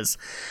ideas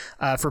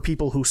for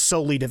people who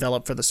solely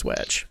develop for the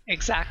Switch.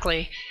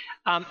 Exactly.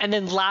 And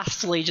then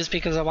lastly, just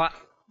because I want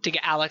to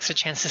get Alex a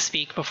chance to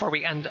speak before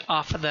we end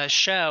off of the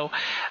show,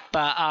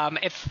 but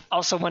if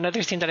also one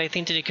other thing that I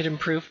think that it could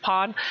improve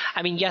upon,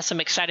 I mean, yes, I'm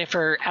excited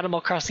for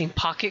Animal Crossing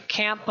Pocket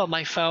Camp on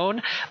my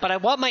phone, but I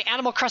want my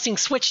Animal Crossing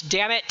Switch,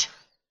 damn it!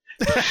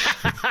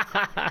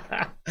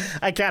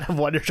 I kind of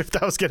wondered if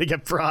that was going to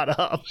get brought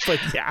up, but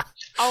yeah.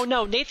 Oh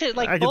no, Nathan!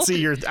 Like I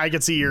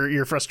can see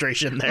your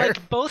frustration there.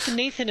 Like both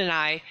Nathan and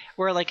I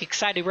were like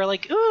excited. We're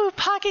like, "Ooh,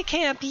 Pocket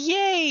Camp!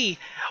 Yay!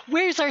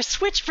 Where's our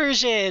Switch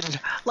version?"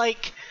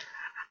 Like,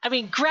 I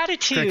mean,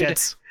 gratitude.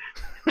 Crickets.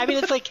 I mean,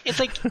 it's like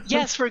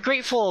yes, we're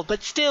grateful,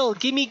 but still,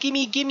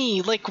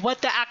 gimme. Like,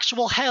 what the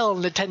actual hell,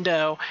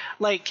 Nintendo?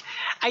 Like,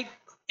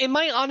 in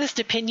my honest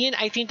opinion,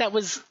 I think that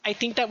was.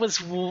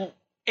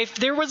 If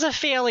there was a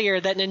failure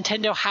that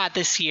Nintendo had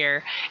this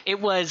year, it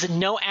was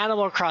no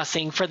Animal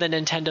Crossing for the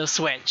Nintendo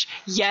Switch.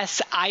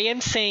 Yes, I am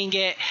saying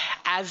it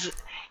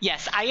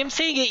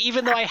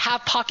even though I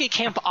have Pocket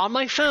Camp on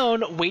my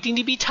phone waiting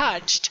to be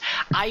touched.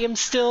 I am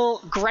still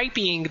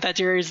griping that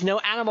there is no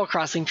Animal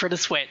Crossing for the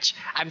Switch.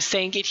 I'm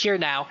saying it here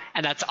now,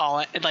 and that's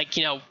all.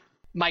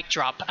 Mic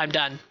drop. I'm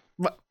done.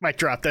 Mic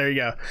drop. There you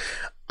go.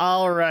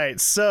 All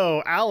right,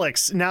 so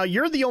Alex, now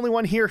you're the only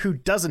one here who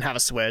doesn't have a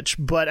Switch,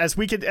 but as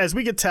we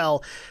could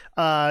tell,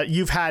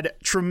 you've had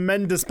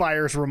tremendous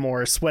buyer's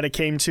remorse when it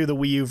came to the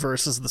Wii U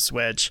versus the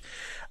Switch.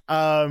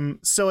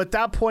 So at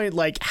that point,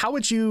 like, how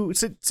would you,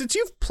 since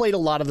you've played a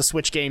lot of the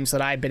Switch games that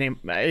I've been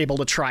able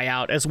to try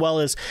out, as well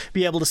as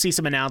be able to see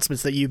some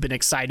announcements that you've been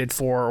excited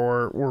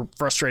for or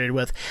frustrated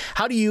with,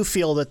 how do you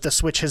feel that the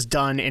Switch has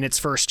done in its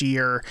first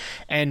year?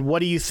 And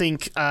what do you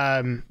think,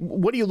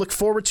 what do you look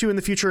forward to in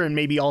the future? And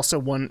maybe also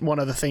one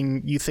other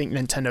thing you think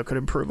Nintendo could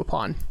improve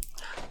upon?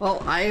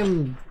 Well, I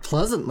am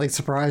pleasantly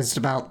surprised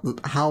about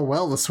how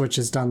well the Switch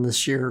has done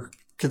this year.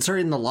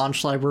 Considering the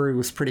launch library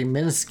was pretty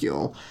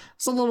minuscule, I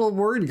was a little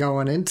worried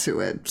going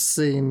into it,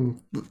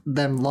 seeing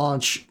them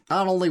launch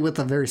not only with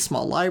a very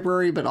small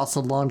library, but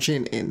also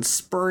launching in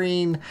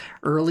spring,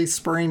 early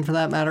spring for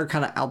that matter,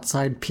 kind of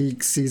outside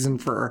peak season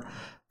for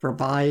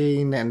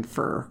buying and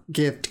for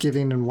gift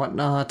giving and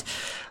whatnot.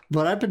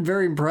 But I've been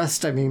very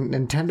impressed. I mean,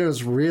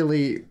 Nintendo's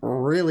really,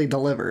 really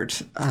delivered.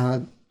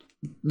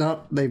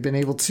 They've been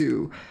able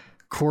to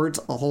court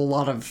a whole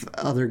lot of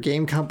other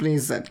game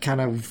companies that kind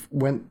of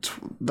went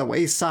the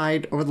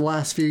wayside over the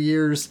last few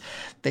years.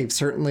 They've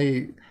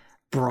certainly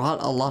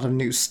brought a lot of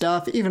new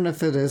stuff. Even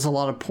if it is a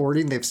lot of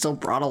porting, they've still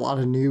brought a lot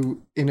of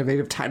new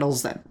innovative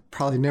titles that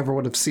probably never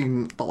would have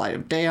seen the light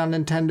of day on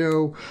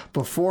Nintendo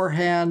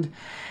beforehand.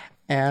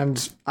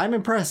 And I'm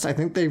impressed. I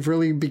think they've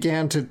really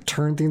began to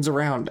turn things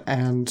around,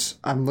 and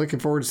I'm looking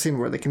forward to seeing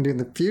where they can do in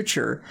the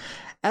future.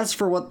 As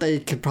for what they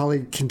could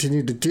probably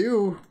continue to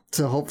do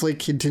to hopefully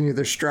continue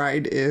their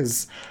stride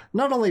is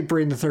not only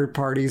bring the third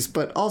parties,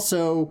 but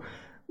also,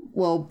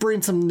 well,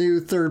 bring some new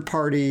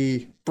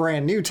third-party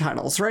brand new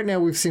titles. Right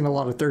now we've seen a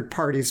lot of third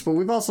parties, but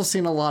we've also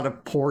seen a lot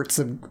of ports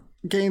of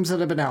games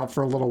that have been out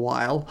for a little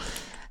while.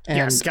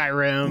 And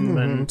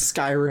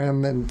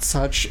Skyrim and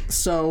such.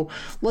 So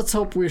let's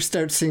hope we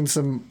start seeing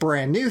some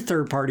brand new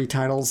third-party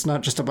titles, not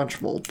just a bunch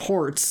of old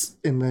ports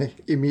in the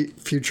immediate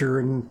future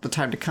and the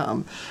time to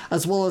come,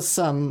 as well as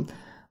some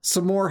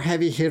more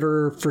heavy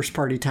hitter first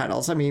party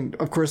titles. I mean,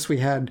 of course, we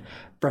had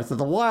Breath of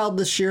the Wild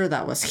this year.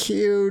 That was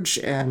huge.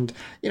 And,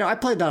 I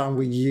played that on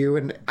Wii U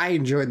and I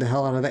enjoyed the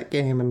hell out of that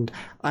game. And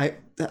I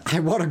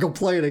want to go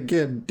play it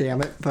again,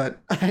 damn it. But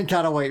I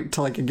gotta wait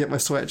until I can get my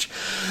Switch.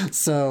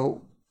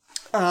 So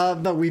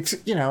But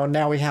we've,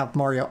 now we have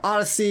Mario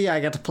Odyssey. I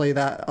got to play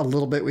that a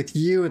little bit with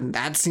you, and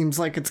that seems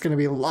like it's going to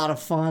be a lot of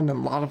fun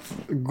and a lot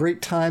of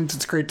great times.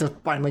 It's great to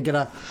finally get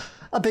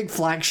a big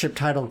flagship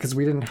title, because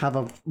we didn't have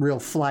a real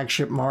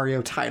flagship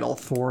Mario title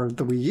for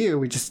the Wii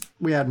U.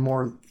 We had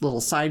more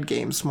little side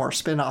games, more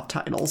spin-off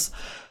titles.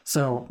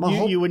 So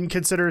you wouldn't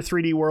consider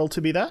 3D World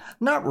to be that?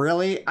 Not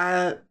really.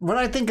 When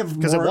I think of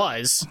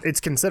because it's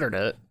considered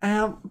it.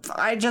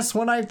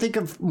 When I think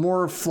of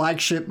more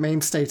flagship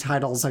mainstay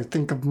titles, I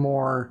think of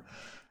more.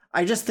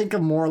 I just think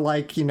of more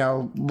like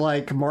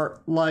like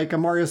a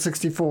Mario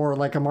 64,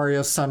 like a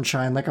Mario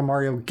Sunshine, like a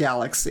Mario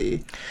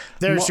Galaxy.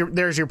 There's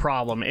your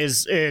problem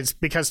is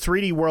because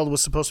 3D World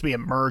was supposed to be a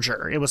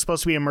merger. It was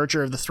supposed to be a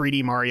merger of the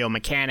 3D Mario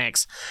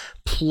mechanics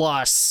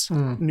plus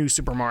New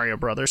Super Mario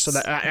Brothers. So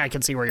that I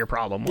can see where your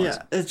problem was.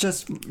 Yeah, it's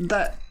just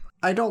that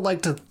I don't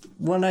like to.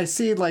 When I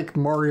see like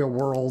Mario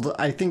World,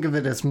 I think of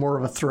it as more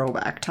of a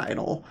throwback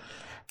title.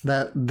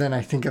 Then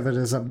I think of it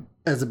as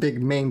a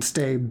big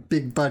mainstay,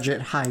 big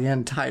budget, high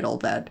end title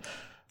that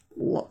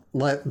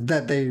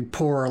they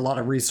pour a lot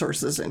of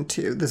resources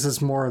into. This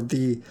is more of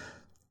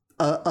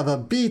a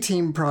B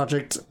team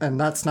project, and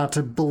that's not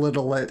to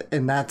belittle it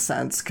in that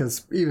sense,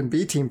 because even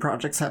B team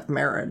projects have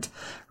merit,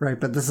 right?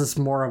 But this is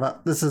more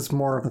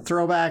of a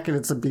throwback, and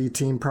it's a B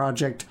team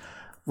project,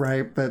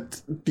 right?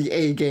 But the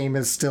A game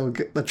is still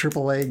the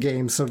AAA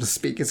game, so to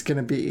speak, is going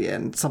to be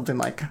in something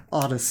like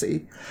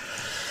Odyssey.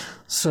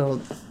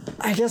 So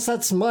I guess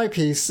that's my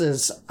piece.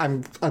 Is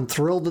I'm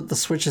thrilled that the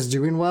Switch is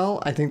doing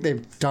well. I think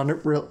they've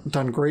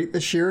done great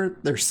this year.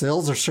 Their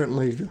sales are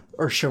certainly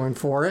showing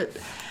for it,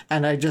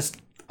 and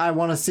I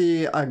want to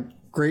see a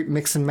great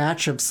mix and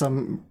match of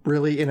some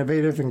really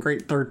innovative and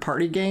great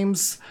third-party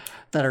games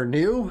that are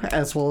new,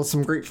 as well as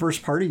some great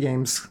first-party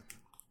games.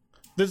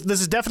 This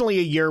is definitely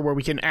a year where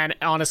we can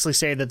honestly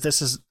say that this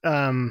is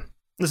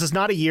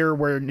not a year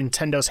where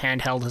Nintendo's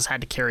handheld has had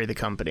to carry the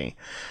company.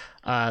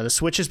 The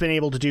Switch has been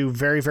able to do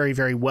very, very,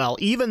 very well.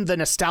 Even the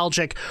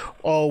nostalgic,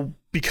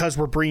 because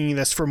we're bringing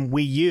this from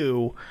Wii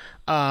U,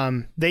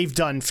 they've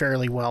done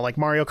fairly well. Like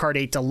Mario Kart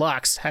 8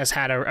 Deluxe has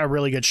had a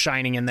really good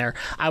shining in there.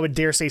 I would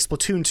dare say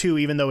Splatoon 2,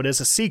 even though it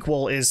is a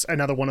sequel, is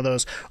another one of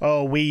those,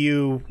 Wii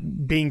U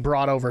being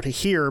brought over to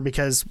here,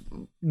 because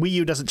Wii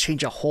U doesn't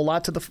change a whole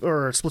lot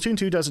or Splatoon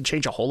 2 doesn't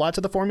change a whole lot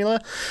to the formula.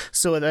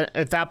 So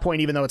at that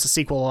point, even though it's a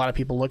sequel, a lot of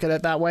people look at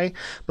it that way.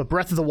 But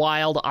Breath of the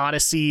Wild,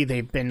 Odyssey,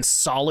 they've been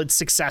solid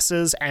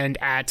successes, and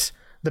at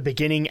the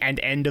beginning and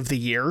end of the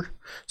year.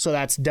 So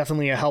that's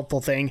definitely a helpful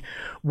thing.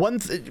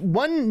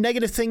 One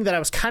negative thing that I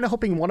was kind of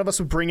hoping one of us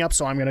would bring up,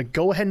 so I'm going to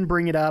go ahead and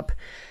bring it up,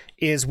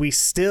 is we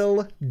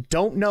still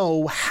don't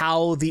know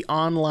how the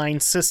online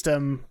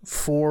system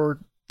for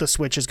the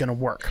Switch is going to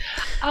work.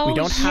 We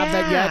don't have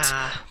that yet.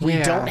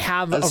 We don't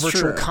have a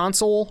virtual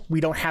console.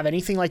 We don't have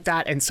anything like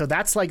that. And so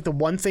that's like the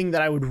one thing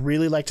that I would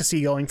really like to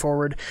see going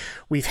forward.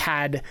 We've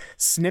had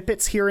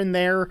snippets here and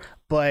there,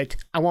 but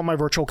I want my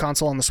virtual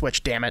console on the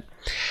Switch, damn it.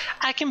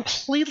 I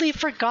completely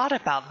forgot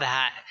about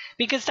that,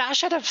 because that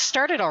should have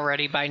started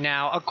already by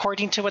now,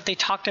 according to what they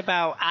talked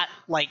about at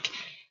like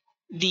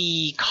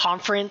the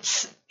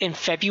conference in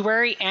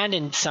February and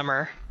in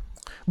summer.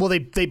 Well, they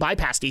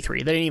bypassed E3.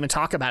 They didn't even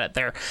talk about it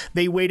there.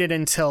 They waited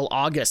until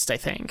August, I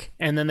think,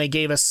 and then they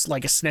gave us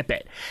like a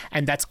snippet,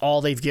 and that's all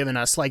they've given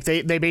us. Like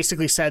they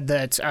basically said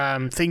that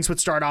things would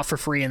start off for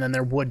free, and then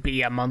there would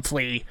be a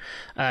monthly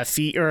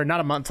fee, or not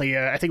a monthly,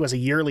 I think it was a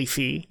yearly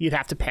fee you'd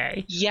have to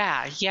pay.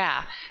 Yeah.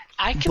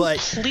 I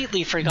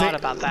completely forgot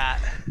about that.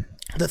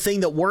 The thing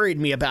that worried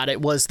me about it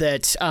was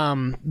that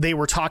they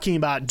were talking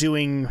about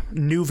doing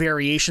new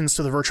variations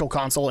to the Virtual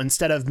Console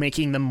instead of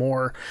making them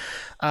more,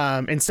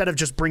 instead of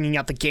just bringing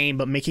out the game,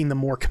 but making them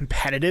more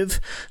competitive.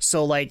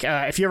 So like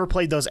if you ever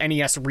played those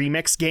NES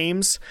Remix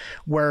games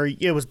where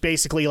it was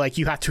basically like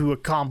you have to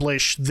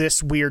accomplish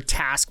this weird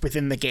task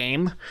within the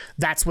game,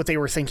 that's what they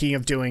were thinking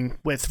of doing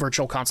with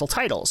Virtual Console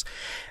titles.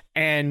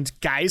 And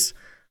guys,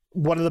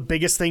 one of the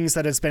biggest things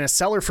that has been a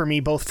seller for me,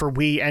 both for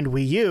Wii and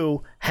Wii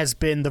U, has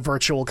been the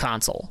Virtual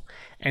Console.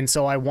 And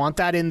so I want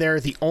that in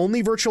there. The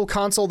only Virtual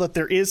Console that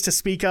there is to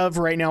speak of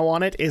right now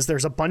on it is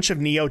there's a bunch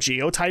of Neo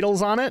Geo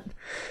titles on it.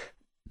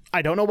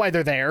 I don't know why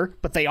they're there,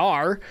 but they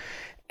are.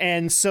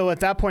 And so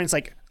at that point, it's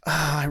like,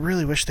 I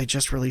really wish they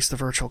just released the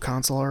Virtual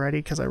Console already,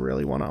 because I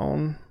really want to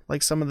own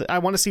like some of the... I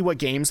want to see what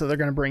games that they're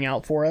going to bring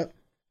out for it.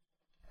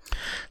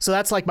 So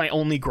that's like my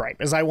only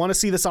gripe, is I want to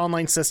see this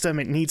online system.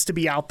 It needs to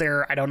be out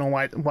there. I don't know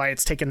why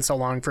it's taken so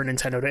long for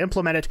Nintendo to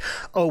implement it.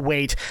 Oh,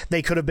 wait,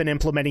 they could have been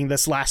implementing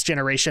this last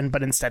generation,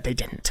 but instead they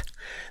didn't.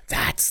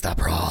 That's the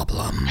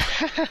problem.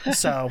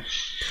 So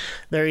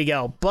there you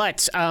go.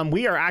 But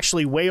we are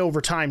actually way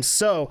over time,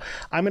 so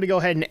I'm going to go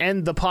ahead and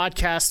end the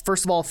podcast.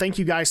 First of all, thank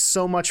you guys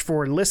so much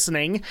for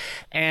listening,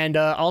 and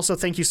also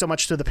thank you so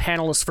much to the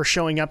panelists for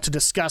showing up to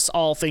discuss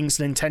all things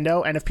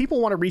Nintendo. And if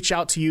people want to reach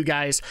out to you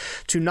guys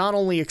to not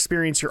only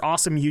experience your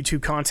awesome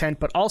YouTube content,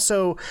 but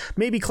also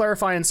maybe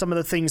clarify on some of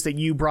the things that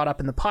you brought up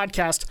in the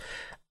podcast,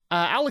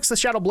 Alex the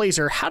Shadow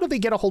Blazer, how do they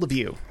get a hold of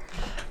you?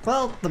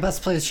 Well, the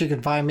best place you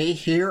can find me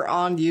here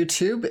on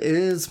YouTube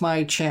is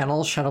my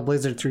channel, Shadow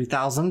Blazer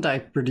 3000. I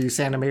produce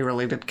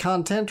anime-related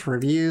content,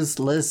 reviews,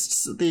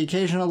 lists, the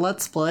occasional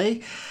Let's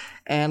Play.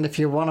 And if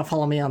you want to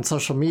follow me on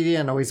social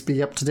media and always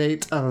be up to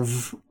date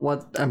of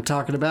what I'm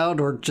talking about,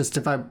 or just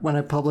when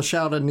I publish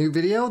out a new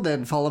video,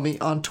 then follow me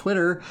on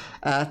Twitter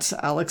at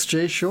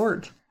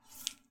AlexJShort.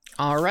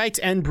 All right,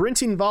 and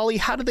Brenton Volley,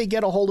 how do they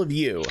get a hold of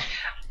you?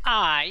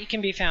 You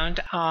can be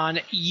found on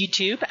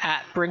YouTube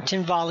at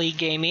Brenton Volley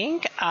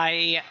Gaming.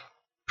 I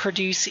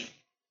produce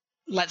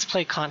Let's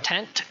Play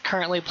content,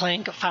 currently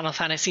playing Final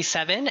Fantasy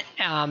VII,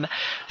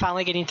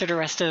 finally getting through the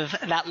rest of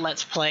that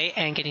Let's Play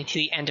and getting to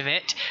the end of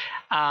it.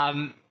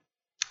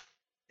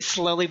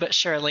 Slowly but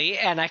surely.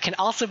 And I can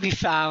also be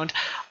found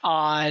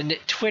on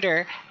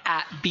Twitter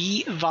at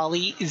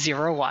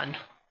bvolley01.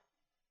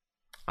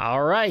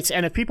 All right,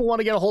 and if people want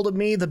to get a hold of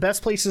me, the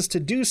best places to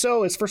do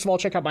so is, first of all,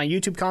 check out my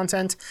YouTube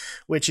content,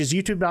 which is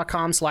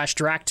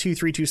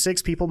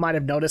youtube.com/Drac2326. People might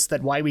have noticed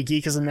that Why We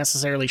Geek isn't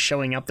necessarily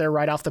showing up there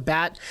right off the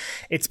bat.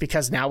 It's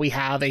because now we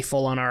have a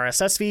full-on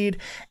RSS feed,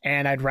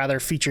 and I'd rather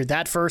feature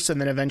that first and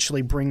then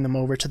eventually bring them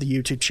over to the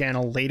YouTube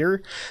channel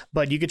later.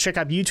 But you can check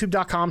out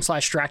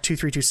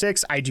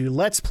youtube.com/Drac2326. I do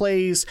Let's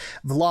Plays,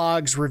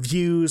 vlogs,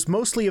 reviews,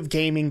 mostly of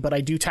gaming, but I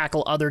do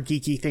tackle other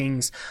geeky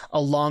things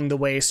along the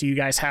way, so you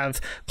guys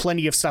have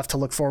plenty of stuff to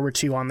look forward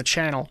to on the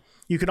channel.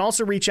 You can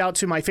also reach out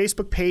to my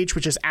Facebook page,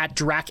 which is at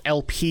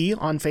DracLP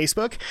on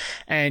Facebook,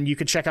 and you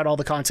can check out all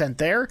the content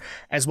there,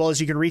 as well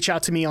as you can reach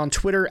out to me on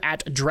Twitter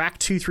at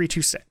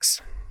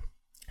Drac2326.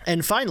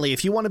 And finally,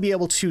 if you want to be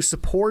able to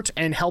support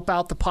and help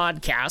out the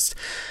podcast,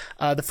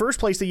 the first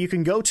place that you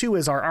can go to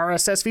is our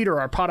RSS feed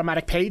or our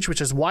Podomatic page, which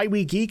is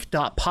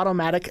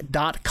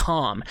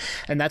whywegeek.podomatic.com.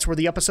 And that's where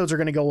the episodes are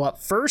going to go up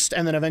first,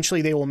 and then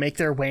eventually they will make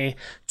their way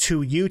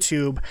to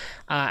YouTube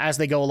as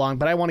they go along.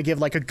 But I want to give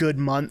like a good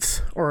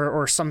month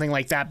or something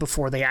like that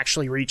before they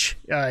actually reach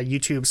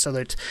YouTube, so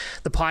that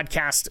the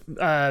podcast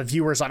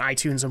viewers on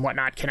iTunes and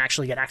whatnot can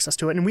actually get access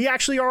to it. And we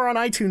actually are on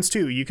iTunes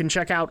too. You can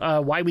check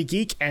out Why We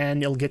Geek,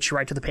 and it'll get you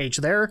right to the page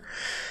there.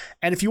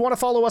 And if you want to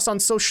follow us on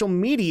social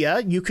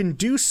media, you can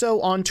do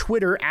so on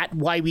Twitter at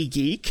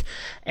WhyWeGeek,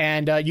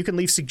 and you can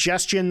leave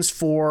suggestions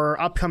for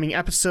upcoming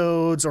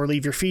episodes or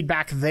leave your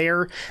feedback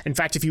there. In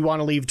fact, if you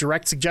want to leave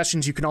direct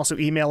suggestions, you can also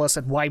email us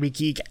at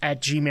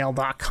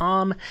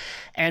whywegeek@gmail.com.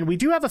 And we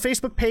do have a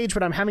Facebook page,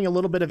 but I'm having a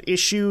little bit of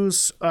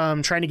issues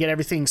trying to get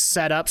everything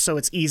set up so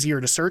it's easier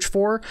to search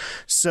for.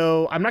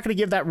 So I'm not going to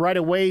give that right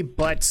away,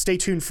 but stay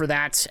tuned for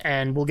that,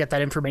 and we'll get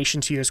that information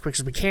to you as quick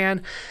as we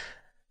can.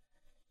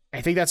 I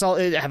think that's all.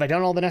 Have I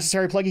done all the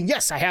necessary plugging?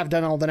 Yes, I have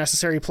done all the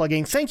necessary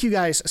plugging. Thank you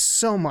guys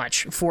so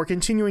much for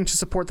continuing to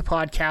support the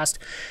podcast.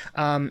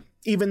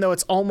 Even though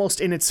it's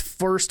almost in its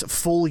first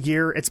full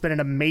year, it's been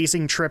an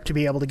amazing trip to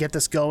be able to get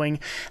this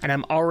going. And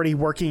I'm already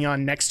working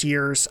on next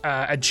year's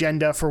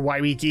agenda for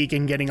Why We Geek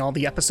and getting all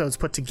the episodes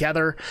put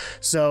together.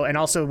 So, and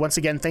also, once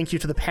again, thank you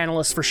to the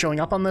panelists for showing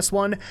up on this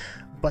one.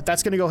 But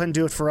that's going to go ahead and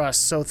do it for us.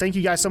 So thank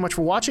you guys so much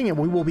for watching, and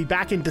we will be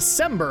back in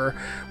December,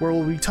 where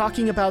we'll be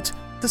talking about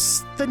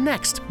the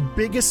next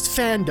biggest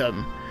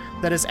fandom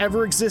that has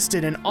ever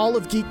existed in all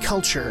of geek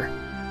culture,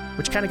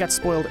 which kind of got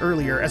spoiled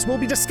earlier, as we'll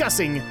be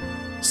discussing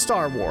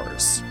Star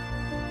Wars.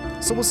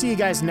 So we'll see you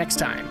guys next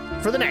time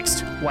for the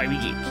next Why We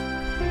Geek.